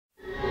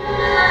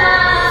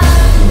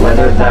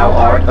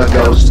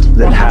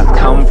that hath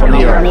come from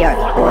the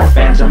earth, or a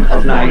phantom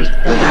of night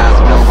that hath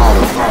no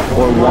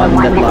hollow, or one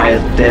that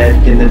lieth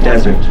dead in the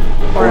desert,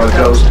 or a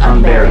ghost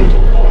unburied,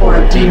 or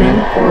a demon,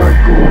 or a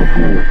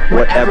ghoul.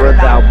 Whatever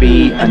thou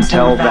be,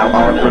 until thou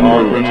art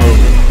removed,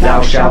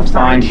 thou shalt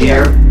find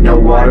here no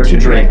water to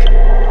drink.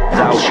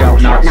 Thou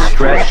shalt not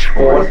stretch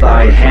forth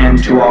thy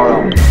hand to our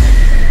own.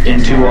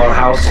 Into our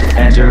house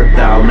enter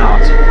thou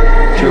not.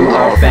 Through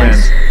our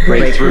fence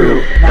break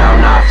through thou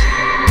not.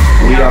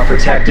 We are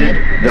protected,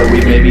 though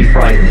we may be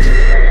frightened.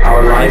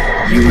 Our life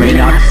you may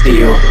not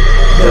steal,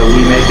 though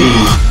we may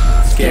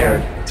be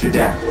scared to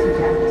death.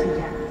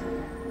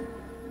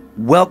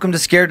 Welcome to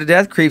Scared to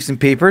Death, Creeps and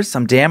Peepers.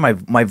 I'm Dan.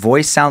 My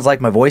voice sounds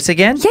like my voice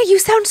again. Yeah, you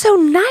sound so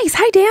nice.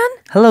 Hi, Dan.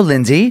 Hello,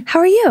 Lynze. How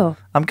are you?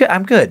 I'm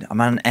good. I'm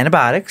on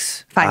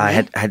antibiotics.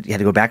 Finally. I had to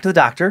go back to the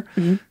doctor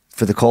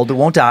for the cold that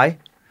won't die.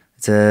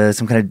 It's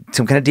some kind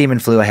of demon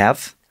flu I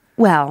have.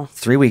 Well,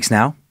 3 weeks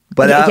now.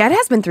 But yeah, it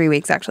has been 3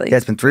 weeks actually. Yeah,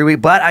 it's been 3 weeks.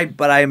 But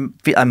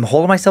I'm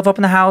holding myself up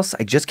in the house.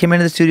 I just came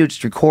into the studio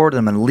just to record, and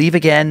I'm gonna leave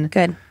again.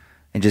 Good.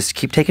 And just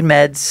keep taking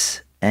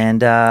meds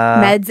and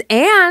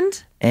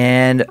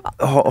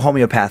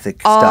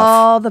homeopathic stuff.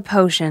 All the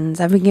potions.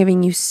 I've been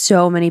giving you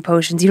so many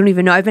potions. You don't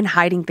even know. I've been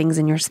hiding things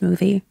in your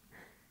smoothie.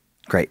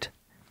 Great.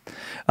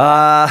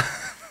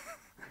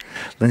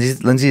 Lindsay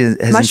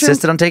has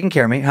insisted on taking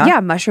care of me, huh?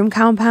 Yeah, mushroom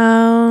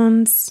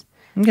compounds.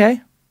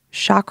 Okay.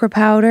 Chakra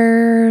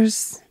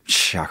powders.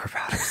 Chakra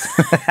powders.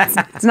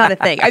 It's not a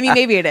thing. I mean,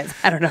 maybe it is.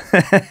 I don't know.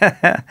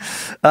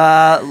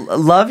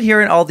 Love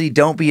hearing all the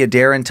 "Don't Be a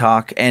Darren"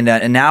 talk, and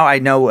now I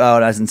know I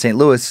was in St.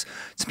 Louis.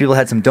 Some people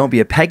had some "Don't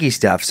Be a Peggy"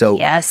 stuff. So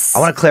yes, I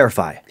want to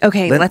clarify.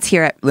 Okay, let's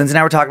hear it. Lynze and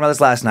I were talking about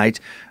this last night.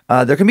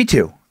 There can be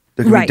two.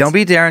 There can be "Don't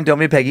Be a Darren," "Don't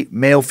Be a Peggy,"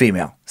 male,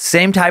 female,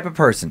 same type of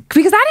person.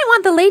 Because I didn't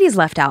want the ladies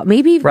left out.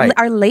 Maybe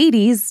our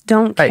ladies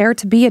don't care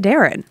to be a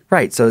Darren.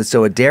 Right. So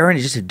a Darren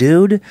is just a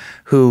dude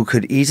who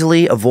could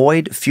easily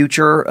avoid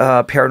future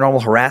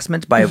paranormal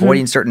harassment by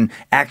avoiding certain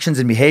actions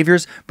and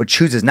behaviors, but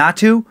chooses not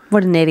to.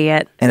 What an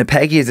idiot. And a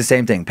Peggy is the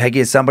same thing.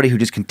 Peggy is somebody who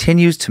just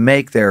continues to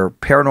make their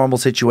paranormal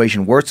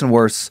situation worse and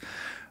worse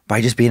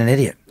by just being an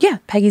idiot. Yeah,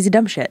 Peggy's a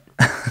dumb shit.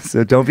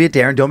 So don't be a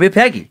Darren, don't be a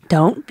Peggy.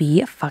 Don't be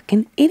a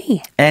fucking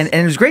idiot. And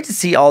it was great to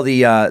see all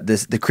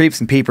the creeps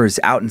and peepers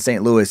out in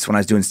St. Louis when I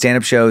was doing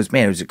stand-up shows.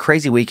 Man, it was a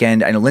crazy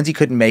weekend. I know Lynze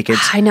couldn't make it.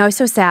 I know, it's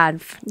so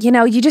sad. You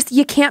know,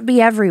 you can't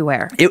be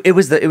everywhere. It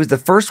was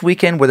the first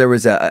weekend where there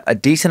was a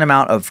decent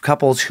amount of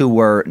couples who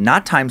were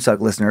not Time Suck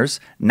listeners,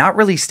 not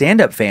really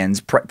stand-up fans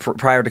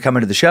prior to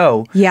coming to the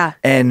show. Yeah.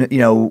 And,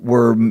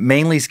 were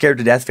mainly Scared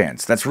to Death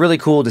fans. That's really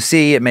cool to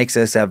see. It makes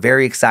us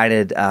very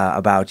excited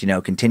about,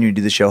 continuing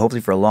to do the show,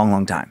 hopefully for a long,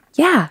 long time.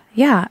 Yeah.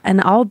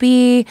 And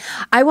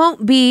I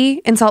won't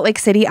be in Salt Lake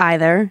City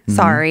either.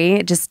 Sorry.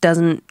 It just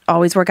doesn't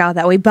always work out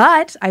that way.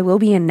 But I will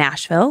be in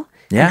Nashville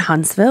and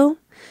Huntsville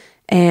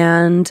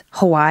and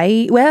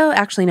Hawaii. Well,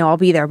 actually, no, I'll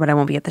be there, but I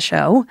won't be at the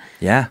show.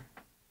 Yeah.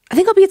 I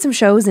think I'll be at some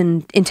shows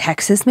in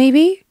Texas,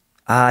 maybe.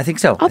 I think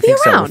so. I'll be around.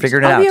 So. We're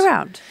figuring it out. I'll be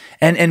around.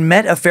 And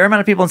met a fair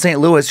amount of people in St.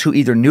 Louis who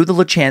either knew the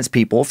LaChance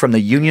people from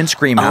the Union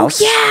Scream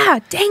House. Oh, yeah.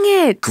 Dang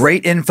it.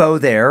 Great info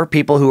there.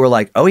 People who were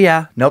like, oh,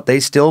 yeah, nope, they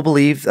still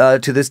believe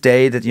to this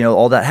day that,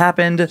 all that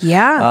happened.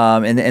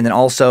 Yeah. And then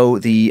also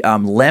the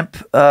Lemp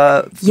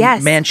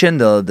mansion,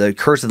 the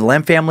Curse of the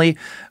Lemp family.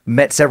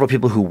 Met several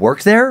people who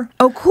worked there.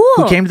 Oh, cool.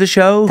 Who came to the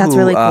show. That's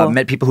really cool.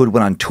 Met people who had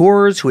went on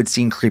tours, who had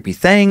seen creepy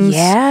things.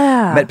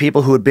 Yeah. Met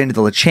people who had been to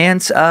the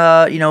LaChance,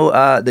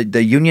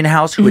 the Union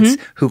House,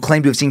 who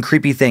claimed to have seen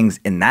creepy things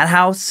in that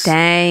house.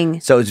 Dang.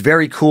 So it's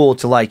very cool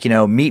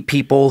to meet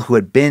people who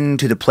had been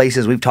to the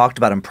places we've talked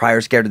about in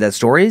prior Scared to Death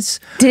stories.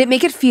 Did it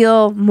make it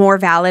feel more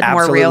valid,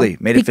 more real? Absolutely.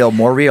 Made it feel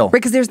more real.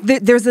 Right, because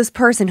there's this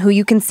person who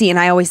you can see, and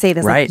I always say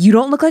this, right. like, you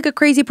don't look like a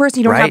crazy person.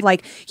 You don't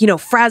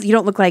have frazzle. You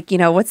don't look like,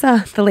 what's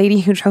the lady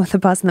who drove the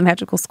bus in the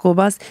magical school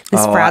bus?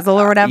 Miss Frazzle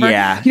or whatever.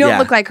 Yeah. You don't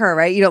look like her,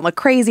 right? You don't look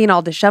crazy and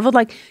all disheveled.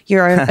 Like,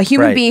 you're a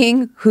human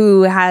being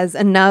who has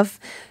enough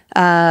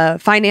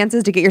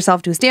finances to get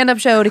yourself to a stand-up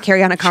show, to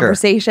carry on a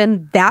conversation.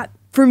 Sure. That,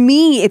 for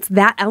me, it's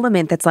that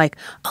element that's like,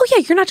 oh yeah,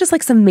 you're not just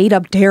like some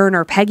made-up Darren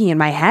or Peggy in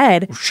my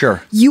head.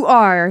 Sure. You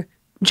are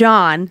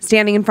John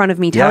standing in front of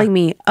me telling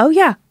me, oh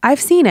yeah,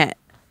 I've seen it.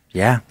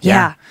 Yeah.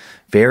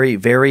 Very,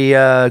 very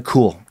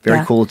cool.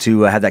 Very cool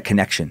to have that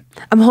connection.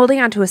 I'm holding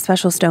on to a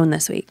special stone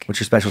this week. What's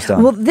your special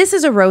stone? Well, this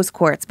is a rose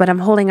quartz, but I'm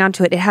holding on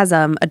to it. It has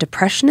a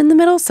depression in the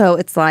middle, so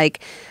it's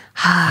like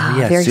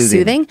very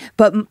soothing.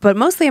 But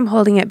mostly I'm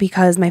holding it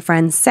because my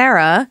friend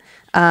Sarah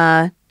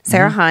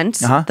Hunt,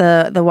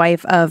 the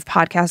wife of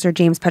podcaster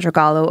James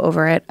Petrogallo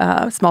over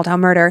at Small Town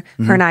Murder,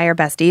 her and I are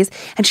besties.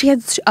 And she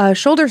had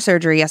shoulder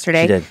surgery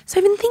yesterday. She did. So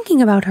I've been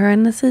thinking about her,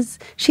 and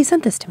she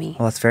sent this to me.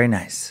 Well, that's very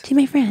nice. She's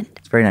my friend.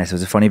 It's very nice. It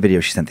was a funny video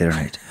she sent the other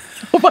night.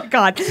 Oh my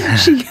God.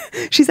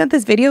 She sent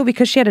this video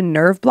because she had a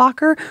nerve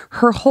blocker.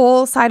 Her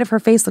whole side of her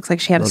face looks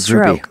like she had a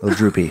stroke. A little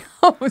droopy.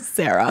 Oh,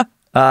 Sarah.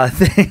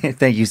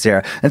 Thank you,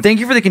 Sarah. And thank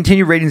you for the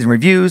continued ratings and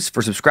reviews,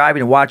 for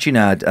subscribing and watching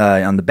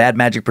on the Bad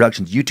Magic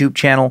Productions YouTube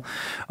channel.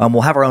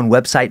 We'll have our own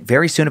website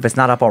very soon if it's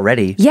not up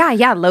already.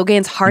 Yeah.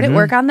 Logan's hard at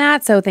work on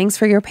that. So thanks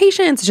for your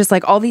patience. Just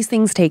like all these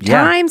things take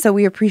time. So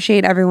we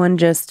appreciate everyone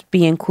just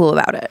being cool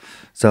about it.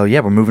 So yeah,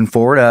 we're moving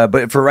forward.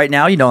 But for right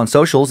now, on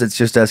socials, it's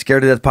just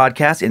Scared to Death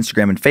Podcast,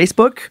 Instagram and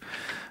Facebook.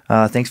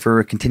 Thanks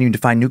for continuing to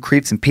find new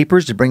creeps and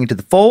peepers to bring into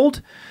the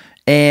fold.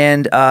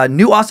 And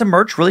new awesome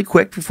merch, really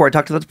quick, before I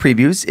talk about the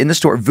previews, in the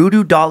store,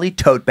 Voodoo Dolly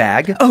tote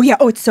bag. Oh, yeah.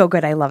 Oh, it's so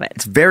good. I love it.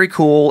 It's very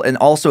cool. And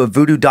also a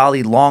Voodoo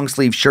Dolly long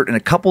sleeve shirt and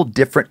a couple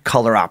different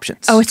color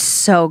options. Oh, it's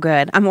so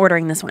good. I'm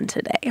ordering this one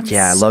today. I'm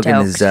stoked.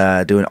 Logan is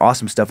doing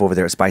awesome stuff over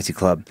there at Spicy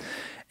Club.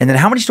 And then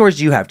how many stories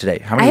do you have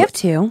today? I have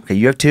 2. Okay,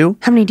 you have 2?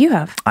 How many do you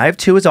have? I have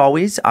 2 as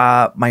always.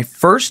 My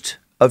first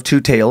of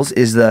 2 tales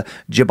is the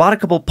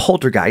Jaboticabal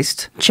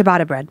poltergeist.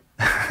 Ciabatta bread.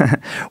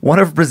 One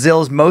of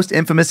Brazil's most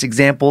infamous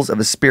examples of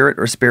a spirit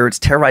or spirits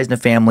terrorizing a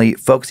family,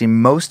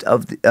 focusing most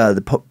of the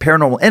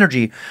paranormal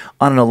energy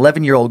on an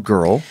 11-year-old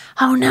girl.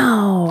 Oh,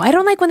 no. I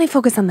don't like when they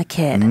focus on the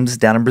kid. It's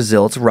down in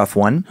Brazil. It's a rough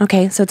one.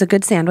 Okay, so it's a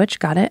good sandwich.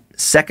 Got it.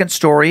 Second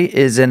story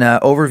is an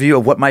overview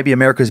of what might be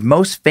America's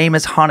most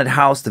famous haunted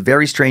house, the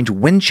very strange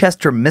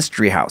Winchester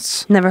Mystery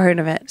House. Never heard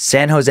of it.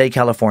 San Jose,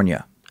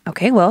 California.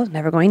 Okay, well,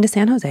 never going to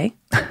San Jose.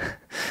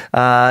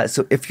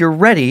 So if you're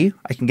ready,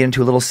 I can get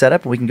into a little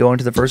setup and we can go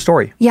into the first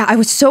story. Yeah, I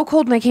was so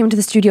cold when I came into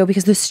the studio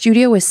because the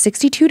studio was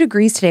 62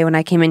 degrees today when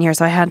I came in here.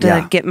 So I had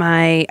to get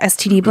my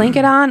STD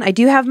blanket on. I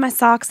do have my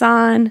socks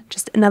on.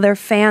 Just another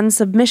fan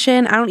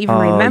submission. I don't even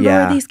remember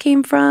where these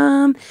came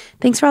from.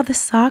 Thanks for all the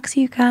socks,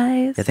 you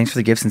guys. Yeah, thanks for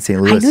the gifts in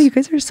St. Louis. I know, you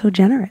guys are so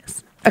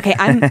generous. Okay,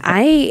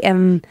 I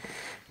am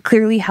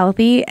clearly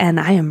healthy and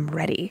I am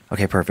ready.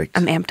 Okay, perfect.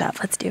 I'm amped up.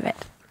 Let's do it.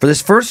 For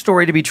this first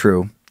story to be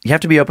true, you have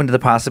to be open to the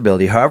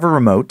possibility, however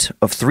remote,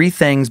 of 3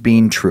 things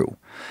being true: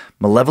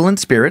 malevolent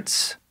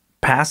spirits,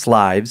 past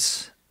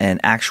lives,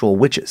 and actual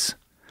witches.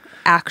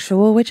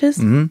 Actual witches?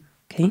 Mm-hmm.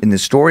 Okay. In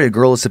this story, a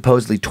girl is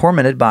supposedly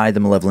tormented by the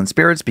malevolent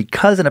spirits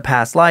because in a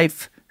past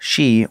life,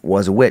 she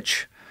was a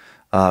witch,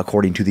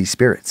 according to these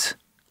spirits.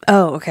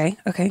 Oh, okay.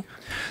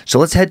 So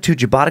let's head to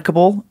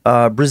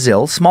Jaboticabal,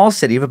 Brazil, small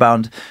city of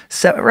around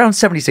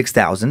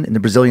 76,000 in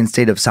the Brazilian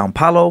state of São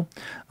Paulo,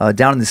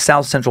 down in the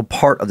south-central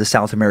part of the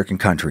South American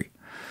country.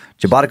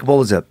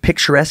 Jaboticabal is a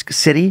picturesque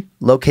city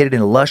located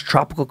in a lush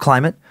tropical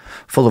climate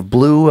full of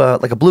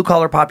like a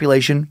blue-collar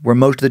population where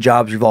most of the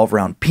jobs revolve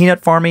around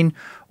peanut farming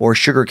or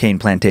sugarcane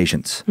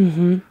plantations.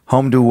 Mm-hmm.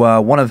 Home to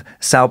one of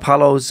São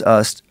Paulo's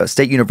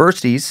state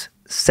university's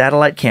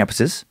satellite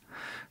campuses.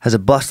 Has a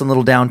bustling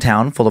little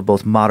downtown full of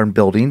both modern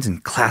buildings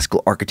and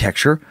classical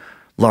architecture.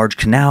 Large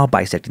canal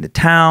bisecting the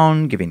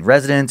town, giving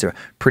residents a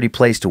pretty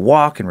place to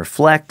walk and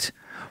reflect.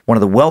 One of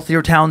the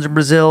wealthier towns in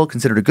Brazil,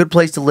 considered a good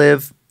place to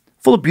live.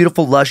 Full of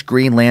beautiful, lush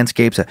green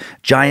landscapes,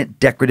 giant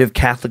decorative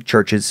Catholic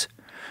churches.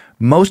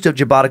 Most of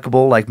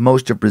Jaboticabal, like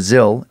most of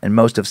Brazil and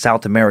most of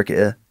South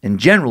America in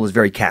general, is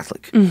very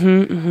Catholic.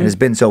 And has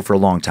been so for a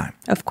long time.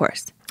 Of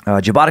course.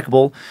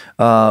 Jaboticabal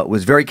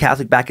was very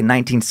Catholic back in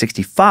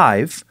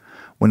 1965,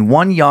 when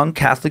one young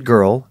Catholic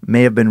girl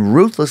may have been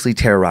ruthlessly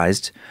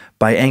terrorized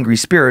by angry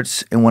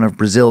spirits in one of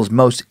Brazil's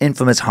most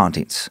infamous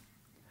hauntings.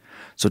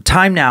 So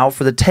time now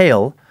for the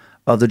tale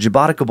of the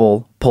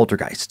Jaboticabal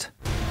poltergeist.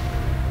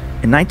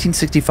 In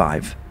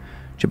 1965,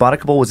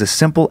 Jaboticabal was a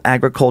simple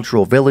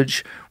agricultural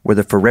village where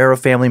the Ferreira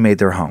family made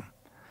their home.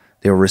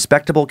 They were a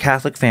respectable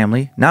Catholic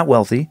family, not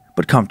wealthy,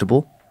 but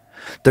comfortable.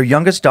 Their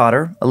youngest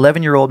daughter,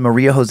 11-year-old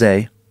Maria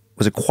Jose,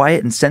 was a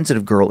quiet and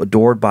sensitive girl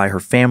adored by her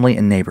family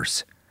and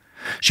neighbors.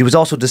 She was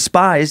also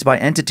despised by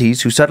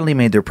entities who suddenly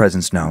made their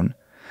presence known.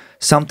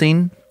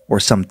 Something, or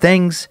some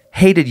things,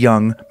 hated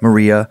young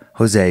Maria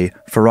Jose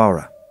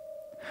Ferreira.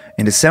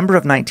 In December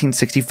of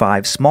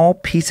 1965, small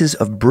pieces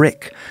of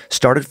brick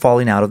started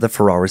falling out of the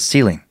Ferreira's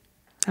ceiling.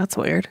 That's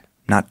weird.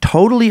 Not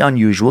totally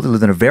unusual. They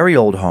lived in a very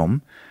old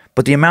home,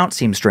 but the amount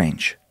seemed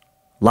strange.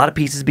 A lot of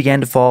pieces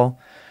began to fall,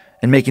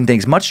 and making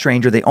things much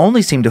stranger, they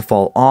only seemed to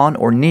fall on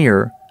or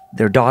near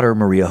their daughter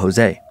Maria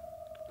Jose.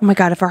 Oh my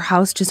God, if our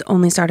house just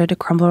only started to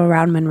crumble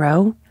around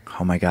Monroe.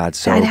 Oh my God.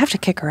 So I'd have to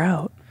kick her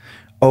out.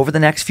 Over the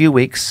next few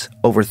weeks,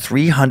 over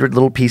 300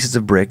 little pieces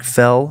of brick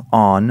fell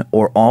on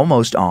or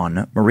almost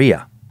on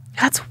Maria.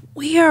 That's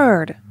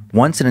weird.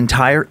 Once an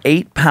entire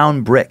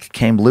 8-pound brick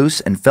came loose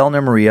and fell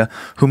near Maria,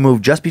 who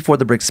moved just before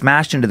the brick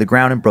smashed into the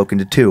ground and broke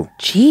into 2.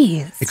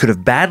 Jeez. It could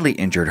have badly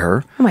injured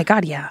her. Oh my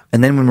God, yeah.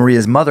 And then when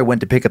Maria's mother went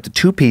to pick up the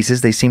 2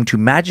 pieces, they seemed to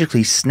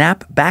magically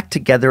snap back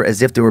together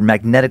as if they were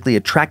magnetically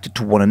attracted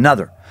to one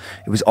another.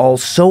 It was all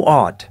so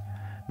odd.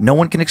 No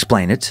one can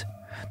explain it.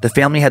 The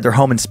family had their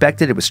home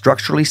inspected. It was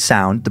structurally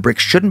sound. The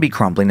bricks shouldn't be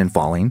crumbling and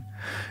falling.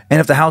 And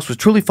if the house was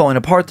truly falling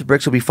apart, the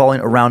bricks would be falling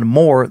around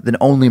more than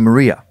only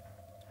Maria.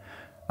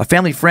 A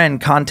family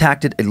friend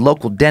contacted a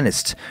local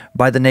dentist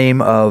by the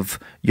name of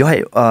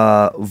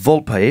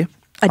Volpe.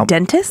 A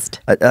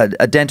dentist?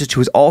 A dentist who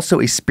is also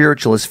a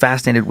spiritualist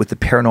fascinated with the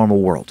paranormal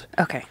world.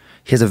 Okay.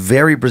 He has a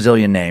very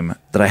Brazilian name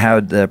that I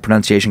had the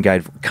pronunciation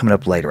guide coming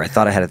up later. I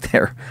thought I had it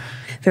there.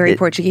 Very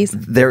Portuguese.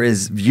 There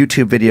is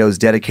YouTube videos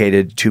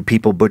dedicated to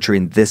people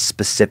butchering this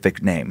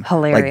specific name.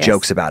 Hilarious. Like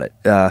jokes about it.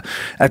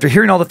 After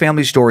hearing all the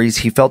family stories,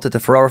 he felt that the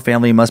Ferrara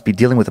family must be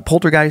dealing with a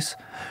poltergeist.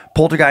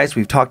 Poltergeist,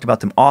 we've talked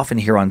about them often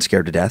here on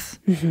Scared to Death.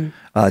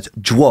 It's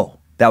Joao.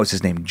 That was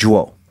his name,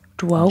 Joao.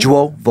 Joao?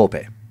 Joao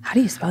Volpe. How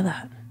do you spell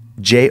that?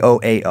 Joao.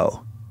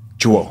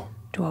 Joao.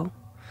 Joao.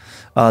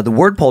 The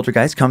word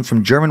poltergeist comes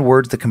from German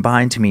words that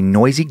combine to mean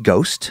noisy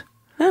ghost.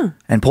 Oh.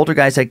 And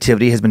poltergeist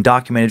activity has been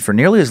documented for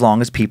nearly as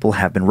long as people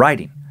have been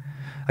writing.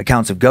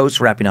 Accounts of ghosts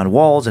rapping on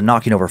walls and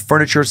knocking over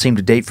furniture seem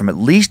to date from at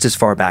least as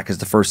far back as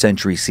the 1st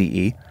century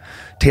CE.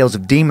 Tales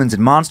of demons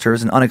and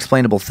monsters and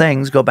unexplainable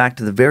things go back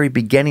to the very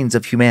beginnings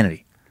of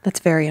humanity. That's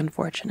very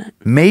unfortunate.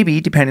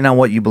 Maybe, depending on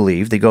what you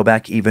believe, they go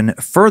back even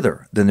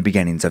further than the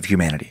beginnings of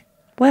humanity.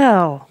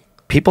 Well,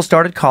 people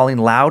started calling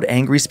loud,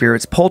 angry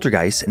spirits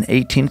poltergeists in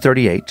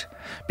 1838.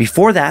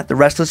 Before that, the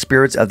restless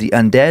spirits of the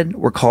undead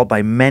were called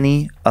by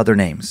many other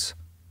names.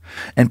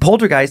 And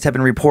poltergeists have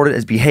been reported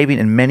as behaving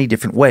in many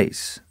different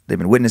ways. They've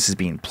been witnessed as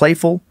being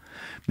playful,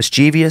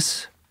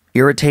 mischievous,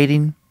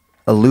 irritating,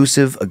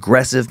 elusive,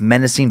 aggressive,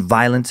 menacing,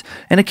 violent,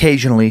 and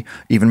occasionally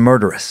even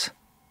murderous.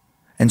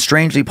 And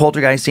strangely,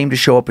 poltergeists seem to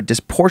show up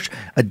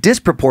a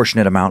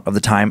disproportionate amount of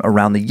the time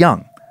around the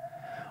young,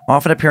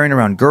 often appearing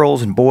around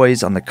girls and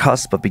boys on the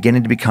cusp of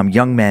beginning to become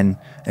young men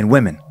and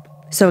women.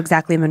 So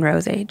exactly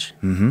Monroe's age.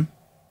 Mm-hmm.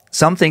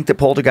 Some think that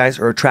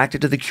poltergeists are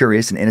attracted to the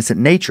curious and innocent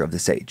nature of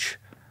this age.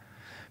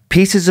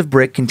 Pieces of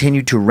brick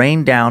continued to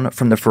rain down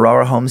from the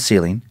Ferrara home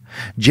ceiling,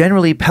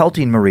 generally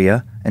pelting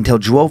Maria, until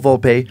Joao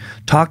Volpe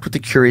talked with the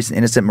curious and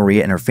innocent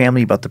Maria and her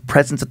family about the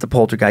presence of the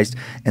poltergeist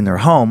in their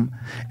home,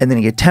 and then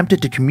he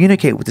attempted to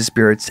communicate with the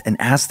spirits and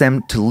asked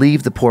them to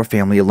leave the poor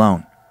family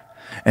alone.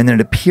 And then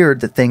it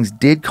appeared that things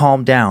did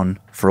calm down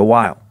for a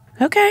while.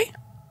 Okay.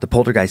 The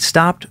poltergeist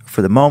stopped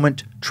for the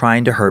moment,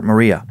 trying to hurt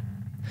Maria.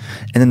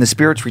 And then the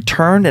spirits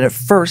returned, and at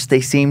first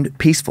they seemed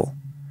peaceful.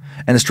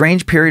 And a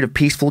strange period of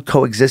peaceful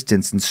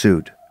coexistence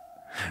ensued.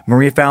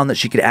 Maria found that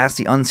she could ask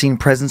the unseen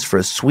presence for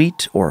a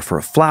sweet or for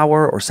a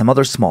flower or some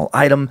other small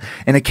item,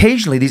 and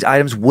occasionally these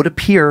items would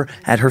appear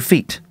at her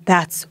feet.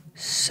 That's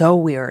so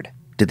weird.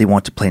 Did they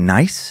want to play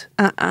nice?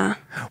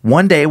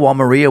 One day, while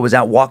Maria was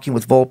out walking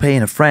with Volpe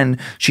and a friend,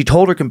 she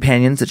told her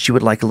companions that she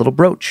would like a little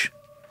brooch.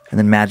 And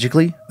then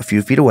magically, a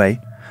few feet away,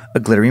 a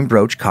glittering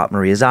brooch caught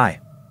Maria's eye.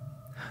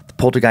 The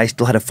poltergeist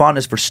still had a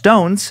fondness for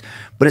stones,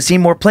 but it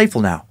seemed more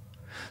playful now.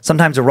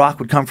 Sometimes a rock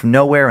would come from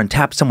nowhere and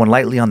tap someone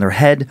lightly on their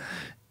head,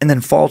 and then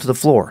fall to the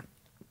floor.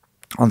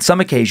 On some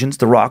occasions,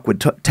 the rock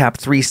would tap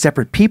 3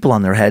 separate people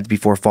on their heads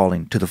before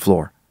falling to the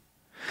floor.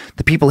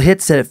 The people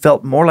hit said it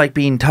felt more like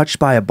being touched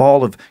by a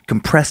ball of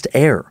compressed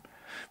air,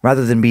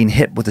 rather than being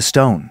hit with a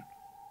stone.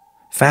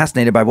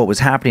 Fascinated by what was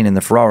happening in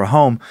the Ferrara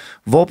home,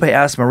 Volpe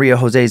asked Maria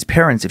Jose's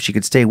parents if she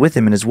could stay with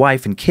him and his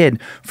wife and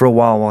kid for a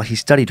while he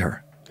studied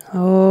her.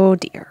 Oh,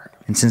 dear.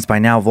 And since by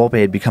now Volpe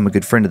had become a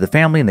good friend of the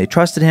family and they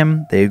trusted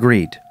him, they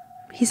agreed.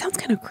 He sounds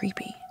kind of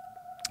creepy.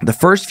 The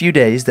first few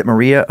days that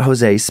Maria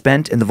Jose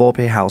spent in the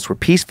Volpe house were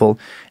peaceful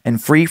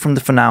and free from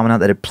the phenomena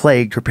that had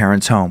plagued her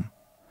parents' home.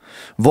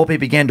 Volpe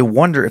began to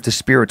wonder if the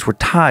spirits were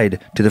tied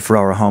to the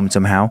Ferrara home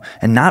somehow,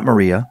 and not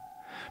Maria.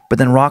 But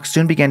then rocks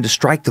soon began to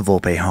strike the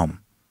Volpe home.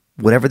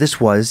 Whatever this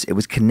was, it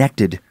was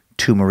connected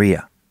to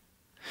Maria.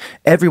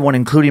 Everyone,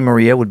 including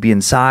Maria, would be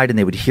inside, and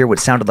they would hear what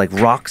sounded like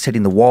rocks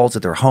hitting the walls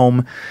of their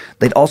home.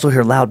 They'd also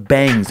hear loud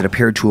bangs that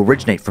appeared to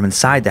originate from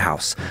inside the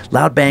house.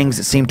 Loud bangs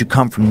that seemed to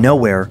come from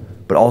nowhere,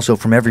 but also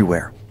from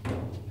everywhere.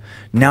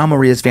 Now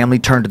Maria's family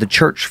turned to the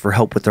church for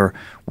help with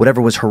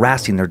whatever was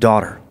harassing their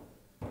daughter.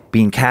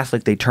 Being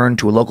Catholic, they turned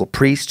to a local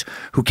priest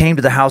who came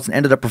to the house and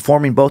ended up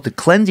performing both the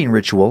cleansing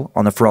ritual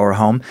on the Ferrara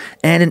home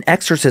and an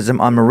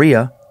exorcism on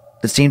Maria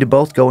that seemed to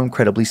both go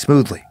incredibly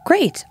smoothly.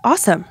 Great.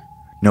 Awesome.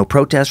 No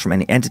protest from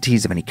any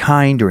entities of any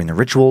kind during the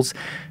rituals.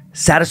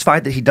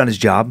 Satisfied that he'd done his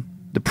job,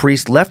 the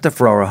priest left the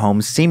Ferrara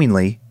home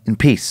seemingly in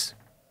peace.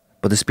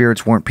 But the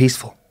spirits weren't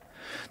peaceful.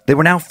 They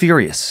were now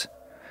furious.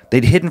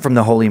 They'd hidden from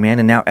the holy man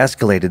and now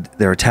escalated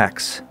their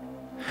attacks.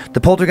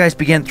 The poltergeist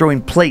began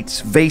throwing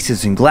plates,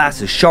 vases, and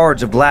glasses.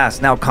 Shards of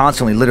glass now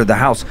constantly littered the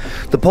house.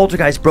 The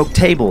poltergeist broke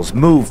tables,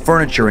 moved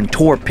furniture, and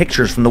tore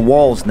pictures from the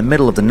walls in the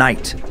middle of the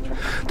night.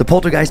 The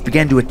poltergeist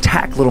began to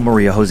attack little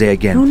Maria Jose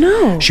again. Oh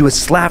no. She was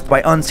slapped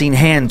by unseen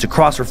hands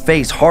across her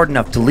face hard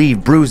enough to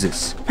leave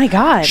bruises. My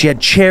God. She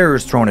had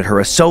chairs thrown at her,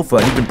 a sofa,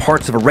 and even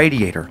parts of a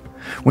radiator.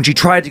 When she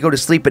tried to go to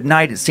sleep at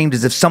night, it seemed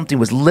as if something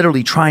was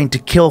literally trying to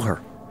kill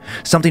her.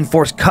 Something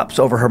forced cups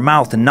over her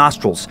mouth and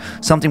nostrils.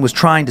 Something was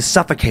trying to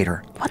suffocate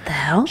her. What the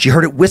hell? She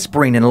heard it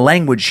whispering in a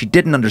language she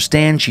didn't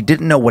understand. She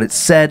didn't know what it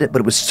said,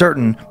 but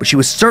she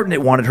was certain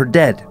it wanted her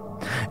dead.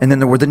 And then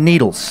there were the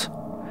needles.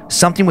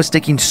 Something was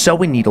sticking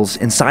sewing needles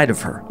inside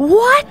of her.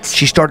 What?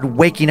 She started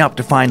waking up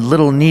to find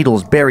little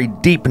needles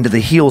buried deep into the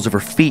heels of her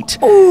feet.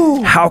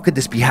 Ooh. How could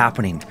this be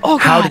happening? Oh,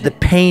 God. How did the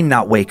pain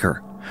not wake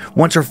her?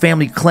 Once her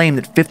family claimed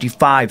that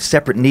 55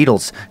 separate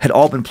needles had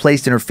all been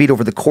placed in her feet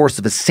over the course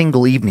of a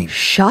single evening.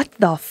 Shut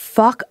the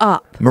fuck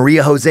up.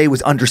 Maria Jose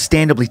was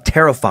understandably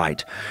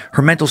terrified.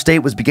 Her mental state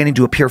was beginning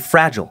to appear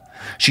fragile.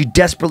 She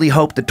desperately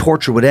hoped the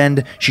torture would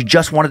end. She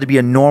just wanted to be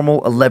a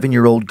normal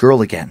 11-year-old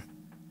girl again.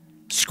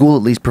 School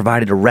at least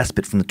provided a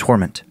respite from the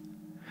torment,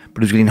 but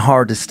it was getting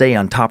hard to stay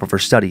on top of her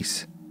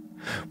studies.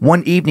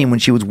 One evening when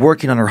she was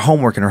working on her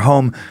homework in her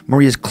home,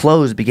 Maria's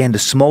clothes began to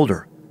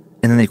smolder,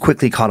 and then they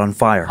quickly caught on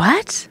fire.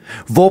 What?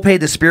 Volpe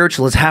the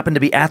spiritualist happened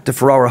to be at the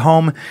Ferrara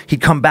home.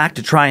 He'd come back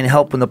to try and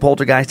help when the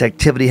poltergeist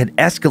activity had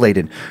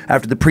escalated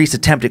after the priest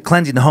attempted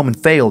cleansing the home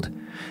and failed,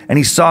 and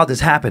he saw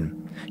this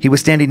happen. He was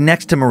standing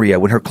next to Maria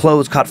when her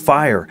clothes caught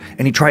fire,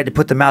 and he tried to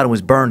put them out and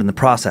was burned in the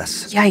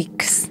process.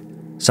 Yikes.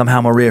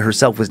 Somehow Maria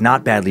herself was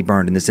not badly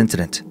burned in this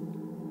incident.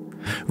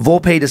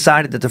 Volpe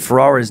decided that the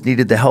Ferraras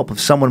needed the help of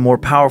someone more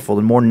powerful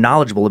and more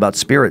knowledgeable about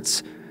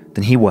spirits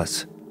than he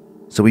was.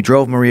 So he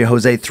drove Maria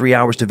Jose 3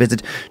 hours to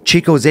visit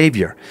Chico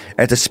Xavier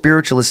at the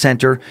Spiritualist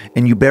Center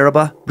in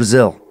Uberaba,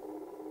 Brazil.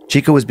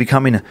 Chico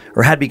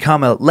had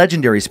become a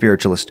legendary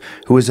spiritualist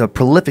who was a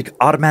prolific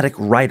automatic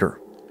writer.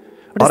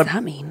 What does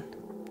that mean?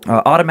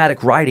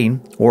 Automatic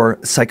writing, or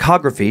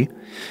psychography,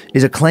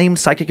 is a claimed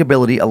psychic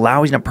ability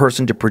allowing a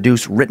person to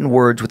produce written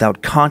words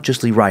without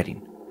consciously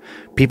writing.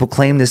 People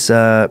claiming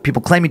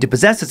to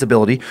possess this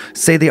ability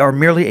say they are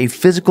merely a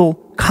physical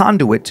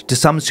conduit to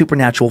some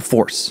supernatural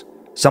force.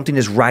 Something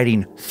is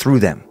writing through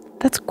them.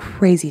 That's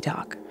crazy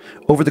talk.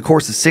 Over the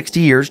course of 60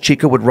 years,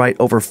 Chico would write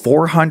over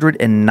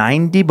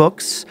 490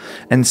 books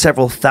and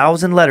several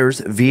thousand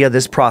letters via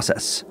this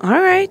process. All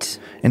right.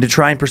 And to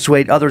try and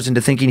persuade others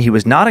into thinking he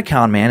was not a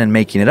con man and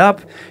making it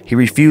up, he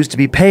refused to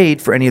be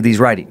paid for any of these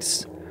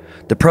writings.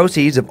 The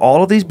proceeds of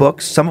all of these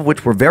books, some of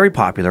which were very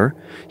popular,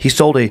 he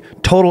sold a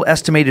total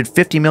estimated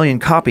 50 million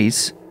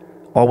copies,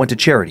 all went to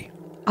charity.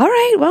 All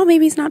right, well,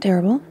 maybe he's not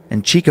terrible.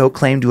 And Chico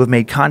claimed to have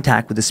made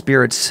contact with the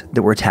spirits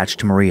that were attached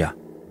to Maria.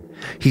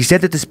 He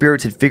said that the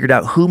spirits had figured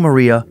out who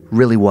Maria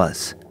really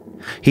was.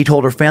 He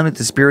told her family that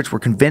the spirits were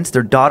convinced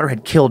their daughter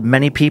had killed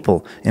many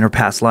people in her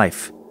past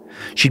life.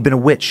 She'd been a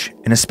witch,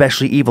 an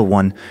especially evil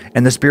one,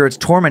 and the spirits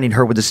tormenting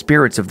her with the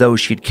spirits of those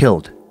she had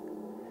killed.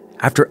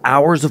 After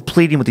hours of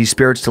pleading with these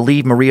spirits to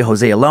leave Maria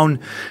Jose alone,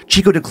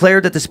 Chico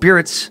declared that the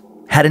spirits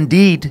had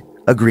indeed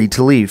agreed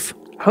to leave.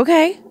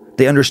 Okay.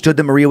 They understood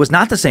that Maria was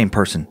not the same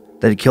person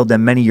that had killed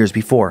them many years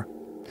before,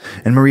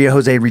 and Maria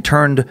Jose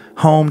returned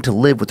home to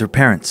live with her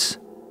parents.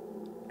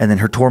 And then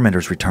her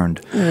tormentors returned.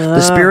 The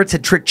spirits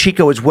had tricked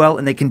Chico as well,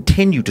 and they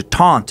continued to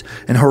taunt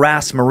and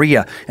harass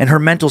Maria, and her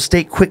mental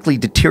state quickly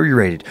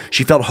deteriorated.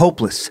 She felt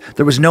hopeless.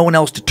 There was no one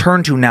else to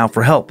turn to now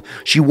for help.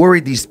 She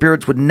worried these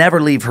spirits would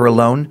never leave her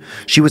alone.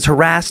 She was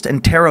harassed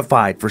and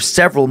terrified for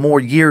several more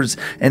years,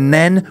 and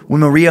then, when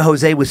Maria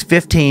Jose was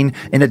 15,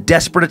 in a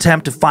desperate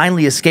attempt to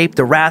finally escape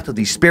the wrath of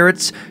these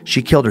spirits,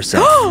 she killed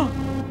herself.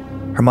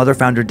 Her mother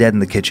found her dead in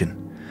the kitchen.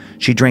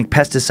 She drank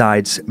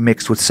pesticides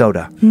mixed with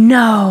soda.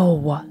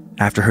 No.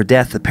 After her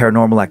death, the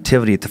paranormal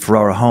activity at the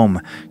Ferrara home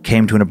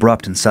came to an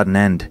abrupt and sudden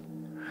end.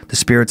 The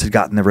spirits had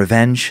gotten their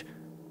revenge,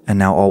 and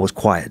now all was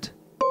quiet.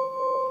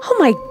 Oh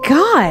my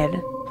God.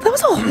 That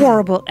was a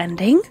horrible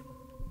ending.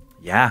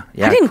 Yeah,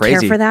 I didn't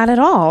care for that at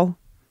all.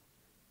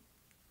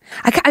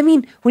 I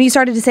mean, when you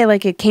started to say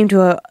like it came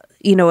to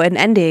an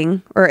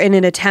ending or in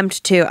an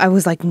attempt to, I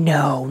was like,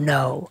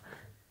 no.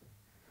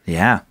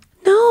 Yeah.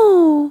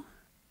 No.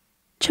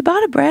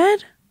 Ciabatta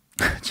bread.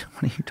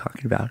 What are you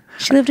talking about?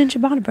 She lived in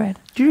ciabatta bread.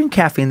 Did you drink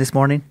caffeine this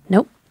morning?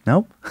 Nope.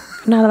 Nope?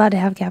 I'm not allowed to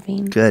have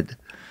caffeine. Good. You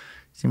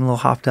seem a little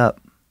hopped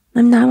up.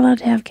 I'm not allowed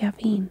to have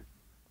caffeine.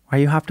 Why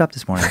are you hopped up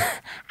this morning?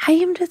 I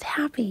am just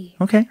happy.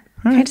 Okay. All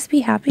right. Can I just be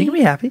happy? You can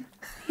be happy.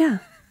 Yeah.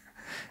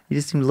 You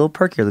just seem a little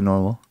perkier than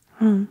normal.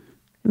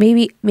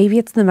 Maybe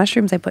it's the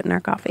mushrooms I put in our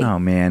coffee. Oh,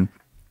 man.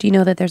 Do you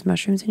know that there's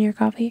mushrooms in your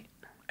coffee?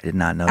 I did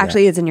not know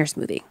Actually, it's in your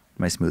smoothie.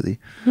 My smoothie.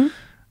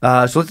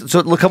 So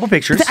look, a couple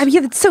pictures. I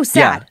mean, it's so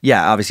sad.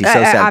 Yeah, obviously, so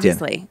sad.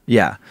 Obviously.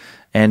 Yeah.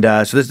 And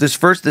so this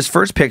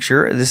first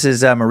picture, this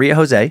is Maria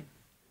Jose.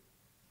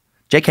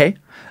 JK.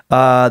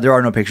 There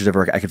are no pictures of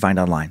her I could find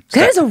online. So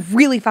that is a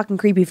really fucking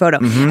creepy photo.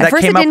 That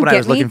first came it up didn't when I get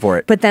was looking for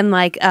it. But then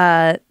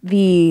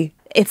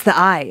it's the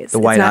eyes. The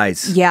white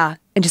eyes. Yeah.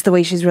 And just the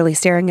way she's really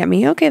staring at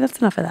me. Okay, that's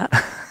enough of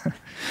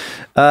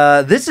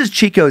that. This is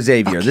Chico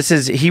Xavier.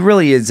 Okay. He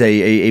really is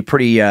a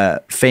pretty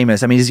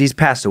famous, I mean, he's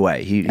passed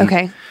away.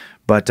 Okay.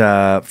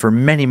 But for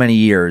many, many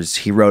years,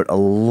 he wrote a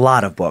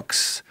lot of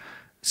books,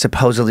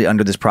 supposedly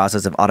under this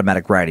process of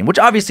automatic writing, which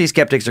obviously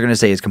skeptics are going to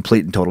say is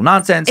complete and total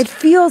nonsense. It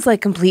feels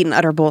like complete and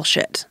utter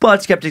bullshit.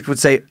 But skeptics would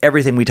say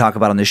everything we talk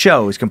about on this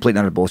show is complete and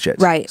utter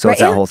bullshit. Right. So it's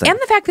that whole thing. And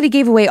the fact that he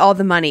gave away all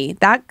the money,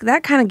 that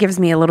kind of gives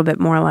me a little bit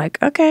more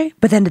like, okay.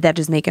 But then did that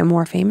just make him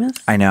more famous?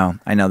 I know.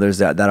 There's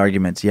that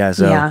argument. Yeah.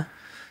 So yeah.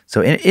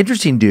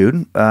 Interesting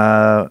dude,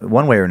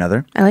 one way or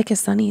another. I like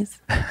his sunnies.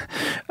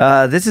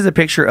 This is a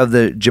picture of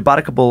the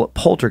Jaboticabal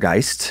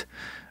poltergeist.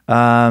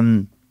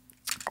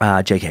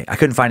 JK. I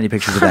couldn't find any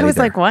pictures of that I was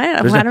either. like, what?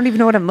 I don't even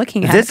know what I'm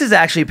looking at. This is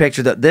actually a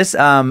picture that this.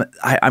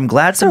 I'm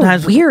glad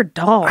sometimes weird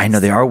dolls. I know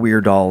they are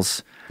weird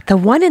dolls. The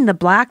one in the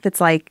black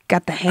that's like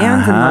got the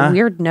hands and the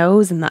weird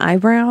nose and the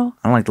eyebrow.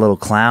 I don't like the little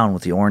clown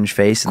with the orange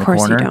face in the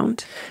corner. Of course you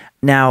don't.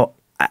 Now,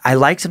 I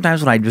like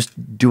sometimes when I'm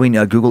just doing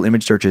Google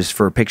image searches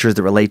for pictures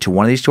that relate to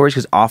one of these stories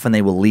because often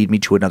they will lead me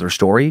to another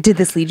story. Did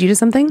this lead you to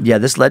something? Yeah,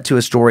 this led to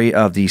a story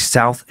of the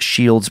South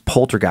Shields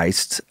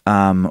poltergeist,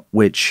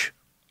 which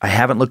I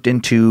haven't looked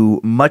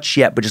into much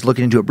yet, but just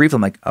looking into it briefly,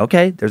 I'm like,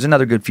 okay, there's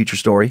another good future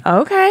story.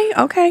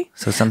 Okay.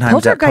 So sometimes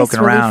poltergeists that poking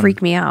really around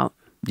freak me out.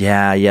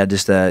 Yeah,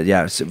 just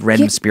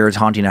random spirits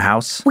haunting a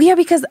house. Well, yeah,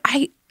 because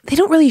they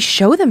don't really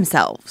show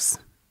themselves.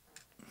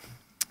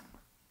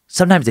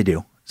 Sometimes they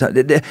do. So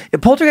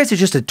poltergeist is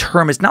just a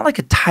term. It's not like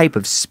a type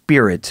of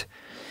spirit.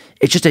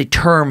 It's just a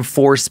term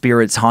for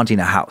spirits haunting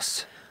a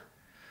house.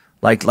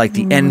 Like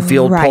the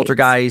Enfield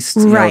poltergeist,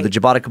 the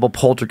Jaboticabal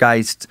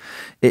poltergeist.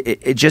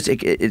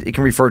 It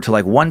can refer to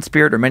like one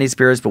spirit or many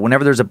spirits, but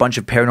whenever there's a bunch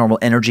of paranormal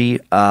energy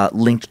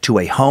linked to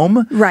a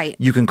home,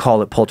 you can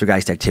call it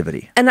poltergeist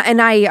activity. And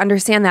I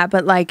understand that,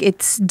 but like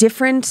it's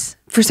different.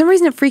 For some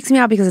reason, it freaks me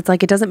out because it's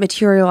like it doesn't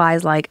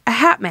materialize like a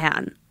hat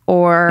man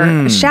or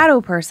a shadow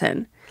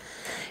person.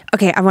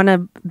 Okay, I want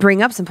to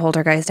bring up some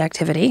poltergeist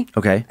activity.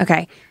 Okay.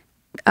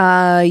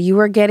 You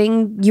were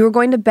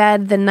going to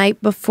bed the night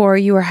before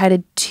you were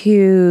headed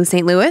to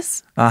St.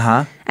 Louis.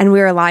 And we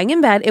were lying in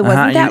bed. It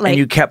wasn't that late. And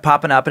you kept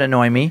popping up and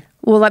annoying me.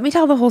 Well, let me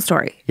tell the whole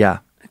story. Yeah.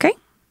 Okay.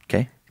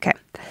 Okay.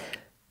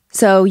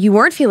 So you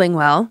weren't feeling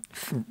well.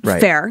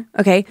 Right. Fair.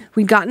 Okay.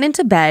 We'd gotten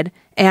into bed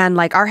and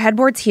like our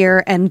headboard's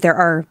here and there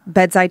are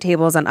bedside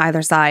tables on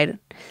either side.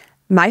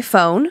 My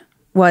phone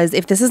was,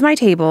 if this is my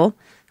table,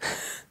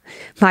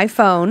 my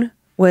phone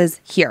was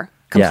here,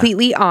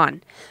 completely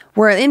on.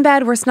 We're in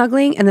bed, we're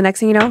snuggling, and the next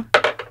thing you know,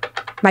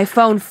 my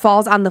phone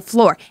falls on the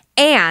floor.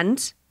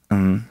 And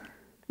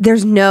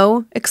there's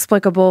no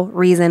explicable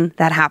reason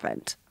that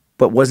happened.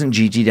 But wasn't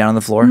Gigi down on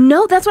the floor?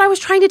 No, that's what I was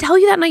trying to tell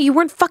you that night. You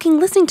weren't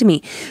fucking listening to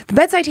me. The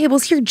bedside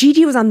table's here.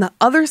 Gigi was on the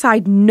other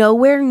side,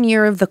 nowhere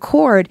near the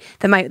cord,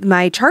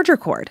 my charger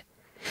cord.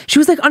 She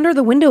was like under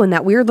the window in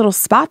that weird little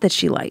spot that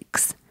she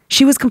likes.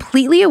 She was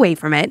completely away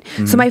from it.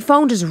 So my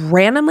phone just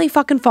randomly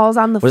fucking falls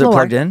on the floor. Was it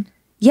plugged in?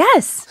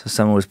 Yes. So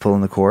someone was pulling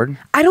the cord?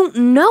 I don't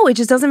know. It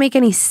just doesn't make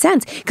any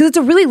sense. Because it's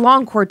a really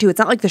long cord, too. It's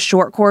not like the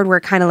short cord where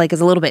it kind of like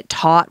is a little bit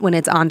taut when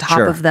it's on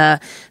top of the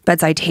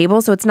bedside table.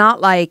 So it's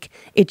not like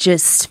it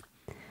just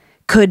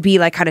could be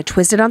like kind of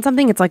twisted on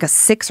something. It's like a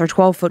 6 or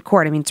 12-foot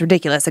cord. I mean, it's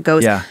ridiculous. It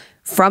goes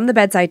from the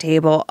bedside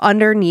table,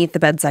 underneath the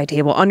bedside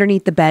table,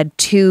 underneath the bed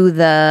to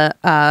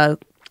the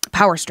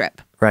power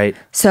strip. Right.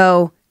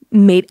 So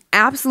made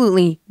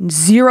absolutely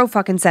zero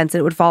fucking sense that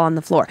it would fall on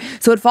the floor.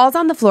 So it falls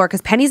on the floor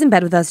because Penny's in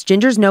bed with us.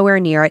 Ginger's nowhere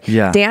near it.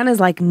 Yeah. Dan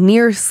is like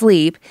near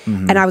sleep.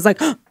 And I was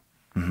like,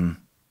 oh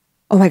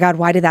my God,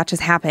 why did that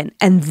just happen?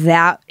 And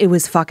it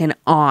was fucking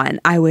on.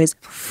 I was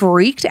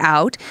freaked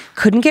out,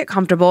 couldn't get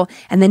comfortable.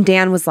 And then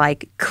Dan was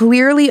like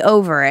clearly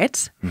over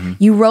it.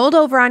 You rolled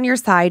over on your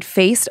side,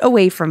 faced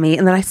away from me.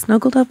 And then I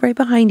snuggled up right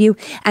behind you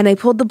and I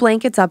pulled the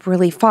blankets up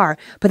really far.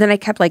 But then I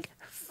kept like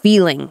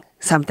feeling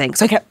something.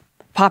 So I kept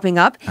popping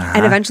up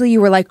and eventually you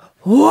were like,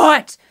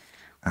 what?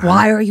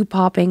 Why are you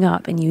popping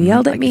up? And you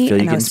yelled at me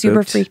and I was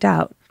super freaked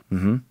out.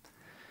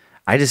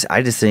 I just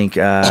think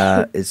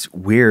it's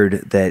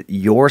weird that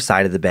your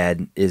side of the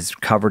bed is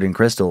covered in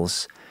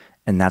crystals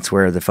and that's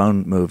where the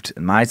phone moved.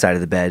 And my side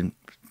of the bed,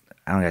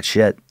 I don't got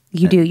shit.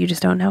 You do, you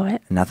just don't know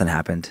it. Nothing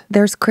happened.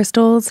 There's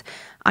crystals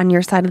on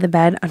your side of the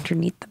bed,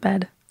 underneath the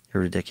bed.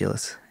 You're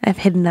ridiculous. I've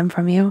hidden them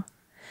from you.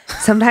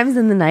 Sometimes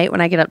in the night when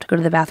I get up to go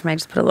to the bathroom, I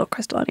just put a little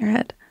crystal on your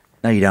head.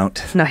 No, you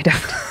don't. No, I don't.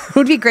 It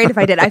would be great if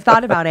I did. I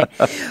thought about it.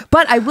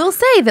 But I will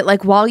say that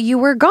like while you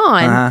were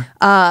gone,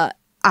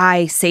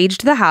 I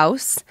saged the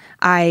house.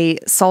 I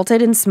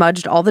salted and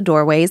smudged all the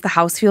doorways. The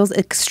house feels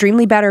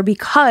extremely better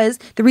because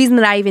the reason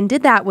that I even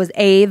did that was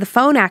A, the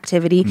phone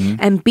activity,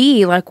 and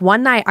B, like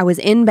one night I was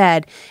in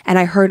bed and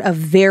I heard a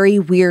very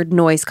weird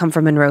noise come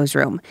from Monroe's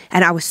room.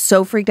 And I was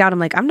so freaked out. I'm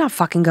like, I'm not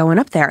fucking going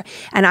up there.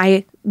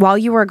 And while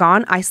you were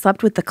gone, I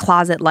slept with the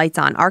closet lights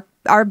on.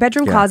 Our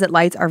bedroom closet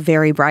lights are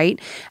very bright.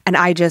 And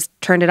I just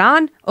turned it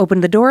on,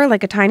 opened the door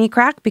like a tiny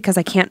crack because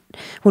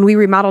when we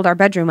remodeled our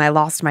bedroom, I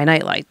lost my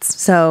night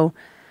lights. So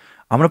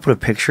I'm going to put a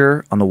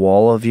picture on the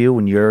wall of you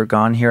when you're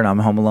gone here and I'm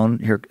home alone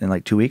here in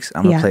like 2 weeks.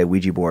 I'm going to play a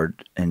Ouija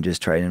board and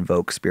just try and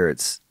invoke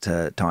spirits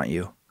to taunt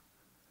you.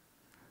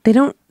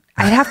 I'd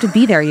have to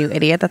be there, you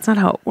idiot. That's not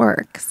how it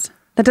works.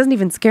 That doesn't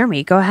even scare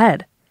me. Go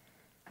ahead.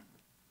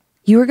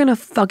 You are going to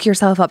fuck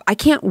yourself up. I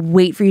can't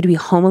wait for you to be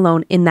home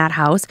alone in that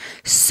house.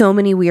 So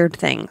many weird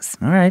things.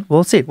 All right.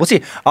 We'll see.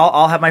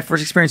 I'll have my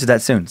first experience with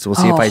that soon. So we'll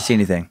see if I see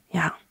anything.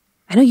 Yeah.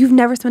 I know you've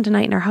never spent a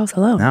night in our house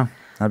alone. No.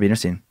 That'll be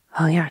interesting.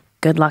 Oh, yeah.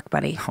 Good luck,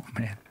 buddy. Oh,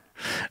 man.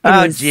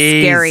 It was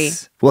scary.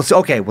 Well,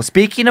 well,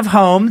 speaking of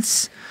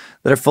homes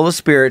that are full of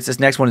spirits, this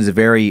next one is a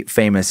very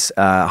famous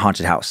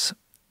haunted house.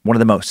 One of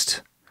the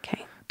most.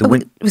 Okay.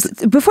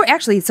 Before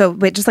actually, so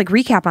but just like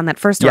recap on that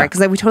first story,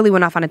 because we totally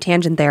went off on a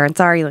tangent there. And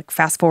sorry, like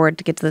fast forward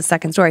to get to the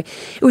second story.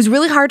 It was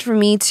really hard for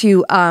me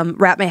to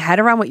wrap my head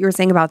around what you were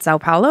saying about Sao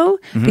Paulo,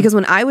 because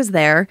when I was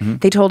there,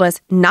 they told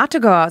us not to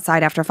go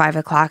outside after 5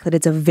 o'clock, that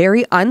it's a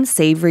very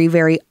unsavory,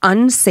 very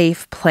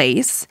unsafe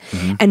place.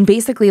 And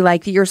basically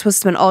like you're supposed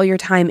to spend all your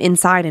time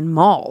inside in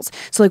malls.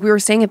 So like we were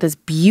staying at this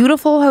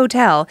beautiful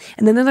hotel,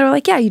 and then they were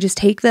like, yeah, you just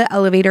take the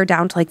elevator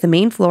down to like the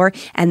main floor,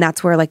 and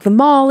that's where like the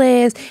mall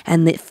is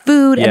and the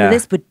food and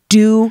this, but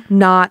do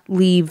not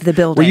leave the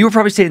building. Well, you were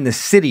probably staying in the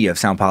city of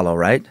Sao Paulo,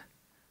 right?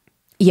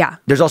 Yeah.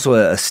 There's also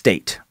a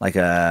state, like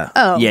a...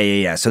 Oh.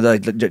 Yeah. So the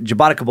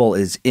Jaboticabal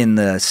is in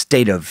the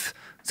state of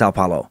Sao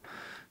Paulo.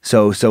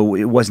 So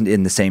it wasn't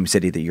in the same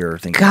city that you're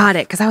thinking. Got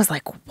it, because I was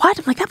like, what?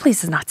 I'm like, that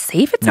place is not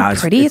safe. It's not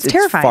pretty. It's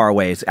terrifying. It's far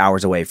away. It's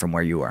hours away from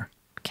where you are.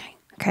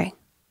 Okay.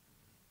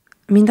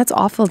 I mean, that's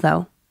awful,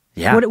 though.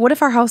 Yeah. What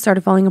if our house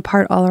started falling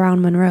apart all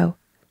around Monroe?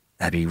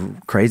 That'd be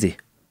crazy.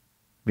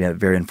 Yeah,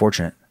 very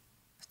unfortunate.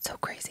 So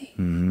crazy.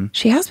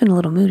 She has been a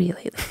little moody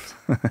lately.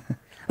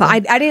 Well, I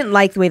didn't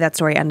like the way that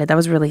story ended. That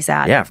was really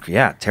sad.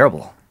 Yeah,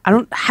 terrible.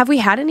 Have we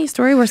had any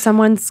story where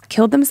someone's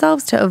killed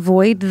themselves to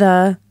avoid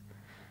the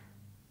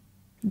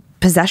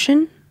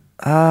possession?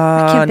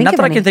 Not that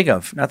I can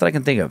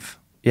think of.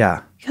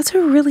 Yeah. That's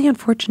a really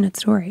unfortunate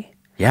story.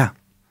 Yeah.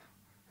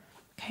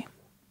 Okay.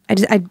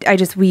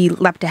 We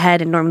leapt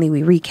ahead, and normally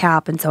we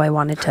recap, and so I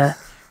wanted to.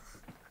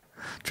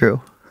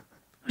 True.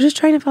 We're just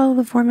trying to follow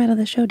the format of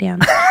the show, Dan.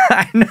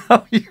 I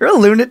know. You're a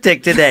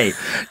lunatic today.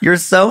 You're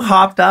so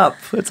hopped up.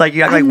 It's like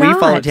you act like we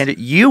followed a tangent.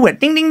 You went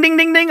ding, ding, ding,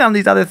 ding, ding on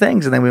these other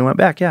things, and then we went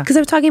back, yeah. Because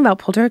I was talking about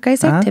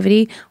poltergeist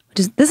activity,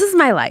 this is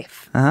my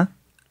life.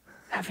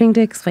 Having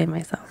to explain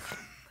myself.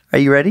 Are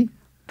you ready?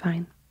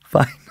 Fine.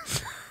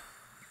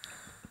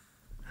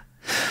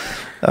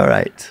 All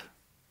right.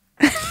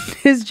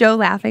 Is Joe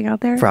laughing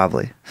out there?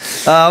 Probably.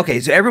 Okay,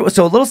 so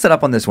a little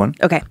setup on this one.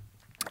 Okay.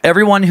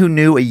 Everyone who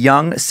knew a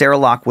young Sarah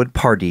Lockwood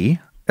Pardee,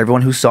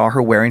 everyone who saw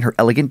her wearing her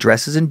elegant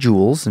dresses and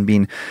jewels and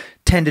being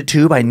tended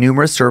to by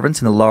numerous servants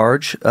in the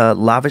large,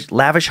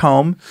 lavish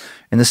home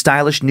in the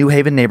stylish New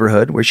Haven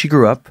neighborhood where she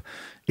grew up,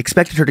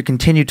 expected her to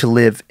continue to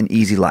live an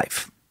easy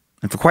life.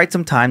 And for quite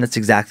some time, that's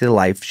exactly the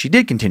life she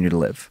did continue to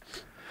live.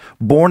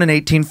 Born in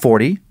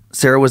 1840,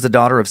 Sarah was the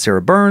daughter of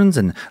Sarah Burns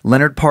and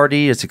Leonard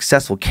Pardee, a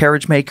successful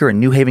carriage maker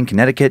in New Haven,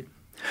 Connecticut.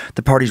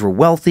 The Pardees were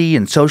wealthy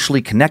and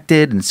socially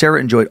connected, and Sarah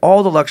enjoyed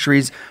all the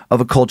luxuries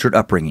of a cultured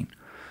upbringing,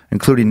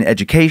 including an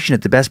education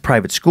at the best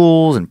private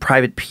schools and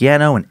private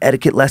piano and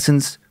etiquette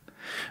lessons.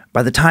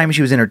 By the time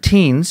she was in her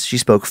teens, she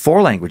spoke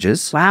 4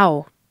 languages.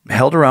 Wow.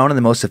 Held her own in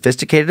the most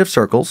sophisticated of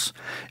circles,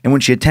 and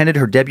when she attended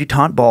her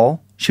debutante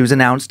ball, she was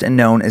announced and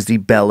known as the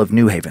Belle of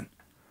New Haven.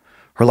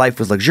 Her life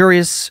was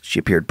luxurious. She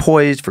appeared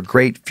poised for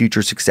great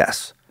future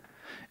success.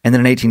 And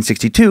then in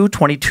 1862,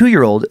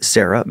 22-year-old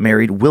Sarah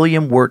married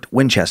William Wirt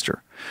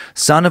Winchester,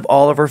 son of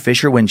Oliver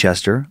Fisher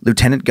Winchester,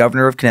 Lieutenant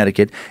Governor of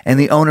Connecticut, and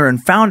the owner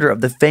and founder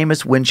of the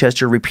famous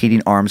Winchester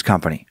Repeating Arms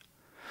Company.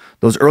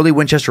 Those early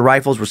Winchester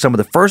rifles were some of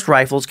the first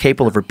rifles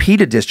capable of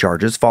repeated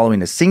discharges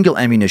following a single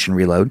ammunition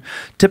reload,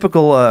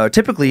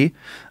 typically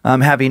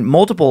having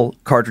multiple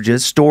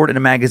cartridges stored in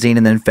a magazine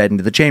and then fed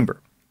into the chamber.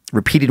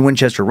 Repeated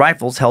Winchester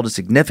rifles held a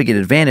significant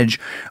advantage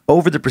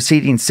over the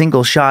preceding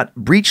single-shot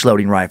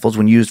breech-loading rifles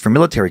when used for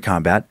military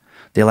combat.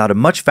 They allowed a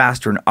much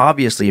faster and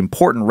obviously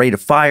important rate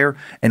of fire,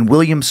 and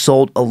William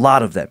sold a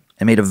lot of them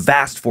and made a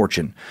vast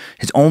fortune.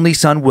 His only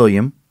son,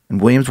 William,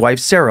 and William's wife,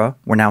 Sarah,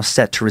 were now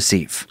set to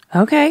receive.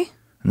 Okay.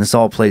 And this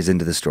all plays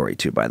into the story,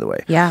 too, by the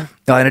way. Yeah.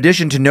 In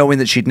addition to knowing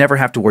that she'd never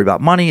have to worry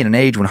about money in an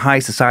age when high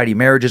society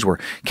marriages were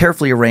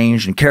carefully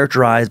arranged and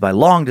characterized by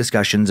long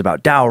discussions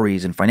about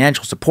dowries and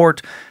financial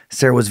support,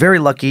 Sarah was very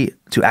lucky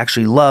to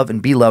actually love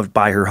and be loved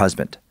by her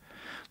husband.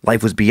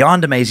 Life was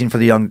beyond amazing for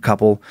the young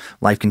couple.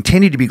 Life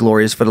continued to be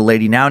glorious for the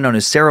lady now known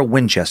as Sarah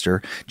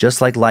Winchester,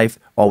 just like life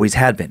always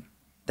had been.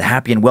 The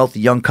happy and wealthy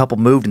young couple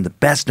moved in the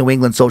best New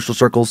England social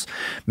circles,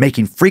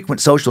 making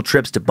frequent social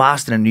trips to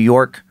Boston and New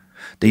York.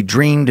 They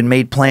dreamed and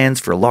made plans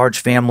for a large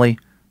family.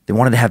 They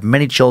wanted to have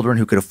many children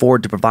who could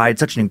afford to provide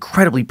such an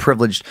incredibly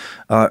privileged,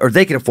 or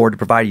they could afford to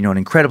provide, an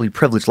incredibly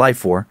privileged life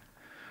for.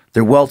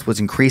 Their wealth was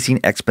increasing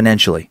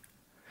exponentially.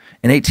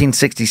 In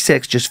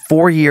 1866, just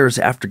 4 years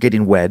after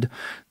getting wed,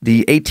 the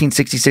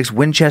 1866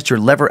 Winchester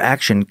lever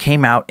action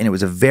came out, and it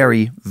was a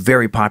very,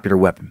 very popular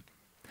weapon.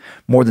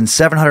 More than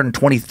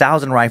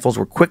 720,000 rifles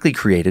were quickly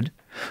created.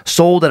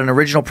 Sold at an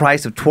original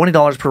price of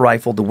 $20 per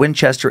rifle, the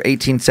Winchester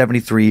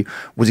 1873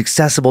 was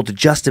accessible to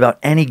just about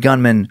any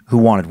gunman who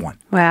wanted one.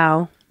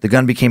 Wow. The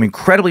gun became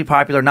incredibly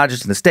popular, not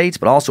just in the States,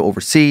 but also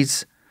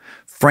overseas.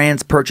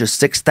 France purchased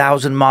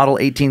 6,000 model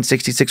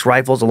 1866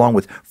 rifles, along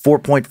with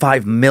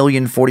 4.5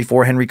 million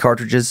 44 Henry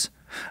cartridges,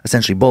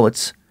 essentially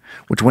bullets,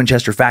 which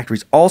Winchester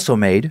factories also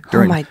made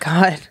during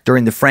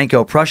the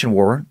Franco-Prussian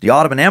War. The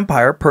Ottoman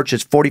Empire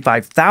purchased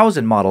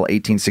 45,000 model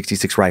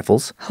 1866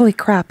 rifles. Holy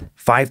crap.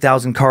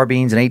 5,000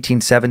 carbines in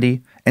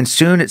 1870, and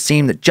soon it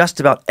seemed that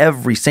just about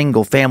every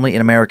single family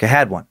in America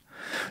had one.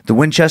 The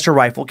Winchester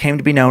rifle came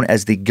to be known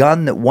as the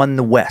gun that won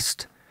the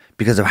West,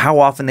 because of how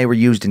often they were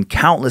used in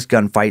countless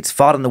gunfights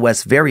fought on the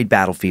West's varied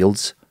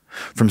battlefields.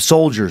 From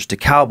soldiers to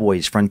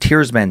cowboys,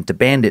 frontiersmen to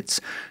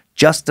bandits,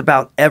 just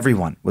about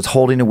everyone was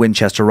holding a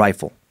Winchester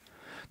rifle.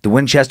 The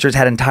Winchesters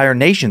had entire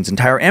nations,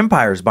 entire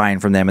empires buying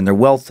from them, and their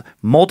wealth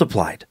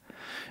multiplied.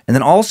 And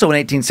then also in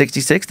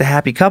 1866, the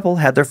happy couple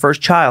had their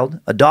first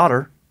child, a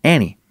daughter,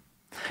 Annie.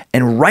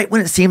 And right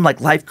when it seemed like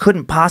life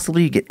couldn't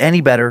possibly get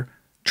any better,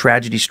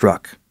 tragedy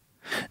struck.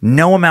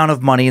 No amount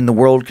of money in the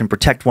world can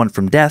protect one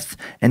from death,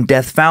 and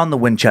death found the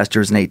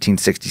Winchesters in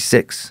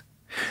 1866.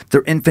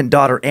 Their infant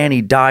daughter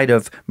Annie died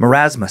of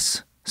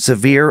marasmus,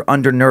 severe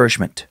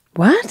undernourishment.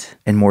 What?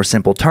 In more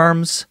simple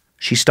terms,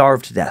 she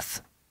starved to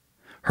death.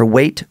 Her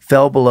weight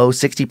fell below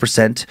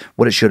 60%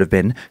 what it should have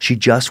been. She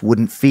just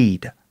wouldn't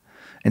feed.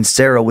 And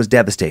Sarah was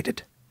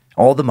devastated.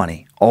 All the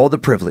money, all the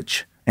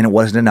privilege, and it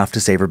wasn't enough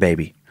to save her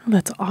baby. Oh,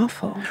 that's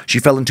awful. She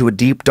fell into a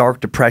deep, dark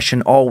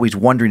depression, always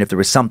wondering if there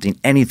was something,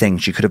 anything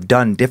she could have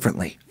done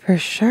differently. For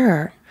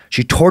sure.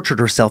 She tortured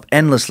herself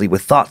endlessly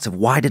with thoughts of,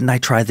 why didn't I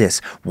try this?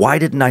 Why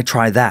didn't I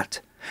try that?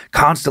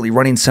 Constantly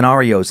running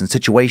scenarios and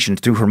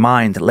situations through her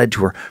mind that led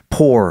to her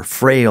poor,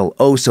 frail,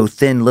 oh so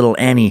thin little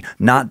Annie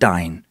not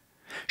dying.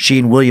 She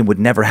and William would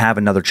never have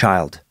another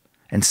child,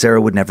 and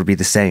Sarah would never be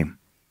the same.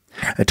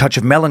 A touch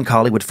of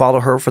melancholy would follow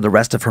her for the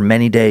rest of her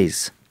many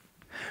days.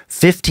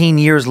 15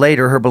 years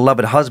later, her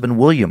beloved husband,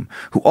 William,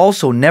 who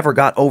also never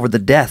got over the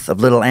death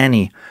of little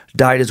Annie,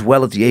 died as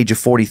well at the age of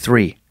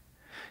 43.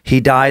 He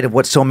died of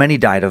what so many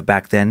died of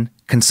back then,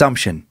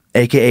 consumption,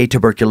 aka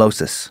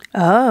tuberculosis.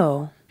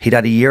 Oh. He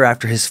died a year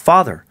after his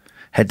father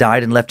had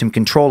died and left him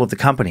control of the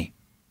company.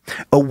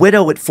 A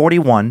widow at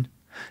 41,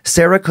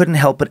 Sarah couldn't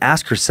help but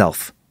ask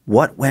herself,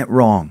 what went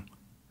wrong?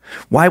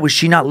 Why was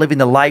she not living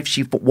the life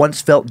she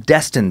once felt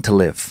destined to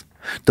live?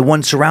 The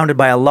one surrounded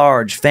by a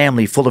large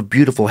family full of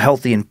beautiful,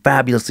 healthy, and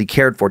fabulously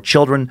cared for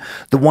children.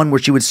 The one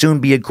where she would soon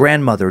be a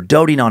grandmother,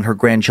 doting on her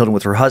grandchildren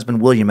with her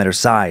husband William at her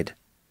side.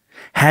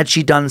 Had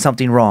she done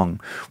something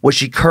wrong? Was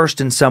she cursed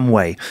in some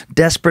way?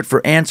 Desperate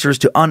for answers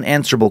to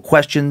unanswerable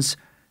questions,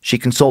 she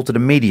consulted a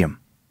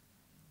medium.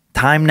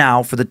 Time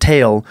now for the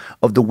tale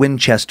of the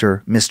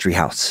Winchester Mystery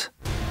House.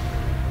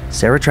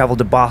 Sarah traveled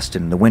to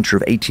Boston in the winter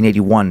of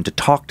 1881 to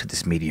talk to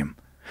this medium.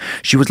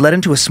 She was led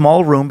into a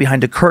small room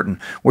behind a curtain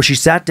where she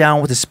sat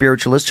down with a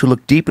spiritualist who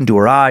looked deep into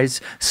her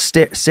eyes.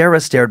 Sarah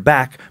stared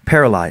back,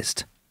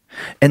 paralyzed.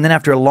 And then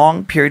after a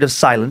long period of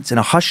silence in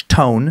a hushed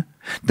tone,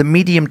 the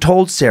medium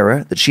told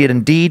Sarah that she had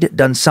indeed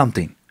done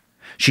something.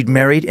 She'd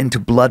married into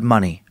blood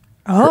money.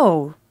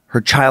 Oh.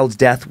 Her child's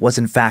death was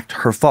in fact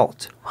her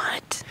fault.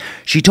 What?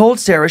 She told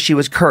Sarah she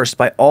was cursed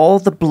by all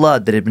the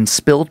blood that had been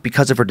spilled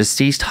because of her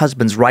deceased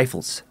husband's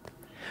rifles.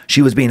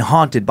 She was being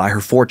haunted by her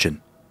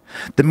fortune.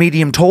 The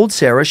medium told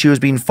Sarah she was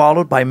being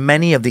followed by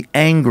many of the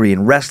angry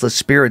and restless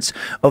spirits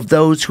of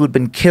those who had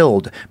been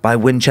killed by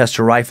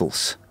Winchester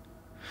rifles.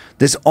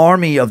 This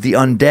army of the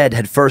undead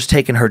had first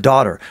taken her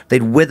daughter.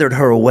 They'd withered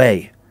her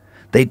away.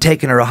 They'd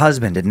taken her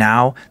husband, and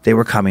now they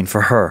were coming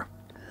for her.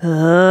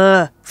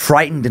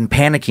 Frightened and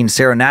panicking,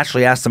 Sarah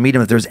naturally asked the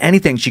medium if there was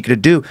anything she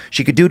could do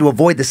to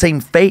avoid the same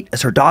fate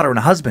as her daughter and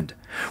husband.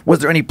 Was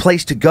there any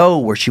place to go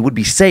where she would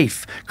be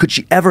safe? Could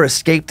she ever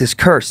escape this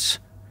curse?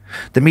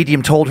 The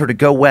medium told her to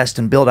go west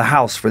and build a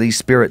house for these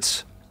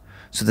spirits,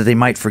 so that they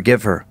might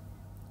forgive her.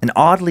 An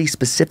oddly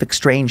specific,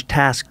 strange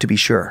task, to be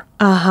sure.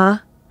 Uh-huh.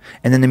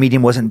 And then the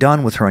medium wasn't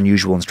done with her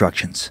unusual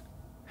instructions.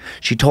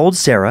 She told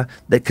Sarah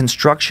that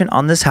construction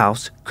on this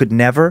house could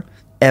never,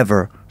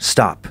 ever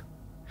stop.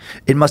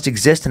 It must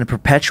exist in a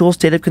perpetual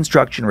state of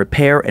construction,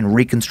 repair, and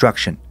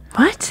reconstruction.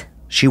 What?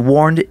 She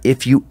warned,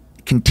 if you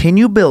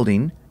continue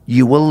building,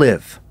 you will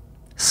live.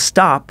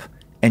 Stop,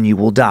 and you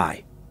will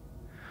die.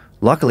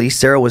 Luckily,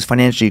 Sarah was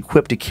financially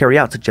equipped to carry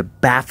out such a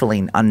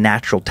baffling,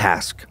 unnatural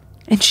task.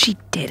 And she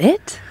did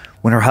it?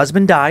 When her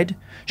husband died,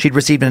 she'd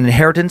received an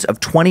inheritance of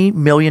 $20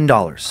 million.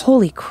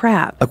 Holy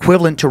crap.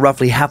 Equivalent to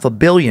roughly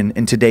 $500 million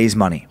in today's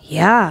money.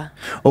 Yeah.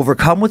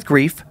 Overcome with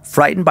grief,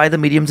 frightened by the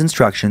medium's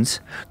instructions,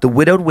 the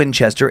widowed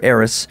Winchester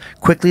heiress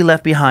quickly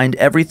left behind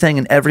everything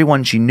and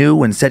everyone she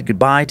knew and said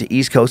goodbye to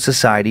East Coast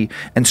society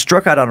and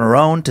struck out on her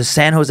own to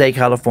San Jose,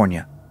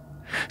 California.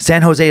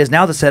 San Jose is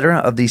now the center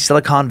of the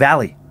Silicon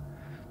Valley.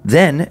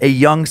 Then, a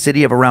young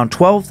city of around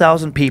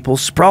 12,000 people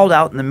sprawled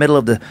out in the middle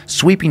of the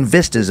sweeping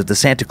vistas of the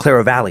Santa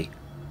Clara Valley.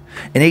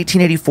 In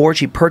 1884,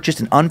 she purchased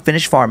an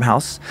unfinished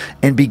farmhouse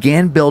and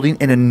began building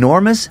an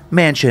enormous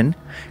mansion,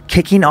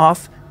 kicking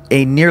off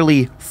a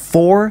nearly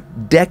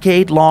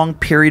 4-decade-long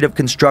period of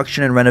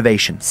construction and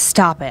renovation.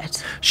 Stop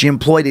it. She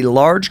employed a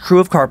large crew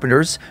of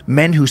carpenters,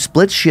 men who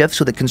split shifts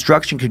so that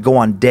construction could go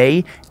on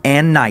day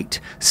and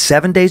night,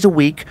 7 days a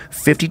week,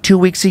 52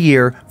 weeks a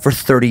year, for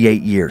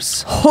 38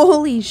 years.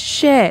 Holy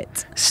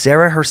shit.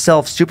 Sarah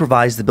herself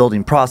supervised the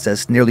building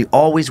process, nearly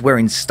always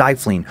wearing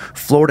stifling,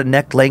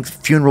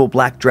 floor-to-neck-length funeral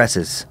black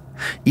dresses.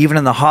 Even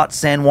in the hot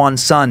San Juan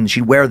sun,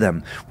 she'd wear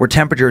them, where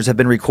temperatures have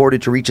been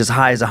recorded to reach as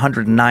high as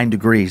 109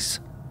 degrees.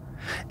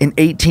 In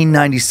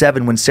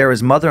 1897, when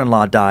Sarah's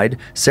mother-in-law died,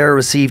 Sarah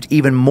received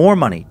even more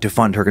money to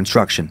fund her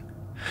construction.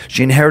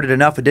 She inherited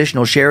enough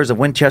additional shares of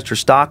Winchester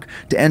stock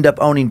to end up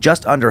owning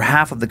just under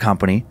half of the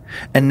company,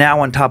 and now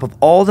on top of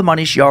all the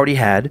money she already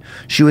had,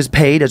 she was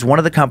paid as one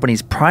of the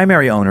company's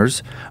primary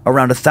owners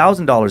around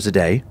 $1,000 a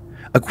day,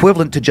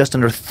 equivalent to just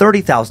under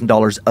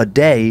 $30,000 a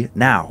day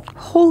now.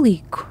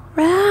 Holy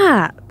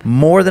crap.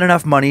 More than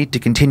enough money to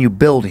continue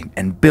building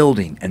and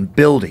building and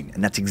building,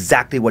 and that's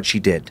exactly what she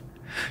did.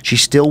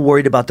 She's still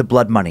worried about the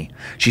blood money.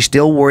 She's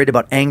still worried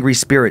about angry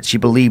spirits she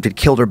believed had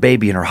killed her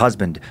baby and her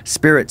husband.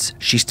 Spirits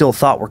she still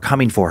thought were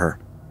coming for her.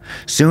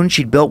 Soon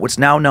she'd built what's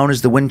now known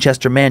as the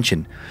Winchester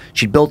Mansion.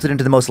 She'd built it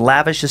into the most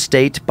lavish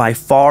estate by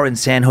far in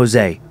San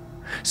Jose.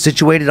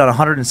 Situated on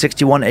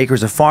 161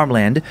 acres of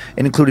farmland,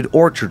 it included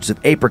orchards of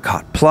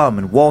apricot, plum,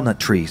 and walnut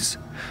trees.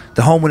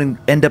 The home would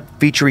end up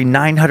featuring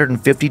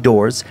 950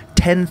 doors,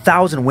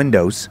 10,000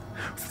 windows,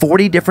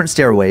 40 different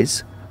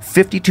stairways,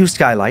 52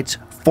 skylights,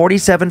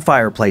 47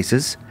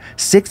 fireplaces,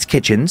 6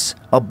 kitchens,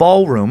 a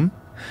ballroom,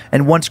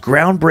 and once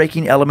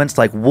groundbreaking elements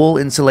like wool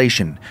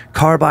insulation,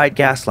 carbide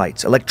gas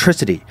lights,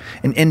 electricity,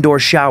 an indoor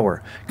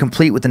shower,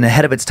 complete with an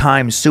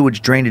ahead-of-its-time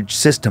sewage drainage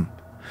system.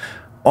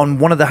 On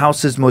one of the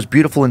house's most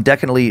beautiful and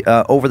decadently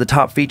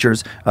over-the-top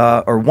features,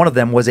 or one of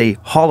them, was a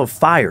Hall of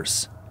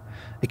Fires.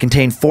 It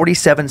contained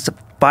 47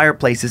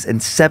 fireplaces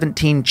and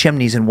 17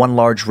 chimneys in one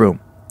large room.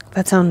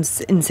 That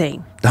sounds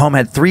insane. The home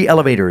had 3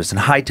 elevators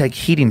and high-tech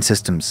heating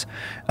systems.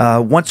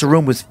 Once a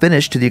room was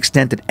finished, to the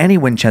extent that any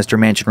Winchester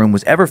Mansion room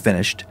was ever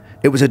finished,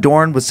 it was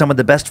adorned with some of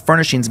the best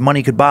furnishings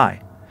money could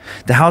buy.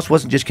 The house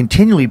wasn't just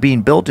continually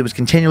being built, it was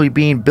continually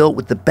being built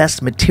with the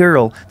best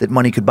material that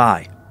money could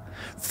buy.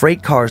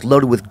 Freight cars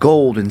loaded with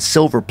gold and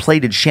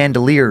silver-plated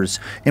chandeliers,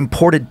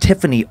 imported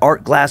Tiffany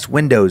art glass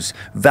windows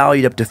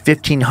valued up to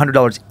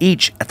 $1,500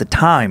 each at the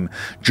time,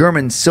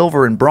 German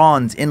silver and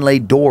bronze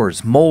inlaid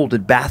doors,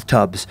 molded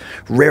bathtubs,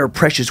 rare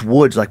precious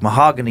woods like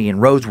mahogany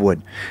and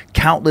rosewood.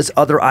 Countless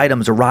other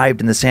items arrived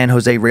in the San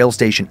Jose rail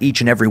station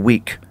each and every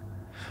week.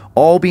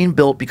 All being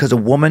built because a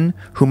woman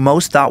who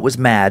most thought was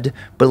mad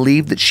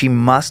believed that she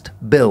must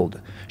build.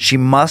 She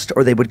must,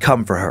 or they would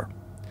come for her.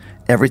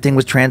 Everything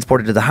was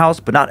transported to the house,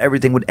 but not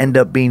everything would end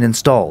up being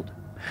installed.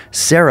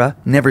 Sarah,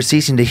 never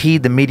ceasing to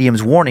heed the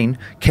medium's warning,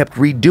 kept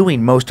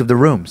redoing most of the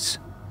rooms.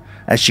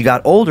 As she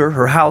got older,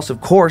 her house,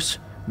 of course,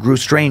 grew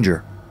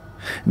stranger.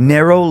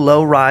 Narrow,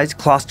 low-rise,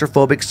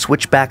 claustrophobic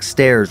switchback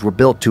stairs were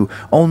built to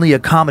only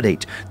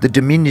accommodate the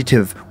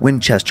diminutive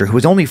Winchester, who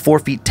was only 4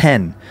 feet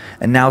 10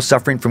 and now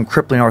suffering from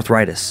crippling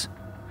arthritis.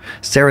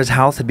 Sarah's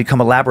house had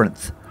become a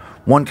labyrinth.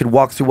 One could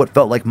walk through what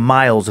felt like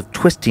miles of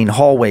twisting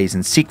hallways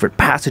and secret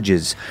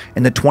passages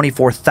in the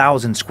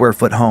 24,000 square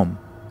foot home.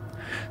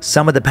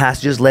 Some of the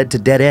passages led to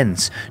dead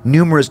ends.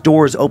 Numerous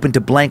doors opened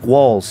to blank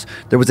walls.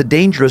 There was a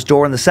dangerous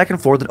door on the second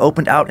floor that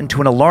opened out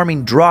into an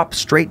alarming drop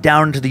straight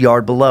down into the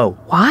yard below.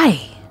 Why?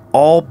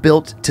 All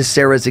built to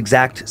Sarah's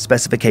exact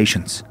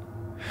specifications.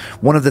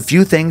 One of the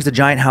few things the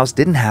giant house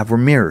didn't have were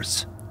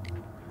mirrors.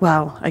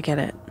 Well, I get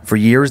it. For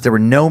years, there were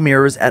no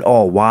mirrors at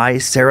all. Why?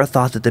 Sarah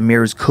thought that the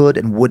mirrors could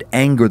and would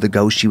anger the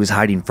ghost she was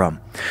hiding from.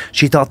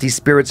 She thought these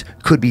spirits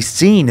could be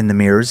seen in the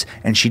mirrors,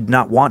 and she did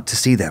not want to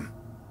see them.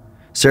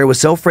 Sarah was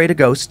so afraid of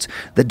ghosts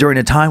that during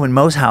a time when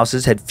most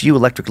houses had few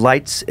electric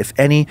lights, if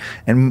any,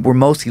 and were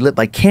mostly lit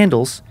by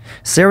candles,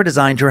 Sarah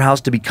designed her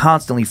house to be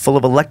constantly full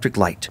of electric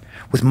light,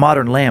 with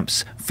modern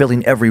lamps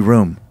filling every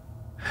room.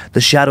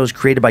 The shadows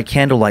created by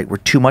candlelight were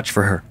too much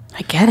for her.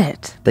 I get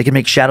it. They could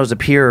make shadows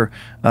appear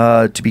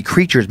to be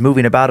creatures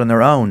moving about on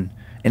their own.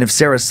 And if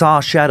Sarah saw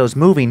shadows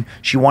moving,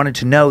 she wanted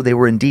to know they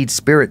were indeed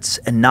spirits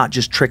and not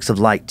just tricks of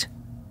light.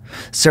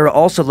 Sarah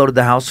also loaded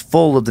the house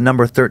full of the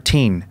number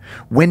 13.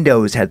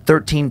 Windows had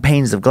 13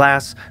 panes of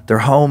glass. The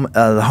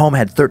home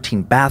had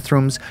 13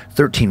 bathrooms,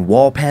 13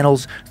 wall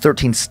panels,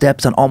 13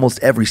 steps on almost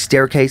every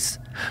staircase,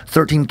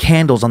 13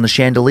 candles on the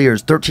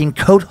chandeliers, 13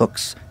 coat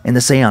hooks in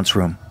the seance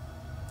room.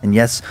 And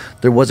yes,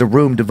 there was a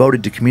room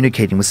devoted to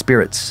communicating with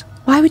spirits.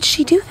 Why would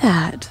she do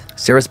that?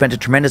 Sarah spent a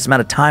tremendous amount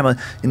of time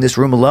in this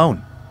room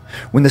alone.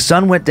 When the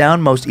sun went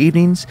down most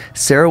evenings,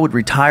 Sarah would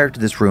retire to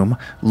this room,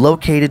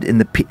 located in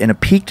a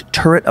peaked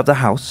turret of the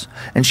house,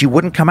 and she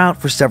wouldn't come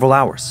out for several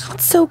hours.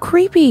 That's so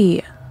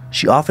creepy.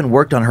 She often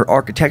worked on her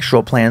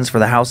architectural plans for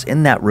the house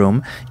in that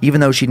room,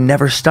 even though she'd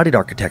never studied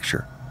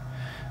architecture.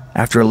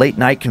 After a late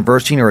night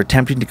conversing or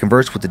attempting to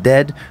converse with the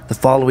dead, the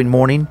following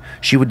morning,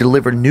 she would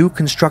deliver new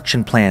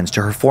construction plans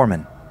to her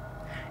foreman.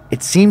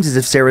 It seems as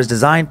if Sarah's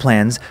design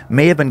plans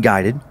may have been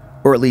guided,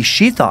 or at least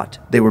she thought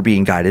they were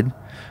being guided,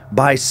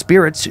 by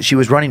spirits she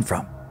was running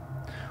from.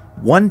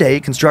 One day,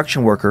 a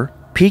construction worker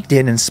peeked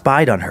in and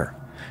spied on her,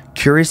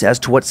 curious as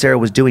to what Sarah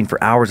was doing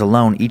for hours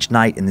alone each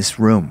night in this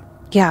room.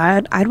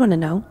 Yeah, I'd want to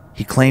know.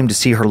 He claimed to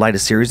see her light a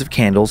series of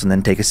candles and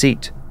then take a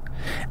seat.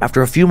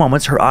 After a few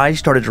moments, her eyes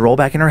started to roll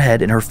back in her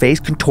head and her face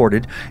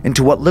contorted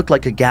into what looked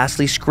like a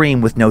ghastly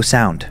scream with no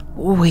sound.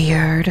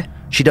 Weird.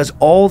 She does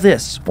all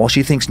this while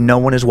she thinks no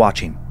one is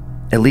watching.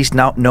 At least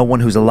not no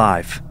one who's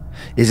alive.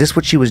 Is this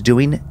what she was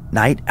doing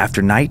night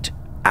after night,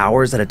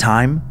 hours at a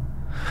time?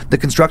 The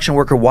construction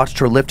worker watched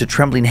her lift a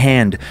trembling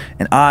hand,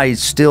 and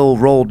eyes still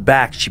rolled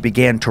back, she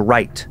began to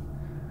write.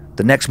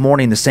 The next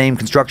morning, the same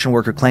construction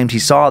worker claimed he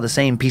saw the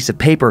same piece of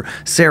paper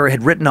Sarah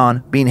had written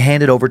on being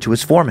handed over to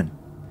his foreman.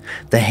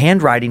 The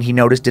handwriting he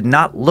noticed did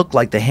not look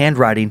like the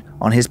handwriting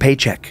on his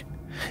paycheck.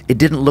 It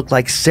didn't look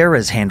like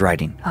Sarah's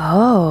handwriting.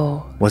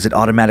 Oh. Was it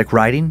automatic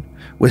writing?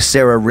 Was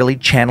Sarah really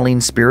channeling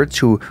spirits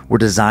who were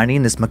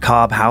designing this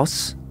macabre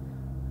house?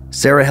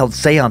 Sarah held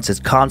seances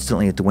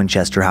constantly at the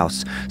Winchester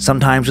house,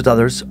 sometimes with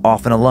others,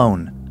 often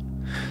alone.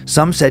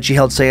 Some said she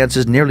held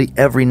seances nearly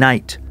every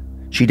night.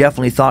 She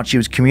definitely thought she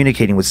was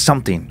communicating with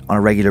something on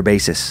a regular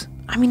basis.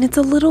 I mean, it's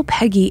a little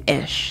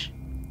Peggy-ish.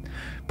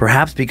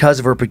 Perhaps because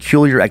of her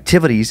peculiar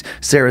activities,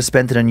 Sarah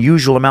spent an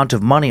unusual amount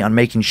of money on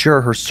making sure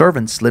her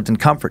servants lived in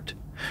comfort.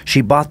 She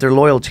bought their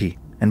loyalty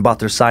and bought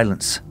their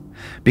silence.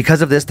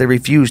 Because of this, they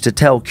refused to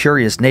tell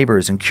curious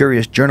neighbors and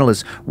curious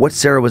journalists what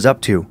Sarah was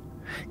up to.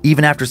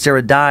 Even after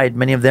Sarah died,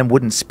 many of them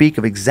wouldn't speak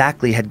of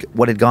exactly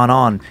what had gone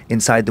on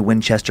inside the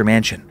Winchester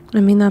mansion. I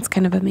mean, that's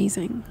kind of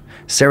amazing.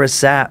 Sarah's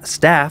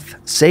staff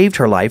saved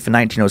her life in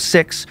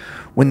 1906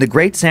 when the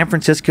Great San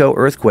Francisco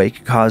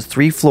earthquake caused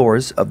 3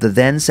 floors of the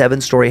then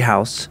 7-story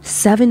house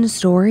 7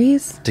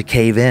 stories? to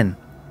cave in.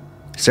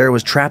 Sarah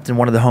was trapped in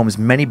one of the home's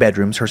many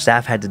bedrooms. Her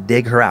staff had to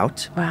dig her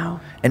out. Wow.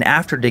 And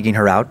after digging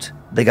her out,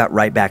 they got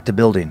right back to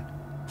building.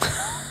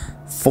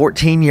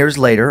 14 years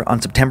later,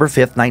 on September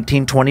 5th,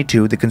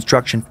 1922, the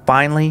construction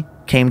finally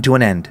came to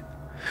an end.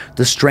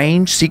 The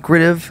strange,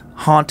 secretive,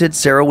 haunted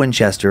Sarah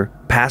Winchester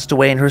passed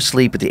away in her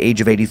sleep at the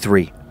age of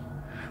 83.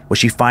 Was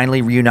she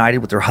finally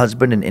reunited with her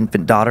husband and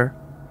infant daughter?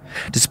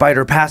 Despite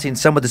her passing,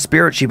 some of the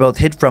spirits she both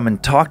hid from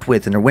and talked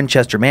with in her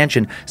Winchester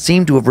mansion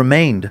seem to have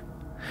remained.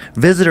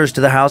 Visitors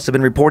to the house have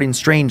been reporting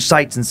strange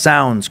sights and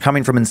sounds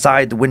coming from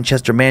inside the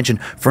Winchester mansion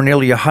for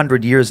nearly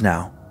 100 years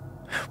now.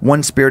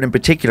 One spirit in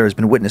particular has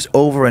been witnessed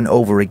over and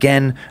over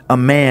again, a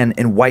man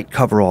in white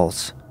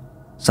coveralls.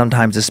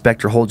 Sometimes the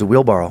specter holds a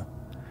wheelbarrow.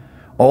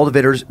 All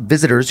the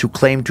visitors who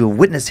claim to have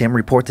witnessed him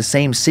report the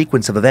same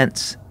sequence of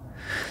events.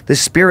 The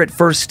spirit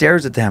first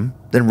stares at them,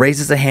 then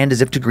raises a hand as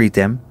if to greet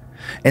them,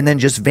 and then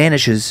just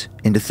vanishes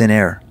into thin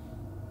air.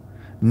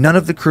 None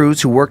of the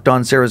crews who worked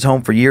on Sarah's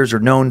home for years are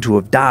known to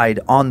have died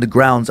on the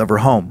grounds of her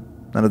home.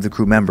 None of the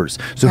crew members.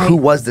 So Who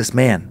was this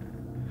man?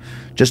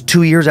 Just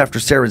 2 years after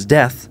Sarah's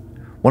death,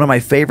 one of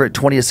my favorite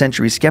 20th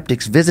century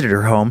skeptics visited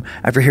her home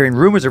after hearing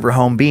rumors of her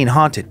home being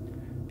haunted.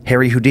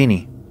 Harry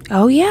Houdini.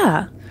 Oh,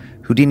 yeah.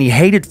 Houdini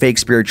hated fake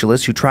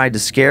spiritualists who tried to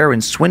scare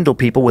and swindle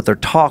people with their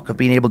talk of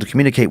being able to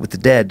communicate with the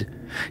dead.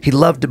 He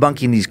loved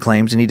debunking these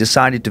claims, and he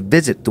decided to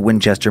visit the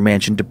Winchester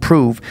mansion to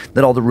prove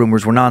that all the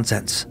rumors were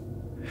nonsense.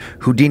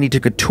 Houdini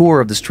took a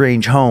tour of the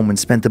strange home and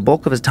spent the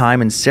bulk of his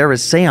time in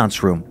Sarah's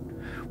seance room,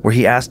 where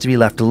he asked to be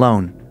left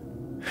alone.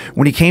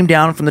 When he came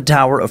down from the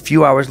tower a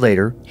few hours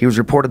later, he was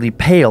reportedly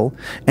pale,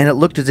 and it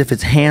looked as if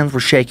his hands were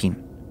shaking.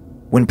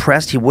 When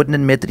pressed, he wouldn't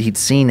admit that he'd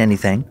seen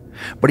anything,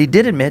 but he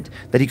did admit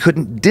that he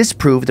couldn't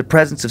disprove the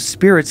presence of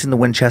spirits in the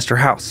Winchester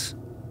house.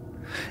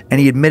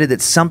 And he admitted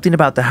that something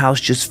about the house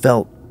just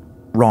felt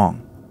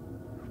wrong.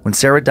 When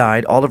Sarah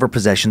died, all of her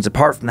possessions,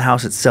 apart from the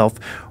house itself,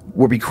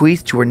 were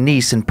bequeathed to her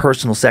niece and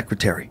personal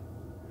secretary.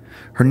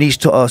 Her niece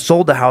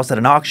sold the house at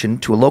an auction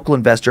to a local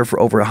investor for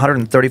over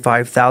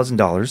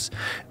 $135,000,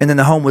 and then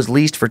the home was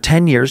leased for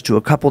 10 years to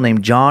a couple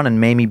named John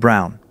and Mamie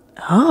Brown.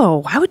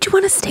 Oh, why would you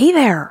want to stay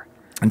there?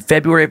 In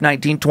February of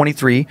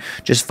 1923,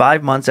 just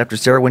 5 months after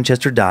Sarah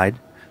Winchester died,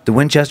 the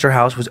Winchester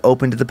house was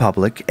opened to the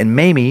public, and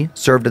Mamie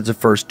served as the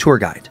first tour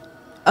guide.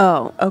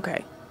 Oh,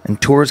 okay.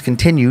 And tours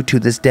continue to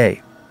this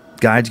day.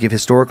 Guides give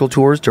historical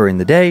tours during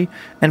the day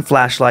and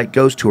flashlight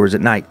ghost tours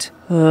at night.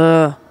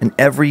 And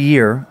every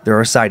year, there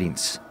are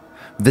sightings.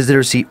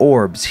 Visitors see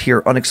orbs,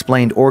 hear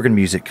unexplained organ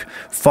music.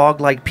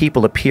 Fog-like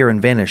people appear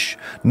and vanish.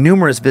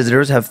 Numerous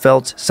visitors have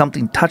felt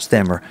something touch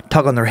them or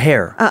tug on their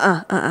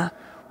hair.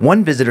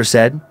 One visitor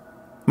said,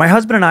 "My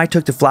husband and I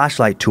took the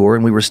flashlight tour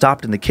and we were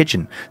stopped in the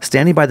kitchen,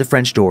 standing by the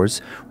French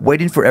doors,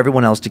 waiting for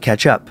everyone else to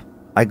catch up.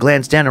 I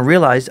glanced down and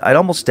realized I'd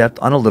almost stepped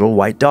on a little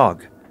white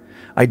dog.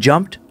 I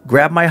jumped,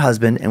 grabbed my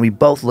husband, and we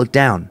both looked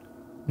down.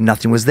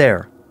 Nothing was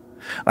there.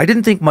 I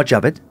didn't think much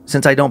of it,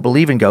 since I don't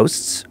believe in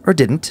ghosts, or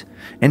didn't,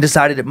 and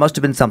decided it must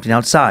have been something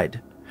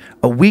outside.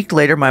 A week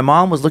later, my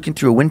mom was looking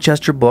through a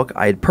Winchester book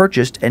I had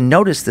purchased and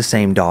noticed the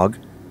same dog.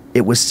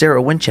 It was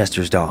Sarah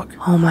Winchester's dog."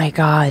 Oh my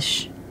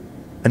gosh.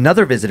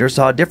 Another visitor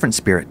saw a different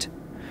spirit.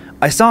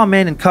 "I saw a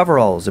man in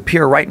coveralls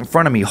appear right in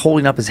front of me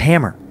holding up his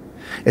hammer.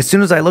 As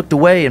soon as I looked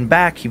away and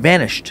back, he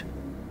vanished.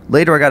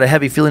 Later, I got a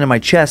heavy feeling in my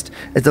chest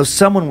as though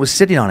someone was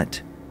sitting on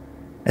it.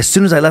 As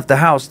soon as I left the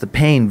house, the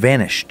pain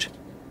vanished."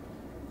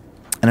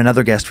 And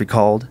another guest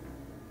recalled,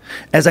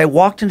 "As I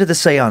walked into the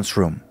seance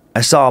room,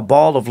 I saw a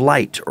ball of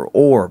light or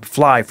orb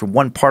fly from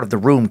one part of the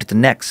room to the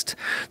next.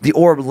 The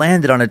orb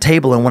landed on a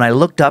table, and when I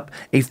looked up,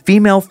 a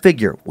female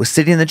figure was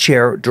sitting in the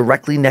chair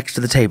directly next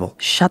to the table.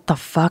 Shut the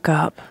fuck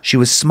up. She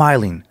was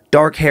smiling.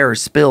 Dark hair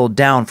spilled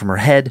down from her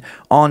head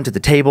onto the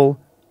table.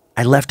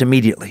 I left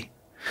immediately.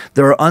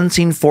 There are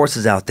unseen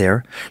forces out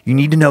there. You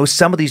need to know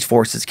some of these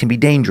forces can be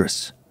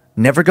dangerous.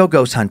 Never go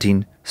ghost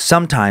hunting.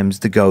 Sometimes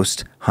the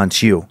ghost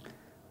hunts you."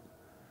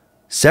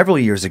 Several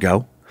years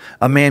ago,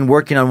 A man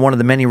working on one of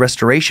the many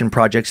restoration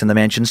projects in the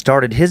mansion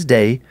started his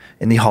day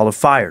in the Hall of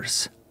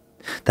Fires.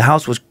 The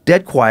house was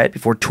dead quiet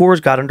before tours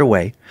got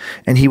underway,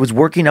 and he was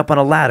working up on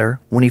a ladder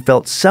when he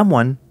felt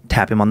someone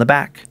tap him on the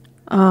back.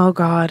 Oh,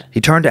 God.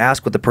 He turned to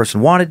ask what the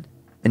person wanted,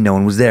 and no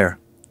one was there.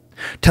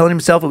 Telling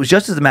himself it was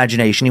just his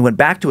imagination, he went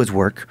back to his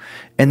work,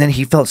 and then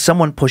he felt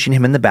someone pushing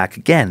him in the back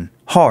again,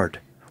 hard,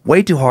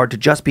 way too hard to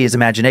just be his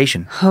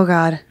imagination. Oh,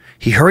 God.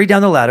 He hurried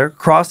down the ladder,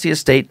 crossed the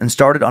estate, and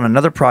started on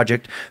another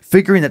project,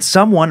 figuring that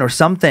someone or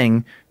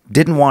something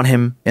didn't want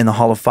him in the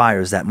Hall of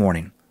Fires that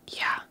morning.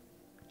 Yeah.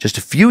 Just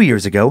a few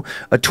years ago,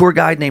 a tour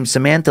guide named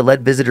Samantha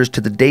led visitors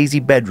to the Daisy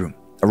bedroom,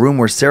 a room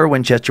where Sarah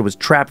Winchester was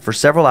trapped for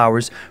several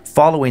hours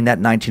following that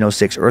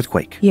 1906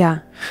 earthquake. Yeah.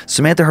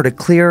 Samantha heard a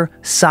clear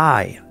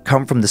sigh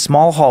come from the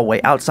small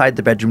hallway outside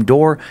the bedroom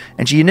door,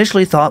 and she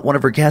initially thought one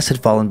of her guests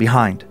had fallen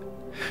behind.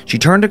 She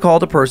turned to call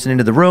the person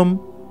into the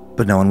room,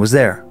 but no one was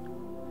there.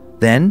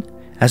 Then,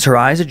 as her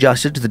eyes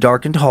adjusted to the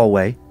darkened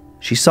hallway,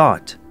 she saw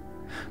it.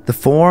 The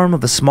form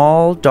of a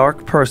small,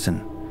 dark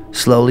person,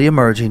 slowly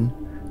emerging,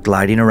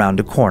 gliding around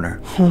a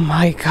corner. Oh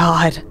my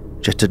God.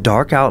 Just a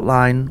dark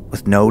outline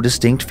with no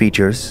distinct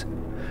features.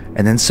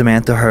 And then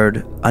Samantha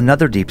heard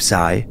another deep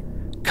sigh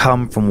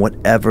come from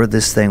whatever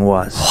this thing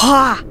was.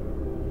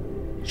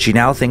 She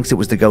now thinks it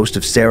was the ghost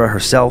of Sarah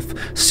herself,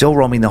 still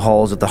roaming the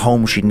halls of the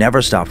home she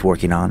never stopped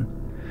working on.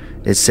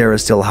 Is Sarah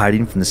still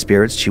hiding from the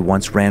spirits she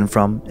once ran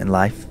from in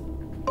life?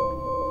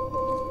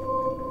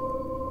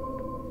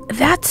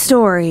 That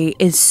story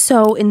is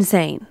so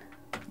insane.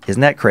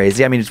 Isn't that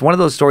crazy? I mean, it's one of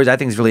those stories I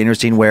think is really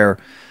interesting where,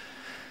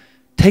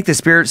 take the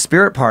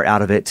spirit part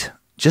out of it,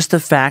 just the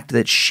fact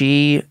that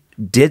she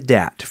did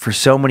that for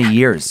so many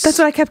years. That's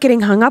what I kept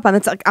getting hung up on.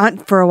 That's like,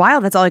 for a while,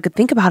 that's all I could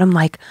think about. I'm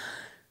like,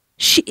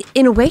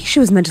 in a way, she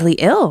was mentally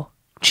ill.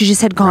 She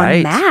just had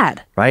gone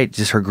mad. Right.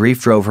 Just her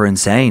grief drove her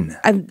insane.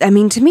 I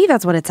mean, to me,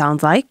 that's what it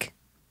sounds like.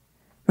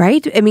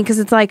 Right? I mean, because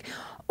it's like,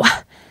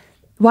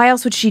 why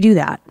else would she do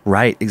that?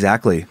 Right.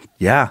 Exactly.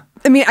 Yeah.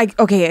 I mean,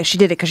 okay, she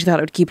did it because she thought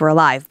it would keep her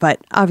alive. But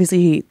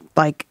obviously,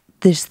 like,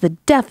 this the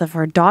death of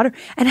her daughter.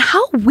 And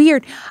how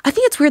weird. I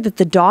think it's weird that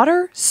the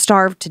daughter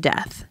starved to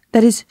death.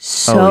 That is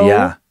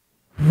so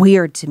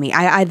weird to me.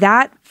 I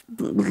that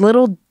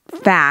little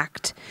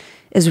fact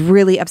is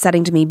really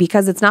upsetting to me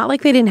because it's not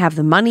like they didn't have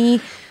the money.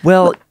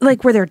 Well,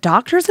 like, were there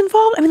doctors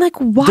involved? I mean, like,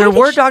 why? There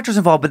were doctors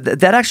involved, but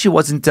that actually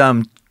wasn't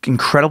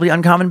incredibly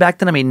uncommon back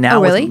then. I mean,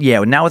 now,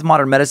 now with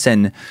modern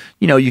medicine,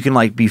 you can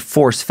like be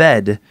force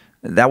fed.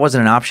 That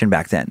wasn't an option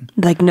back then.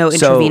 Like no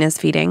intravenous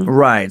feeding.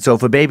 Right. So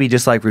if a baby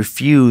just like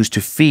refused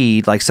to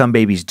feed, like some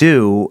babies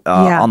do,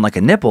 on like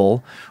a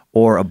nipple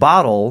or a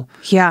bottle,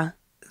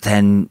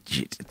 then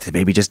the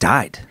baby just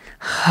died.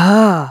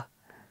 God,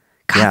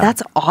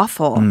 that's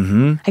awful.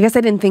 I guess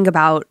I didn't think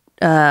about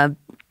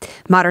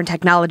modern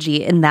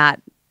technology in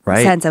that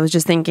sense. I was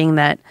just thinking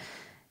that,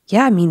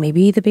 I mean,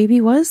 maybe the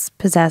baby was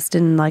possessed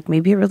and like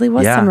maybe it really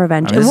was some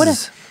revenge. I mean,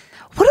 and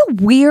what a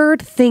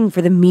weird thing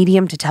for the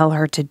medium to tell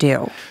her to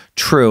do.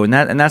 True, and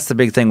that's the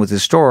big thing with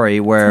this story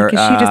where... Is she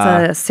just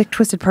a sick,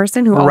 twisted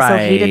person who also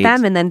hated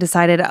them and then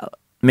decided,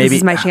 maybe this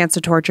is my chance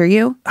to torture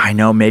you? I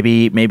know,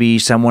 maybe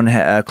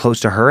someone close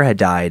to her had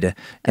died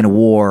in a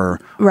war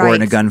or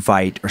in a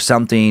gunfight or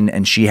something,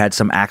 and she had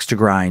some axe to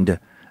grind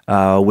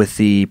with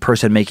the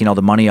person making all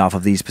the money off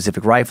of these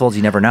specific rifles.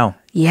 You never know.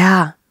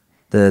 Yeah.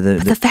 But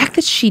the fact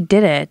that she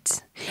did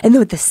it, and then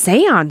with the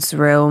seance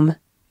room...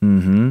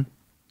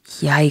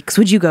 Yikes.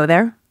 Would you go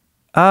there?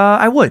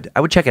 I would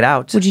check it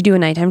out. Would you do a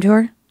nighttime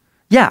tour?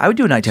 Yeah, I would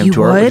do a nighttime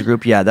tour with a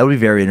group. Yeah, that would be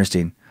very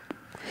interesting.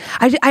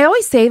 I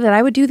always say that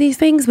I would do these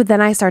things, but then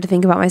I start to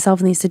think about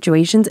myself in these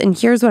situations, and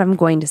here's what I'm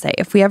going to say.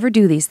 If we ever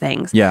do these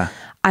things,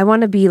 I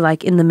want to be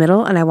like in the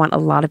middle, and I want a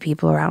lot of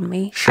people around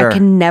me. Sure. I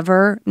can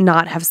never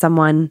not have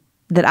someone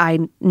that I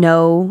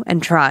know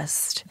and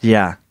trust.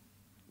 Yeah.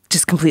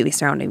 Just completely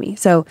surrounding me.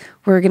 So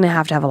we're going to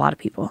have a lot of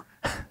people.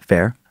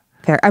 Fair.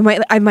 I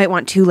might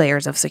want 2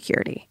 layers of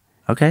security.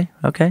 Okay.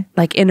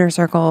 Like inner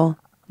circle,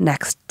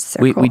 next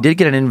circle. We did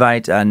get an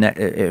invite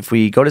if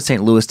we go to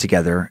St. Louis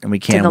together and we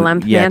can. To the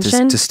Lamp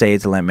Mansion? To stay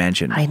at the Lamp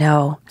Mansion. I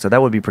know. So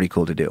that would be pretty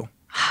cool to do.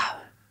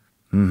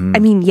 I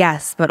mean,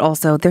 yes, but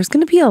also there's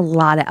going to be a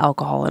lot of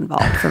alcohol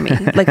involved for me.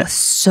 Like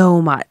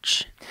so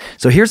much.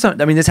 So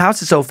this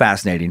house is so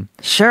fascinating.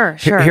 Sure.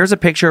 Here's a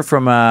picture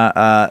from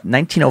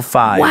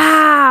 1905.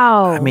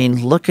 Wow. I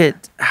mean, look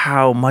at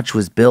how much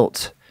was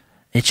built.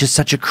 It's just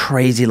such a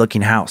crazy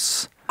looking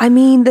house. I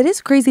mean, that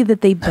is crazy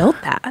that they built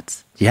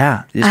that.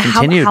 Yeah, it just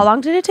continued. How long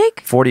did it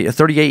take?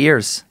 38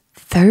 years.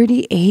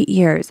 38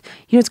 years.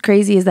 You know what's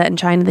crazy is that in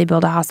China, they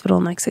built a hospital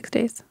in like 6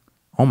 days.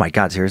 Oh my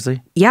God,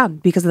 seriously? Yeah,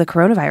 because of the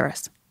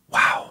coronavirus.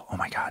 Wow. Oh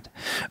my God.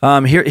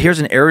 Here's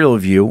an aerial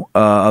view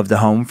of the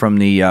home from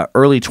the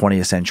early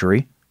 20th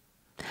century.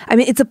 I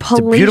mean, it's a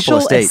palatial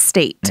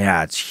estate.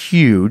 Yeah, it's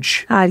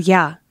huge.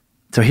 Yeah.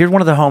 So here's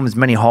one of the home's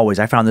many hallways.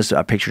 I found this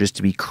picture just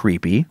to be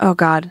creepy. Oh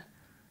God.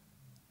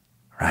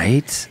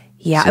 Right?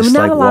 Yeah, just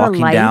not like a lot walking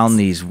of lights. down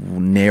these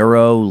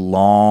narrow,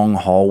 long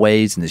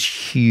hallways in this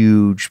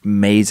huge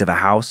maze of a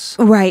house.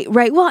 Right.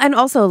 Well, and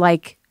also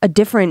like a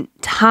different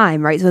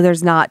time, right? So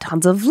there's not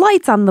tons of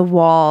lights on the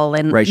wall,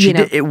 and right.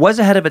 It was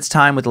ahead of its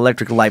time with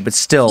electric light, but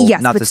still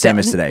not the same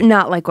as today.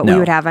 Not like what we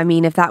would have. I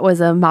mean, if that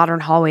was a modern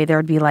hallway, there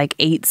would be like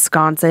 8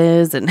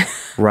 sconces and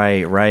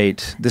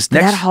right.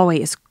 That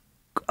hallway is.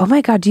 Oh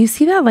my God! Do you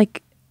see that?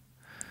 Like,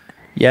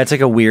 yeah, it's like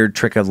a weird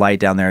trick of light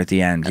down there at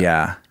the end.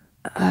 Yeah.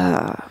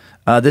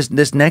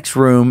 This next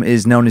room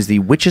is known as the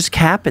Witch's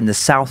Cap in the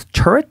South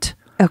Turret.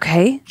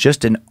 Okay.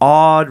 Just an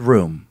odd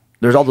room.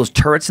 There's all those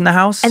turrets in the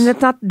house. And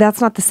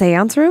that's not the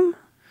seance room?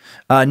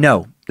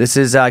 No. This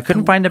is, I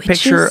couldn't find a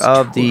picture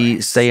of the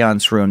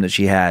seance room that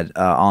she had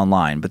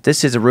online, but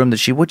this is a room that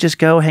she would just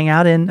go hang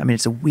out in. I mean,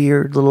 it's a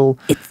weird little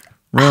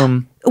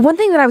room. One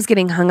thing that I was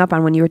getting hung up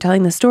on when you were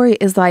telling the story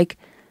is like,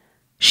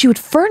 she would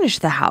furnish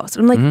the house.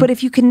 I'm like, but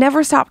if you can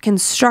never stop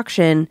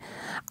construction,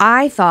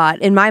 I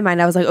thought, in my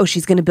mind, I was like, oh,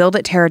 she's going to build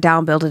it, tear it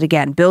down, build it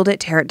again. Build it,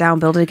 tear it down,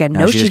 build it again.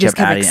 No, she just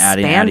kept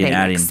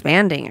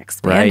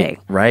expanding.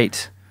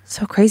 Right.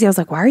 So crazy. I was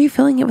like, why are you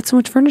filling it with so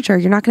much furniture?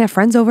 You're not going to have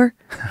friends over.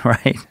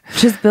 Right.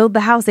 Just build the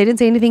house. They didn't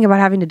say anything about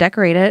having to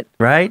decorate it.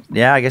 Right.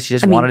 Yeah, I guess she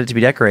just wanted it to be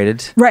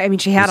decorated. Right. I mean,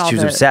 she had all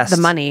the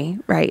money.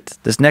 Right.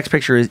 This next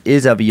picture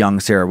is of a young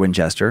Sarah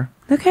Winchester.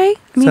 Okay.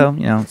 I mean, so,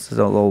 it's a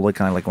little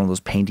kind of like one of those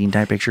painting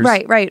type pictures.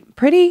 Right.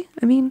 Pretty.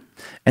 I mean.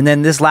 And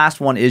then this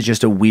last one is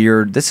just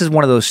this is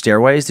one of those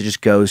stairways that just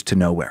goes to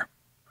nowhere.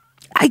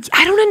 I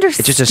don't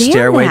understand. It's just a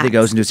stairway that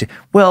goes into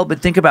well, but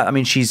think about, I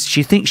mean, she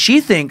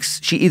thinks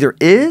she either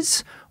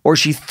is or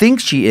she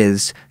thinks she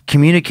is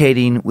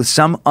communicating with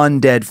some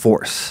undead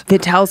force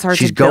that tells her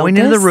she's going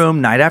into the room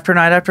night after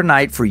night after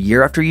night for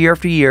year after year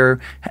after year,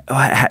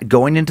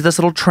 going into this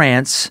little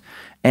trance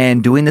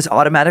and doing this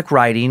automatic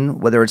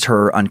writing, whether it's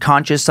her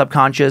unconscious,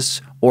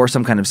 subconscious, or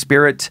some kind of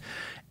spirit.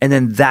 And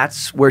then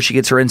that's where she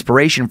gets her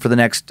inspiration for the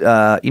next,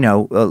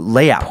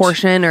 layout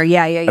portion. Or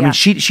I mean,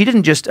 she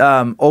didn't just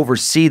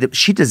oversee that;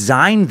 she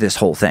designed this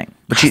whole thing.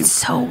 But that's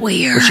so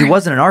weird. But she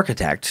wasn't an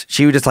architect.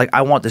 She was just like,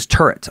 I want this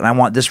turret, and I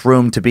want this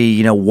room to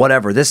be,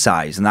 whatever this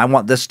size, and I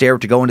want this stair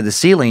to go into the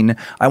ceiling.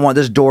 I want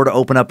this door to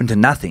open up into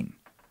nothing.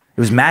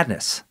 It was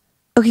madness.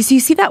 Okay, so you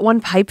see that one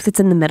pipe that's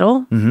in the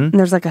middle, and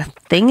there's like a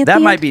thing at the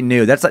end? That might be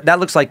new. That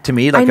looks like to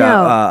me like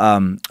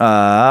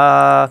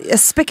a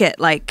spigot,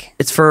 like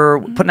it's for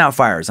putting out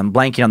fires. I'm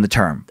blanking on the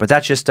term, but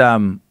that's just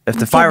if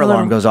the fire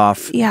alarm goes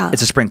off,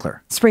 it's a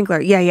sprinkler.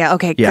 Yeah.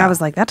 Okay, I was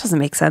like, that doesn't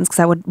make sense because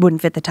that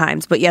wouldn't fit the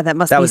times. But yeah, that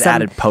was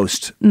added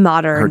post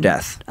modern her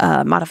death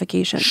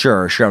modification.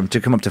 Sure,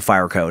 to come up to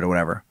fire code or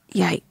whatever.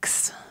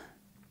 Yikes.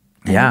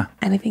 Yeah.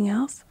 Anything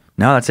else?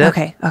 No, that's it.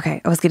 Okay.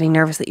 I was getting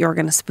nervous that you were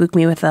going to spook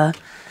me with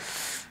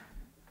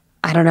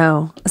I don't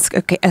know,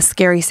 a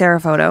scary Sarah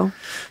photo.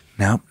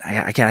 No,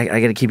 I got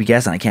to keep you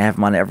guessing. I can't have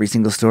them on every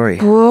single story.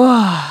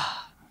 Whoa.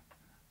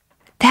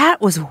 That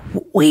was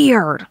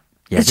weird.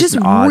 Yeah, it's just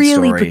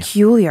really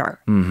peculiar.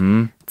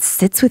 Mm-hmm. It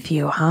sits with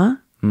you, huh?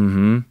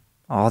 Mm-hmm.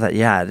 All that,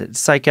 yeah.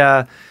 It's like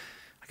I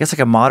guess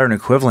like a modern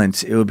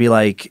equivalent. It would be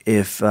like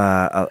if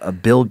a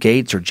Bill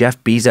Gates or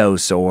Jeff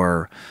Bezos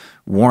or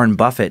Warren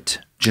Buffett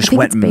just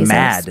went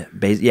mad.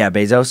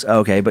 Bezos.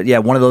 Okay, but yeah,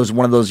 one of those,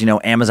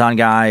 Amazon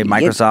guy,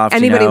 Microsoft,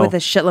 anybody with a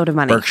shitload of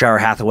money, Berkshire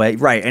Hathaway,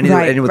 right?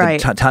 Anybody with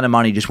a ton of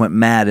money just went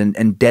mad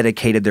and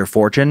dedicated their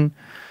fortune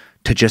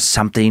to just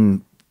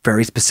something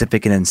very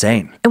specific and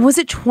insane. And was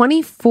it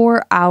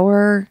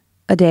 24-hour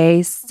a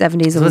day, 7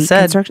 days a week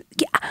construction?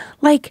 Yeah,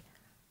 like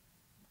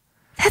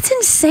that's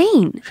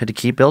insane. She had to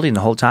keep building the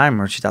whole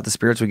time, or she thought the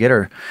spirits would get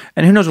her.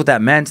 And who knows what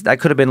that meant? That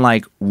could have been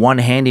like one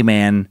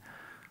handyman.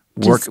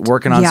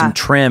 Working on some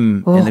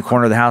trim in the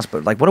corner of the house,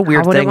 but like what a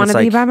weird thing. I wouldn't want to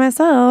be by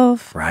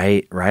myself.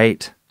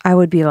 Right. I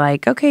would be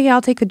like, okay,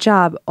 I'll take the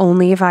job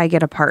only if I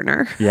get a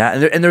partner.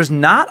 Yeah, and there's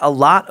not a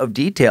lot of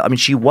detail. I mean,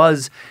 she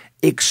was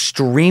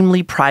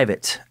extremely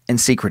private and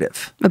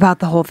secretive about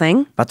the whole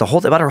thing.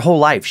 About her whole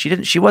life.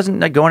 She wasn't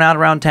like going out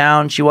around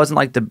town. She wasn't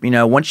like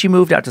once she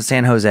moved out to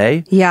San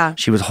Jose. Yeah,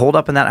 she was holed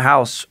up in that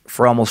house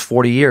for almost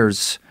 40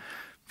 years.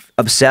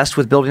 Obsessed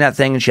with building that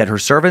thing, and she had her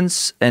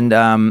servants, and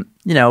I'm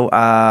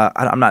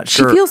not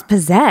sure. She feels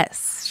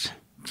possessed.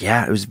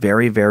 Yeah, it was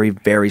very, very,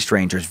 very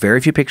strange. There's very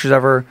few pictures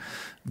of her.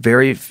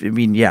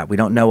 We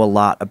don't know a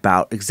lot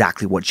about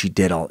exactly what she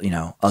did. Other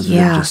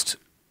than just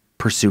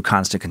pursue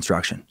constant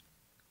construction.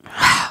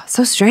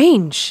 So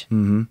strange.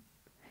 Mm-hmm.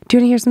 Do you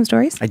want to hear some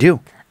stories? I do.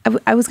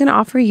 I was going to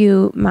offer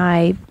you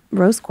my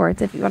rose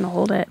quartz if you want to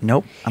hold it.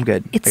 Nope, I'm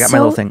good. I got my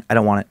little thing. I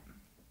don't want it.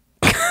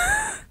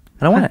 I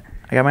don't want it.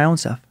 I got my own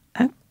stuff.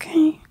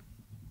 Okay.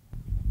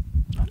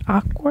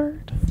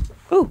 Awkward.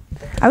 Ooh,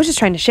 I was just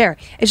trying to share.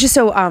 It's just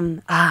so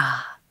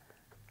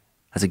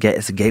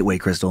It's a gateway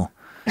crystal.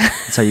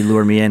 That's how you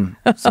lure me in.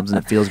 Something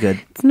that feels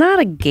good. It's not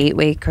a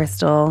gateway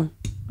crystal.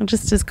 It's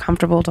just as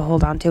comfortable to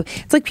hold on to.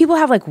 It's like people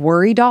have like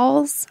worry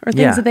dolls or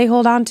things that they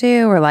hold on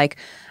to, or like,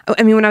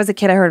 I mean, when I was a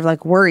kid, I heard of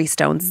like worry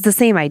stones. It's the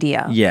same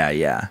idea.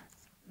 Yeah.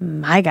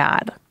 My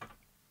God.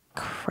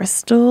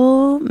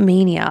 Crystal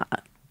mania.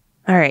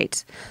 All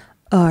right.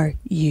 Are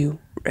you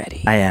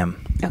ready? I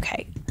am.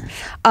 Okay.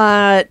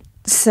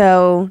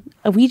 So,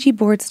 a Ouija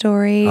board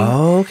story.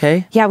 Oh,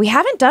 okay. Yeah, we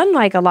haven't done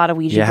like a lot of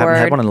Ouija board. Haven't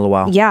had one in a little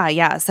while.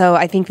 Yeah. So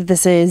I think that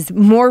this is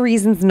more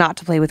reasons not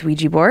to play with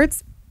Ouija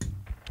boards.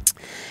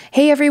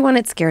 Hey everyone,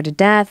 it's Scared to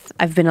Death.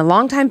 I've been a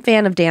longtime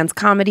fan of Dan's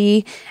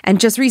comedy and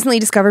just recently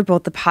discovered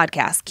both the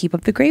podcasts. Keep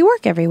up the great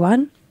work,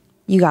 everyone.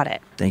 You got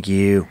it. Thank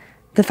you.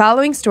 The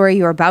following story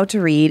you're about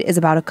to read is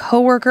about a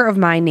coworker of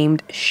mine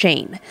named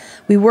Shane.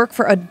 We work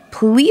for a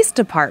police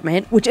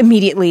department, which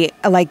immediately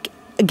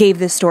gave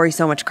this story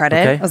so much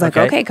credit. Okay, I was like,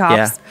 okay,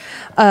 cops.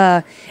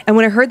 Yeah. And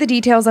when I heard the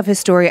details of his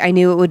story, I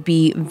knew it would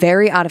be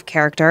very out of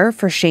character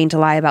for Shane to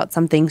lie about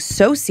something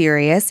so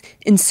serious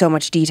in so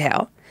much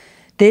detail.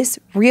 This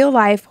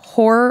real-life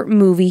horror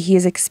movie he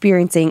is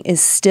experiencing is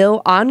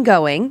still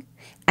ongoing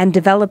and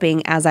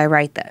developing as I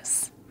write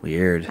this.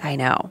 Weird. I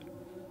know.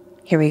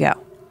 Here we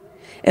go.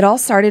 It all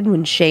started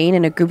when Shane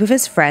and a group of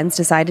his friends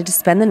decided to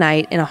spend the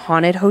night in a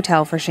haunted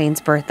hotel for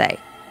Shane's birthday.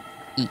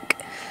 Eek.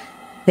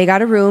 They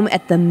got a room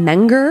at the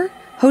Menger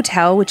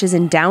Hotel, which is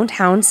in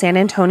downtown San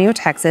Antonio,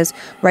 Texas,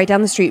 right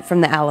down the street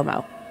from the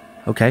Alamo.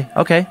 Okay,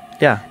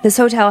 yeah. This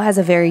hotel has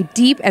a very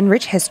deep and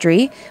rich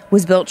history,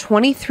 was built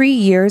 23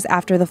 years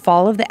after the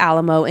fall of the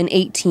Alamo in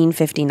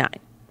 1859.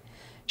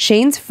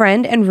 Shane's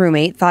friend and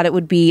roommate thought it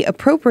would be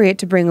appropriate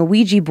to bring a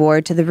Ouija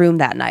board to the room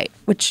that night,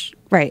 which,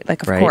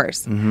 of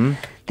course. Mm-hmm.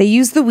 They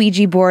used the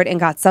Ouija board and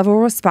got several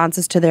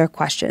responses to their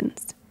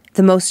questions.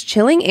 The most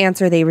chilling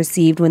answer they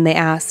received when they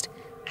asked,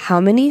 "How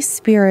many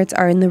spirits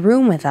are in the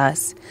room with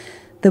us?"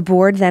 The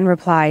board then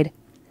replied,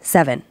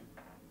 7.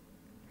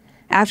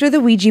 After the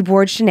Ouija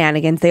board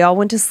shenanigans, they all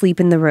went to sleep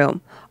in the room,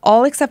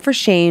 all except for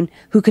Shane,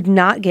 who could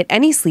not get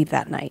any sleep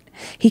that night.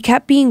 He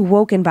kept being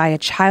woken by a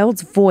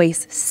child's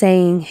voice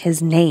saying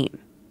his name.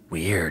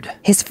 Weird.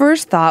 His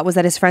first thought was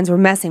that his friends were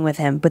messing with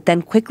him, but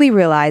then quickly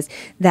realized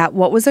that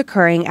what was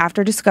occurring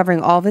after discovering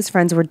all of his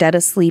friends were dead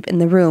asleep in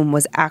the room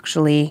was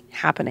actually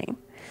happening.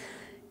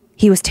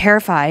 He was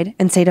terrified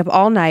and stayed up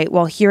all night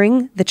while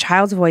hearing the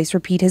child's voice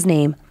repeat his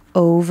name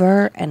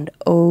over and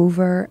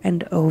over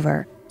and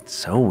over.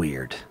 So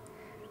weird.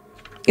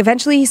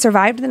 Eventually, he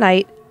survived the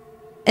night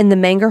in the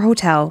Menger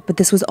Hotel, but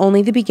this was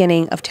only the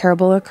beginning of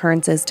terrible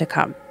occurrences to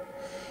come.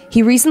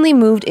 He recently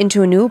moved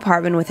into a new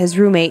apartment with his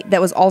roommate that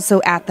was also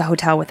at the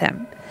hotel with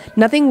him.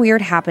 Nothing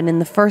weird happened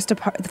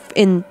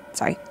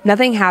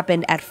Nothing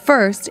happened at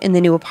first in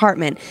the new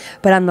apartment,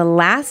 but on the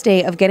last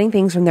day of getting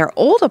things from their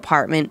old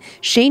apartment,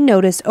 Shane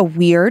noticed a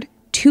weird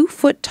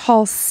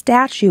 2-foot-tall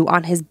statue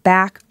on his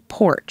back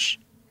porch.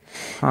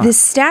 Huh. This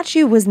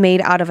statue was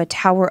made out of a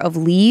tower of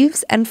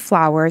leaves and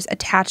flowers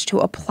attached to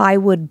a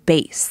plywood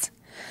base.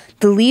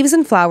 The leaves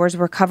and flowers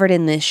were covered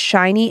in this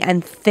shiny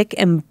and thick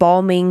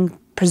embalming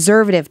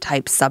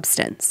preservative-type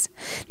substance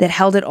that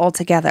held it all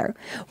together.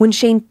 When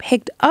Shane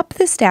picked up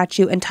the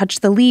statue and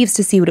touched the leaves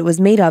to see what it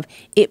was made of,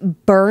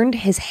 it burned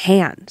his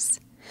hands.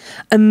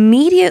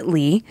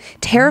 Immediately,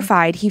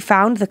 terrified, he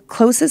found the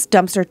closest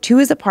dumpster to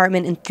his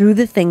apartment and threw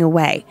the thing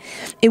away.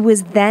 It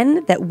was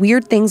then that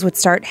weird things would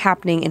start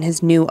happening in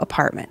his new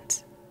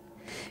apartment.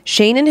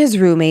 Shane and his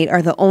roommate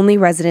are the only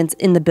residents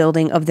in the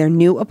building of their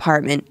new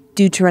apartment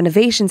due to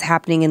renovations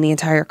happening in the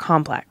entire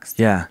complex.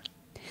 Yeah.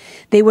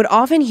 They would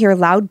often hear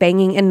loud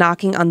banging and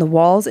knocking on the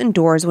walls and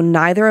doors when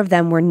neither of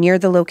them were near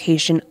the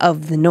location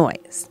of the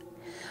noise.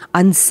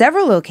 On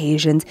several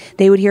occasions,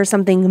 they would hear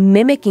something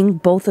mimicking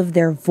both of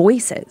their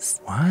voices.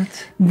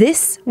 What?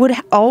 This would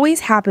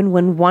always happen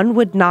when one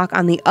would knock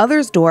on the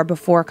other's door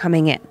before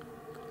coming in.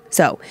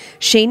 So,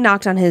 Shane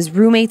knocked on his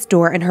roommate's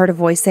door and heard a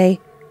voice say,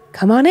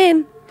 "Come on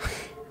in."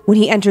 When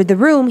he entered the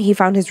room, he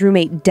found his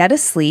roommate dead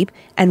asleep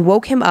and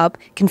woke him up,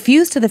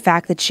 confused to the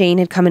fact that Shane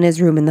had come in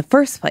his room in the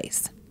first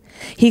place.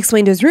 He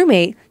explained to his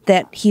roommate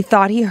that he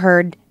thought he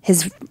heard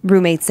his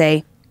roommate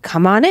say,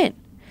 "Come on in."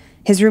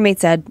 His roommate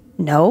said,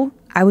 "No,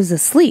 I was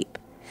asleep."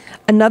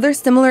 Another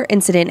similar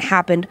incident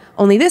happened,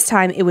 only this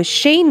time it was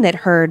Shane that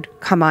heard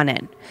 "come on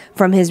in"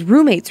 from his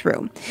roommate's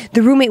room.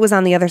 The roommate was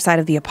on the other side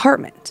of the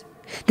apartment.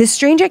 This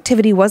strange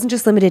activity wasn't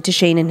just limited to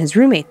Shane and his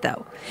roommate,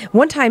 though.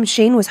 One time,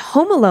 Shane was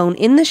home alone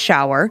in the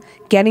shower,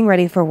 getting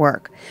ready for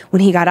work.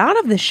 When he got out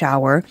of the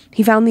shower,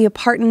 he found the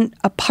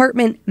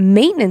apartment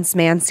maintenance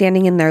man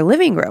standing in their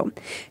living room.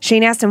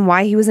 Shane asked him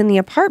why he was in the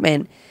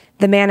apartment.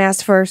 The man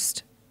asked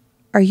first,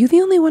 "Are you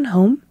the only one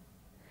home?"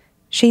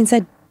 Shane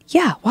said,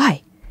 "Yeah,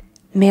 why?"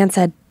 The man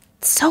said,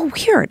 "So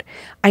weird.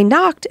 I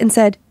knocked and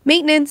said,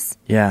 'Maintenance.'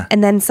 Yeah.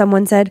 And then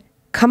someone said,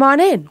 'Come on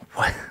in.'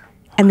 What?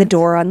 And the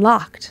door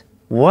unlocked."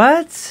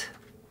 What?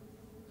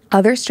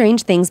 Other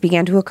strange things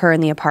began to occur in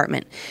the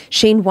apartment.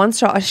 Shane once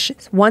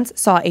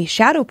saw a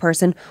shadow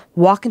person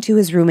walk into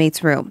his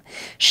roommate's room.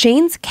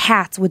 Shane's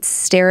cats would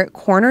stare at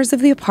corners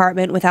of the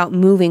apartment without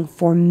moving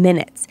for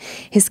minutes.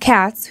 His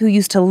cats, who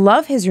used to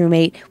love his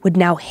roommate, would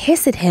now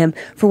hiss at him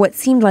for what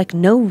seemed like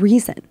no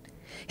reason.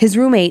 His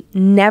roommate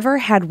never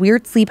had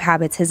weird sleep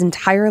habits his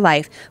entire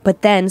life,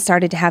 but then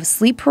started to have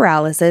sleep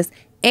paralysis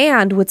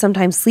and would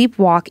sometimes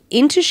sleepwalk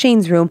into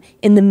Shane's room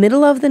in the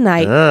middle of the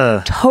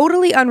night,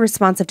 totally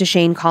unresponsive to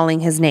Shane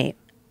calling his name.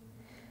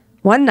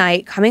 One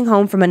night, coming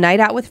home from a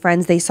night out with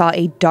friends, they saw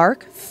a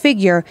dark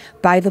figure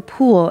by the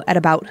pool at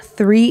about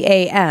 3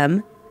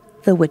 a.m.,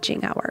 the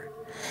witching hour.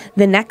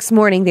 The next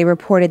morning, they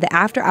reported the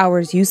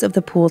after-hours use of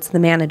the pool to the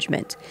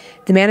management.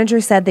 The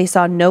manager said they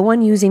saw no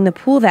one using the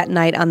pool that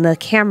night on the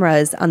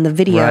cameras on the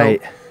video.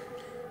 Right.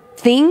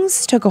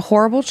 Things took a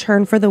horrible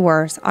turn for the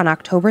worse on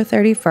October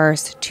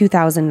 31st,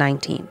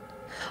 2019.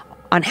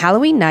 On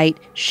Halloween night,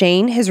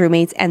 Shane, his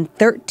roommates, and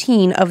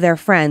 13 of their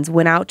friends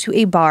went out to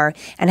a bar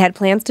and had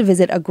plans to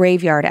visit a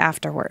graveyard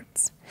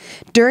afterwards.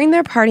 During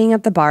their partying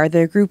at the bar,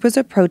 the group was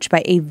approached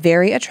by a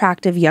very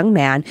attractive young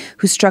man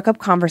who struck up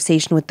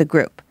conversation with the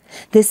group.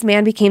 This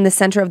man became the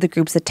center of the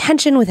group's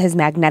attention with his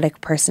magnetic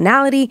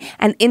personality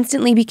and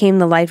instantly became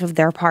the life of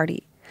their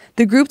party.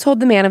 The group told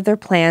the man of their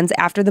plans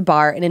after the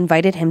bar and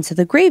invited him to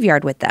the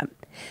graveyard with them.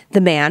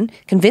 The man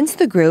convinced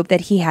the group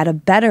that he had a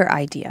better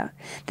idea.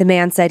 The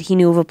man said he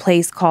knew of a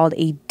place called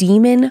a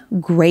demon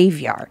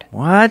graveyard.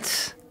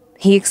 What?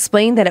 He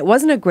explained that it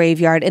wasn't a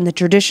graveyard in the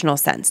traditional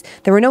sense.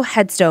 There were no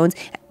headstones,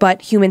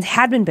 but humans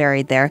had been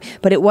buried there.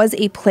 But it was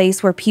a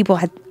place where people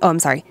had...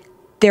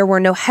 There were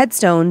no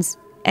headstones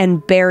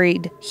and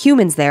buried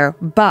humans there,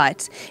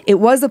 but it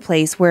was a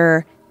place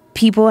where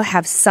people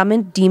have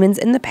summoned demons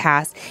in the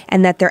past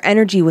and that their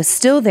energy was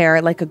still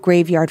there like a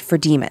graveyard for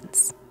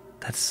demons.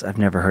 I've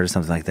never heard of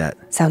something like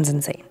that. Sounds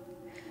insane.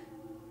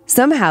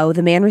 Somehow,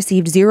 the man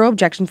received zero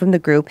objection from the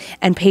group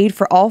and paid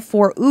for all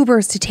 4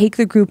 Ubers to take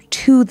the group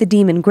to the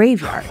demon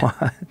graveyard.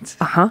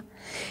 What?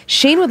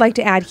 Shane would like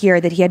to add here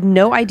that he had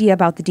no idea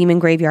about the demon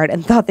graveyard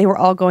and thought they were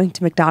all going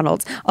to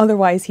McDonald's.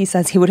 Otherwise, he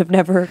says he would have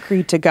never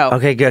agreed to go.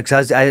 Okay, good.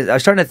 Because I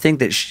was starting to think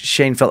that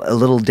Shane felt a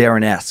little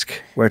Darren-esque,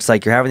 where it's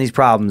like you're having these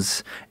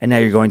problems and now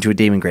you're going to a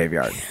demon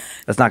graveyard.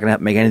 That's not going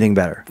to make anything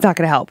better. It's not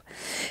going to help.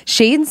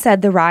 Shane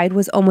said the ride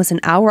was almost an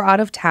hour out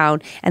of town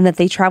and that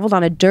they traveled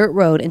on a dirt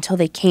road until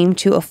they came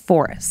to a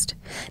forest.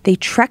 They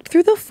trekked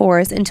through the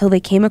forest until they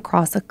came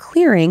across a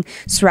clearing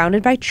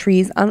surrounded by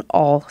trees on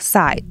all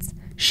sides.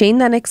 Shane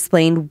then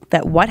explained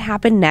that what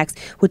happened next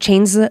would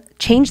change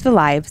the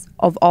lives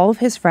of all of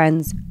his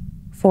friends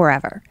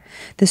forever.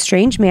 The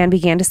strange man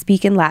began to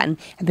speak in Latin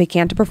and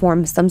began to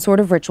perform some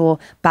sort of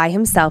ritual by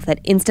himself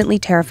that instantly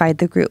terrified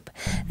the group.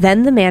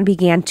 Then the man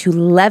began to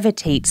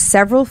levitate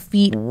several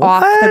feet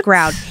off the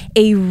ground.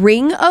 A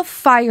ring of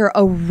fire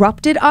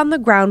erupted on the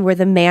ground where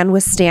the man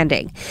was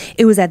standing.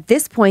 It was at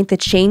this point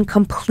that Shane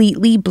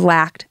completely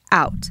blacked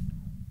out.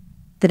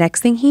 The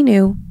next thing he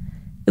knew,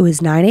 it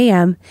was 9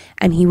 a.m.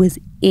 and he was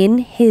in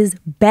his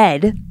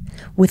bed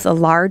with a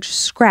large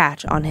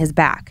scratch on his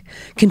back.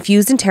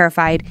 Confused and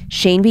terrified,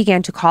 Shane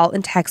began to call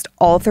and text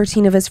all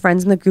 13 of his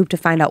friends in the group to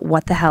find out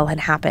what the hell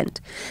had happened.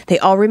 They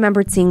all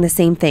remembered seeing the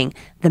same thing.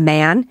 The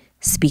man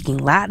speaking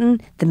Latin,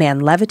 the man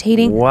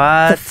levitating,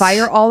 the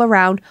fire all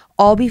around,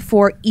 all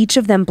before each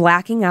of them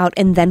blacking out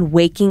and then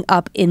waking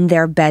up in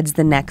their beds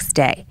the next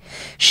day.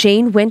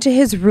 Shane went to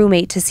his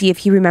roommate to see if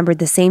he remembered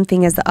the same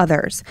thing as the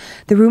others.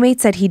 The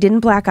roommate said he didn't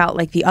black out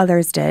like the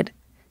others did.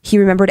 He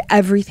remembered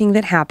everything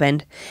that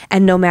happened,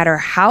 and no matter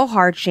how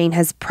hard Shane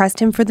has pressed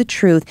him for the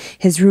truth,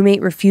 his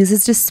roommate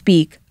refuses to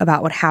speak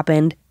about what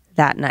happened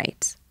that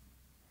night.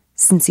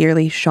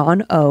 Sincerely,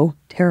 Sean O.,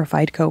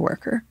 terrified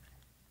coworker.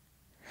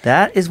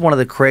 That is one of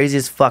the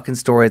craziest fucking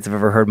stories I've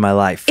ever heard in my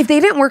life. If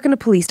they didn't work in a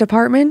police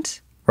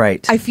department,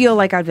 right, I feel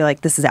like I'd be like,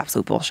 this is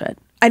absolute bullshit.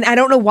 And I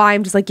don't know why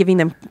I'm just like giving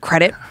them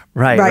credit.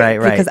 Right.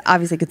 Because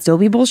obviously it could still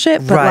be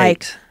bullshit, but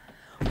like,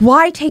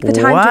 why take the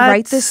time to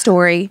write this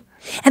story?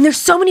 And there's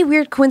so many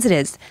weird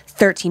coincidences.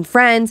 13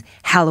 friends,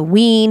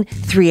 Halloween,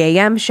 3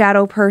 a.m.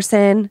 shadow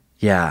person.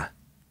 Yeah.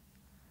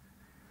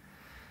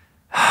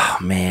 Oh,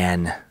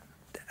 man.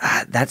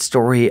 That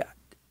story,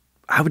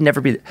 I would never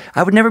be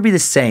the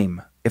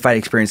same if I'd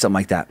experienced something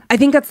like that. I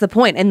think that's the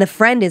point. And the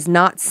friend is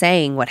not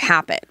saying what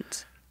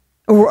happened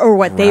or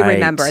what they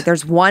remember.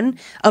 There's one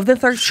of the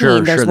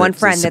 13, there's one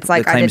friend that's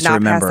like, I did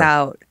not pass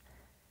out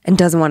and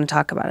doesn't want to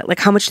talk about it. Like,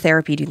 how much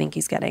therapy do you think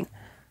he's getting?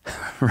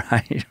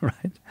 Right.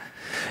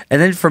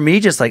 And then for me,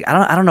 just like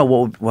I don't know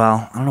what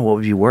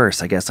would be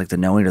worse. I guess like the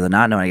knowing or the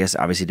not knowing. I guess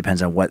obviously it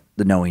depends on what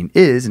the knowing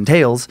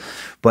entails,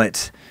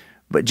 but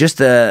just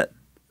the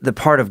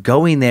part of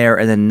going there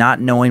and then not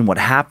knowing what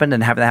happened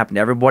and having that happen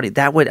to everybody.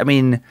 That would, I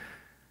mean,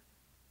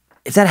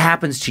 if that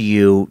happens to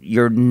you,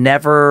 you're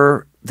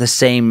never the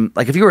same.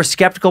 Like if you were a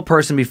skeptical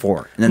person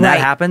before and then that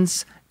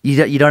happens,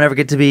 you don't ever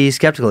get to be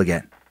skeptical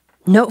again.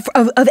 No,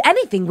 of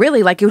anything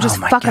really. Like it would just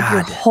fuck up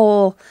your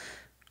whole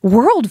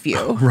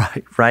worldview.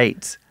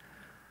 Right.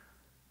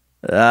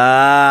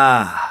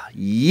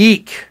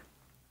 Yeek.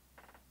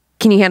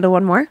 Can you handle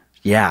one more?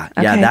 Yeah.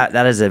 Okay. Yeah,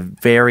 that is a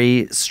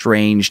very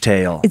strange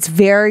tale. It's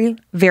very,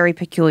 very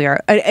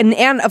peculiar.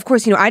 And of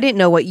course, I didn't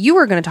know what you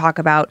were going to talk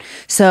about.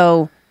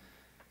 So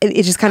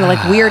it's just kind of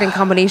like weird in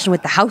combination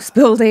with the house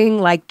building.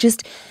 Like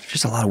just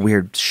a lot of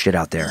weird shit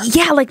out there.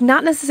 Yeah, like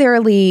not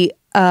necessarily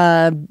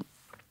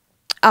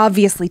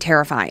obviously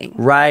terrifying.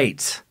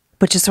 Right.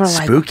 But just sort of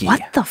spooky.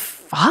 Like, what the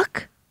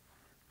fuck?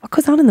 What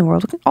goes on in the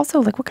world?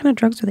 Also, like, what kind of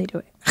drugs are they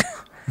doing?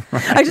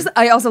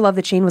 I also love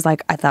that Shane was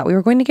like, I thought we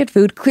were going to get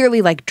food,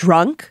 clearly like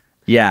drunk.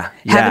 Yeah.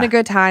 Having a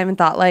good time and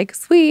thought like,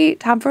 sweet,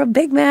 time for a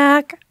Big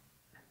Mac.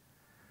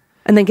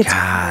 And then gets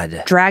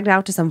dragged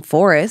out to some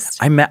forest.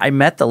 I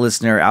met the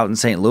listener out in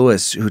St.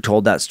 Louis who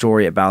told that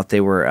story about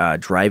they were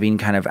driving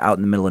kind of out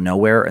in the middle of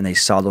nowhere and they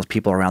saw those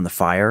people around the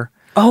fire.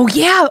 Oh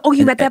yeah. Oh,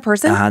 you met that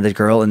person? The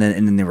girl, and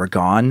then they were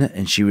gone.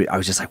 And I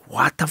was just like,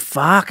 what the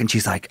fuck? And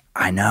she's like,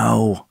 I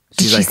know.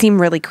 Did she seem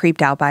really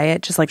creeped out by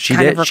it? Just like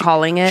kind of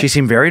recalling it? She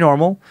seemed very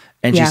normal,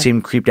 and she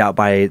seemed creeped out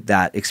by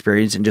that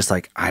experience, and just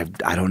like, I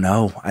don't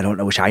know. I don't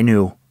know. Wish I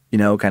knew,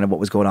 kind of what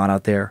was going on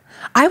out there.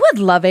 I would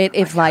love it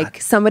if like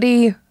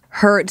somebody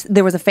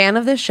there was a fan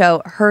of this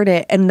show, heard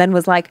it, and then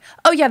was like,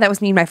 oh yeah, that was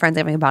me and my friends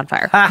having a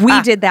bonfire.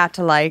 We did that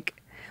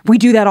we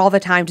do that all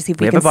the time to see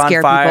if we can scare people. We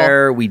have a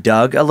bonfire. We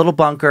dug a little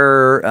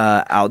bunker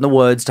out in the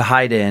woods to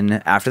hide in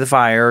after the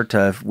fire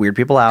to weird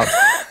people out.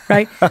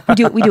 Right.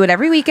 We do it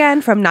every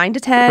weekend from 9 to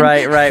 10.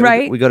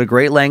 Right. We go to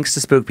great lengths to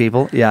spook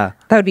people. Yeah.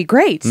 That would be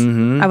great.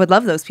 Mm-hmm. I would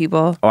love those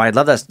people. Oh, I'd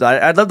love that.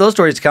 I'd love those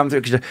stories to come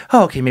through.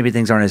 Okay, maybe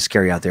things aren't as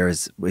scary out there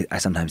as I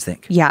sometimes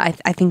think. Yeah,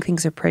 I think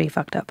things are pretty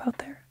fucked up out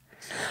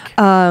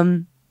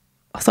there.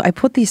 Also, I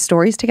put these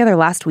stories together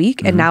last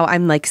week, and now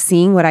I'm like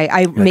seeing what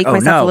I make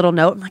myself a little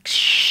note. I'm like,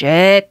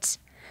 shit.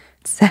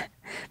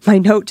 My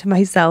note to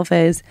myself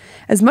is,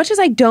 as much as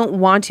I don't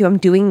want to, I'm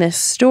doing this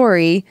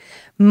story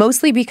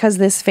mostly because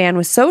this fan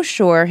was so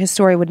sure his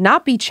story would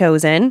not be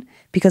chosen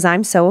because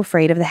I'm so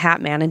afraid of the Hat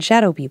Man and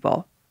shadow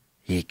people.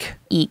 Eek.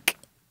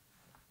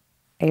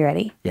 Are you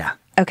ready? Yeah.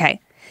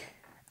 Okay.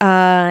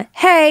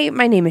 Hey,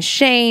 my name is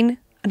Shane.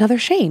 Another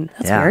Shane.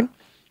 That's weird.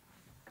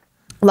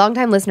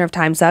 Longtime listener of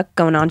Time Suck,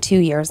 going on 2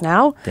 years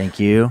now. Thank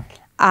you.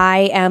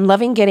 I am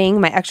loving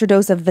getting my extra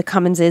dose of the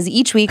Cumminses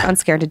each week on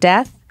Scared to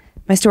Death.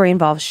 My story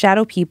involves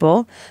shadow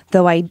people,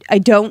 though I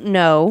don't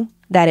know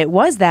that it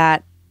was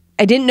that.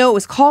 I didn't know it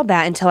was called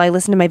that until I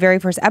listened to my very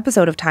first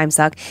episode of Time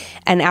Suck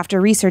and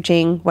after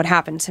researching what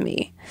happened to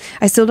me.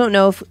 I still don't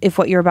know if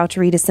what you're about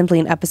to read is simply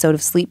an episode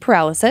of sleep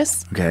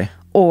paralysis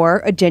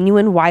or a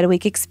genuine wide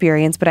awake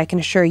experience, but I can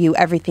assure you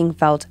everything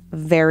felt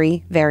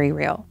very, very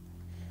real.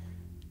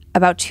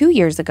 About 2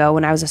 years ago,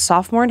 when I was a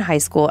sophomore in high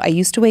school, I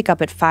used to wake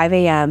up at 5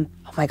 a.m.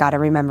 Oh my God,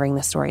 I'm remembering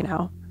this story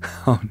now.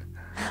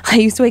 I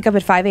used to wake up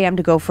at 5 a.m.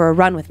 to go for a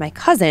run with my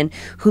cousin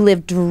who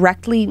lived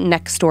directly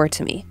next door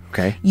to me.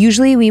 Okay.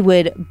 Usually we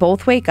would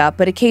both wake up,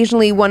 but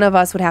occasionally one of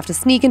us would have to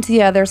sneak into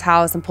the other's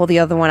house and pull the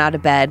other one out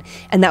of bed.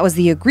 And that was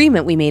the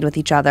agreement we made with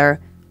each other.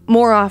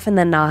 More often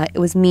than not, it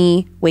was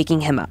me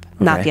waking him up,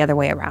 not the other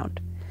way around.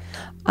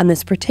 On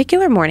this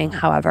particular morning,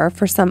 however,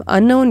 for some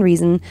unknown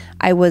reason,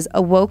 I was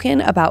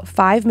awoken about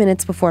 5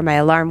 minutes before my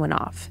alarm went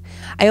off.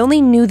 I only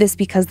knew this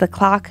because the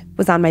clock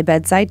was on my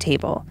bedside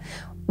table.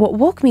 What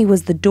woke me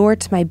was the door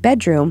to my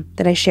bedroom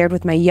that I shared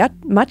with my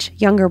much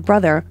younger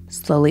brother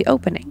slowly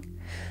opening.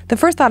 The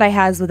first thought I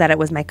had was that it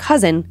was my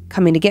cousin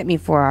coming to get me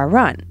for our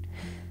run.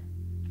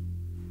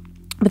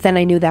 But then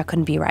I knew that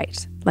couldn't be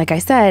right. Like I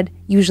said,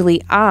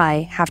 usually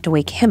I have to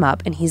wake him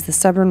up, and he's the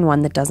stubborn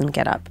one that doesn't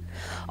get up.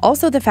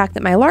 Also, the fact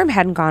that my alarm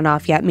hadn't gone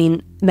off yet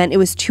meant it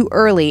was too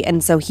early,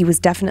 and so he was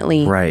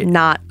definitely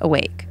not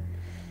awake.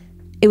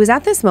 It was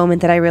at this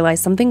moment that I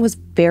realized something was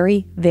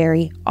very,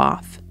 very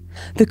off.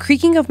 The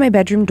creaking of my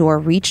bedroom door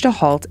reached a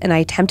halt, and I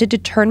attempted to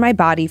turn my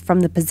body from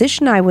the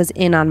position I was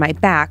in on my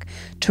back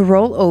to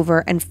roll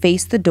over and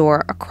face the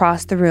door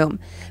across the room,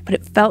 but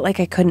it felt like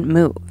I couldn't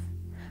move.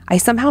 I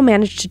somehow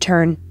managed to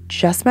turn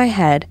just my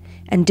head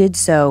and did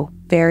so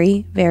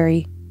very,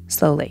 very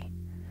slowly.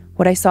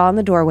 What I saw in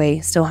the doorway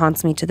still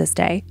haunts me to this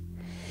day.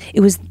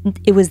 It was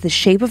the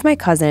shape of my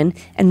cousin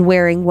and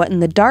wearing what in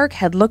the dark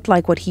had looked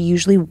like what he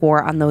usually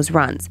wore on those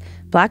runs,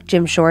 black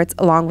gym shorts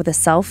along with a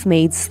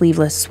self-made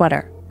sleeveless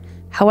sweater.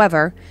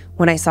 However,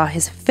 when I saw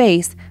his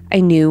face,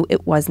 I knew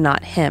it was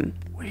not him.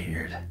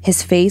 Weird.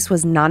 His face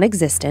was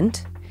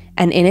non-existent,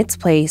 and in its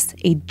place,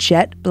 a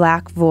jet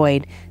black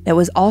void that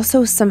was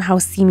also somehow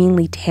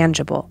seemingly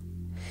tangible.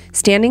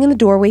 Standing in the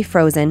doorway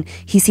frozen,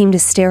 he seemed to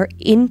stare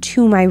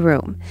into my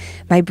room.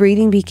 My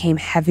breathing became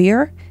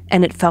heavier,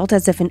 and it felt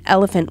as if an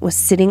elephant was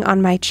sitting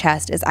on my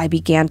chest as I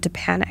began to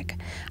panic.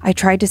 I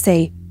tried to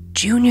say,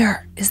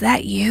 "Junior, is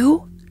that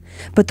you?"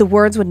 But the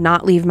words would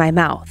not leave my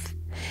mouth.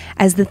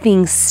 As the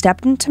thing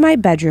stepped into my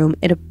bedroom,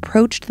 it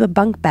approached the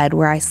bunk bed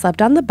where I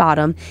slept on the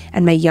bottom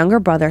and my younger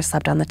brother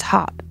slept on the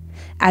top.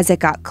 As it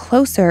got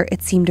closer,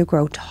 it seemed to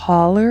grow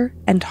taller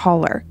and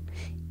taller.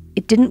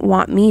 It didn't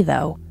want me,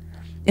 though.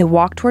 It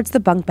walked towards the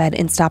bunk bed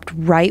and stopped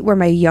right where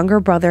my younger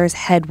brother's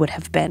head would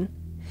have been.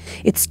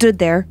 It stood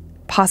there,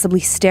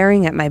 possibly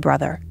staring at my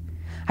brother.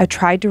 I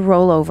tried to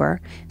roll over.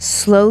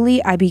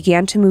 Slowly, I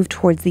began to move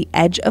towards the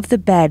edge of the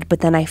bed, but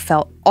then I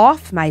fell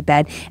off my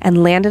bed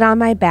and landed on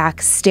my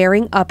back,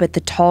 staring up at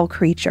the tall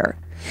creature.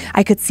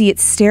 I could see it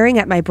staring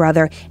at my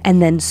brother,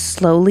 and then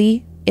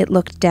slowly, it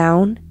looked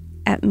down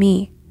at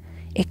me.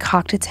 It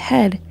cocked its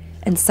head,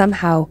 and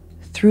somehow,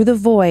 through the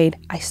void,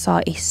 I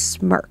saw a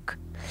smirk.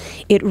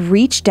 It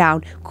reached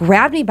down,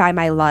 grabbed me by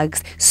my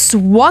legs,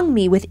 swung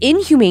me with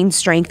inhumane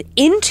strength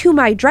into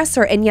my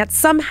dresser, and yet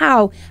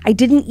somehow I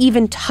didn't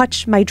even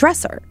touch my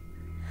dresser.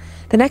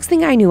 The next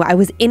thing I knew, I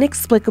was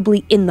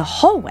inexplicably in the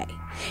hallway.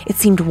 It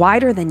seemed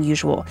wider than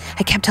usual.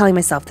 I kept telling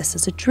myself, this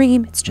is a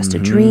dream, it's just a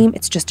dream,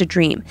 it's just a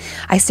dream.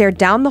 I stared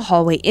down the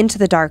hallway into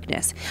the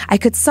darkness. I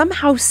could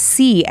somehow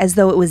see as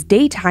though it was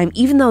daytime,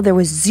 even though there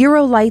was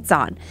zero lights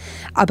on.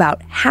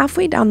 About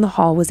halfway down the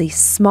hall was a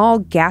small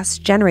gas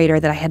generator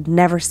that I had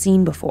never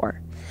seen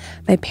before.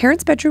 My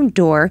parents' bedroom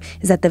door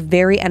is at the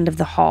very end of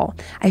the hall.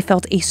 I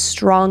felt a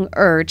strong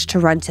urge to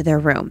run to their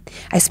room.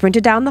 I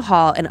sprinted down the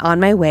hall, and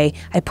on my way,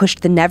 I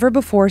pushed the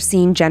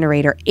never-before-seen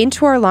generator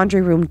into our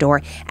laundry room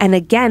door, and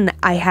again,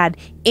 I had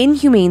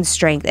inhumane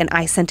strength, and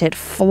I sent it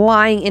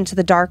flying into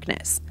the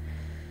darkness.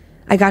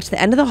 I got to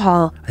the end of the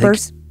hall,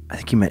 I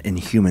think you meant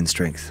inhuman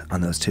strength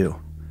on those two.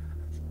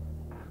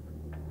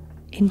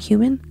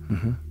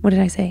 Inhuman? What did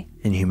I say?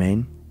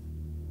 Inhumane.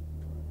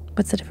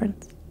 What's the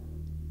difference?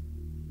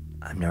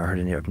 I've never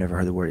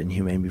heard the word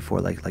inhumane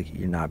before. Like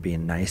you're not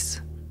being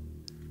nice.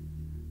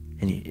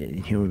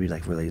 Inhuman would be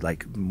like really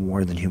like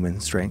more than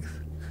human strength.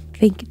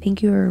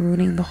 Thank you for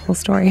ruining the whole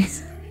story.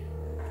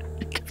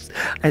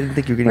 I didn't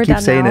think you were going to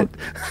keep saying it.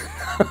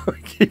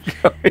 Keep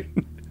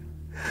going.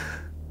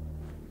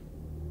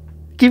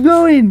 Keep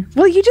going.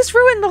 Well, you just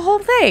ruined the whole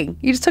thing.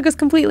 You just took us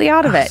completely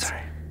out of it.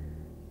 Sorry.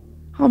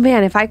 Oh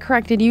man, if I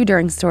corrected you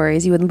during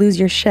stories, you would lose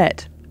your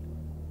shit.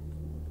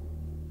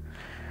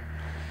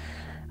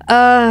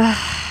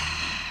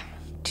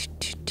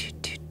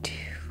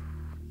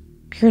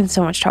 You're in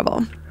so much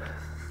trouble.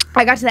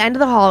 I got to the end of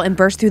the hall and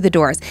burst through the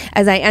doors.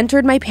 As I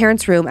entered my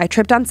parents' room, I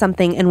tripped on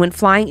something and went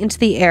flying into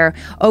the air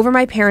over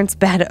my parents'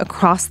 bed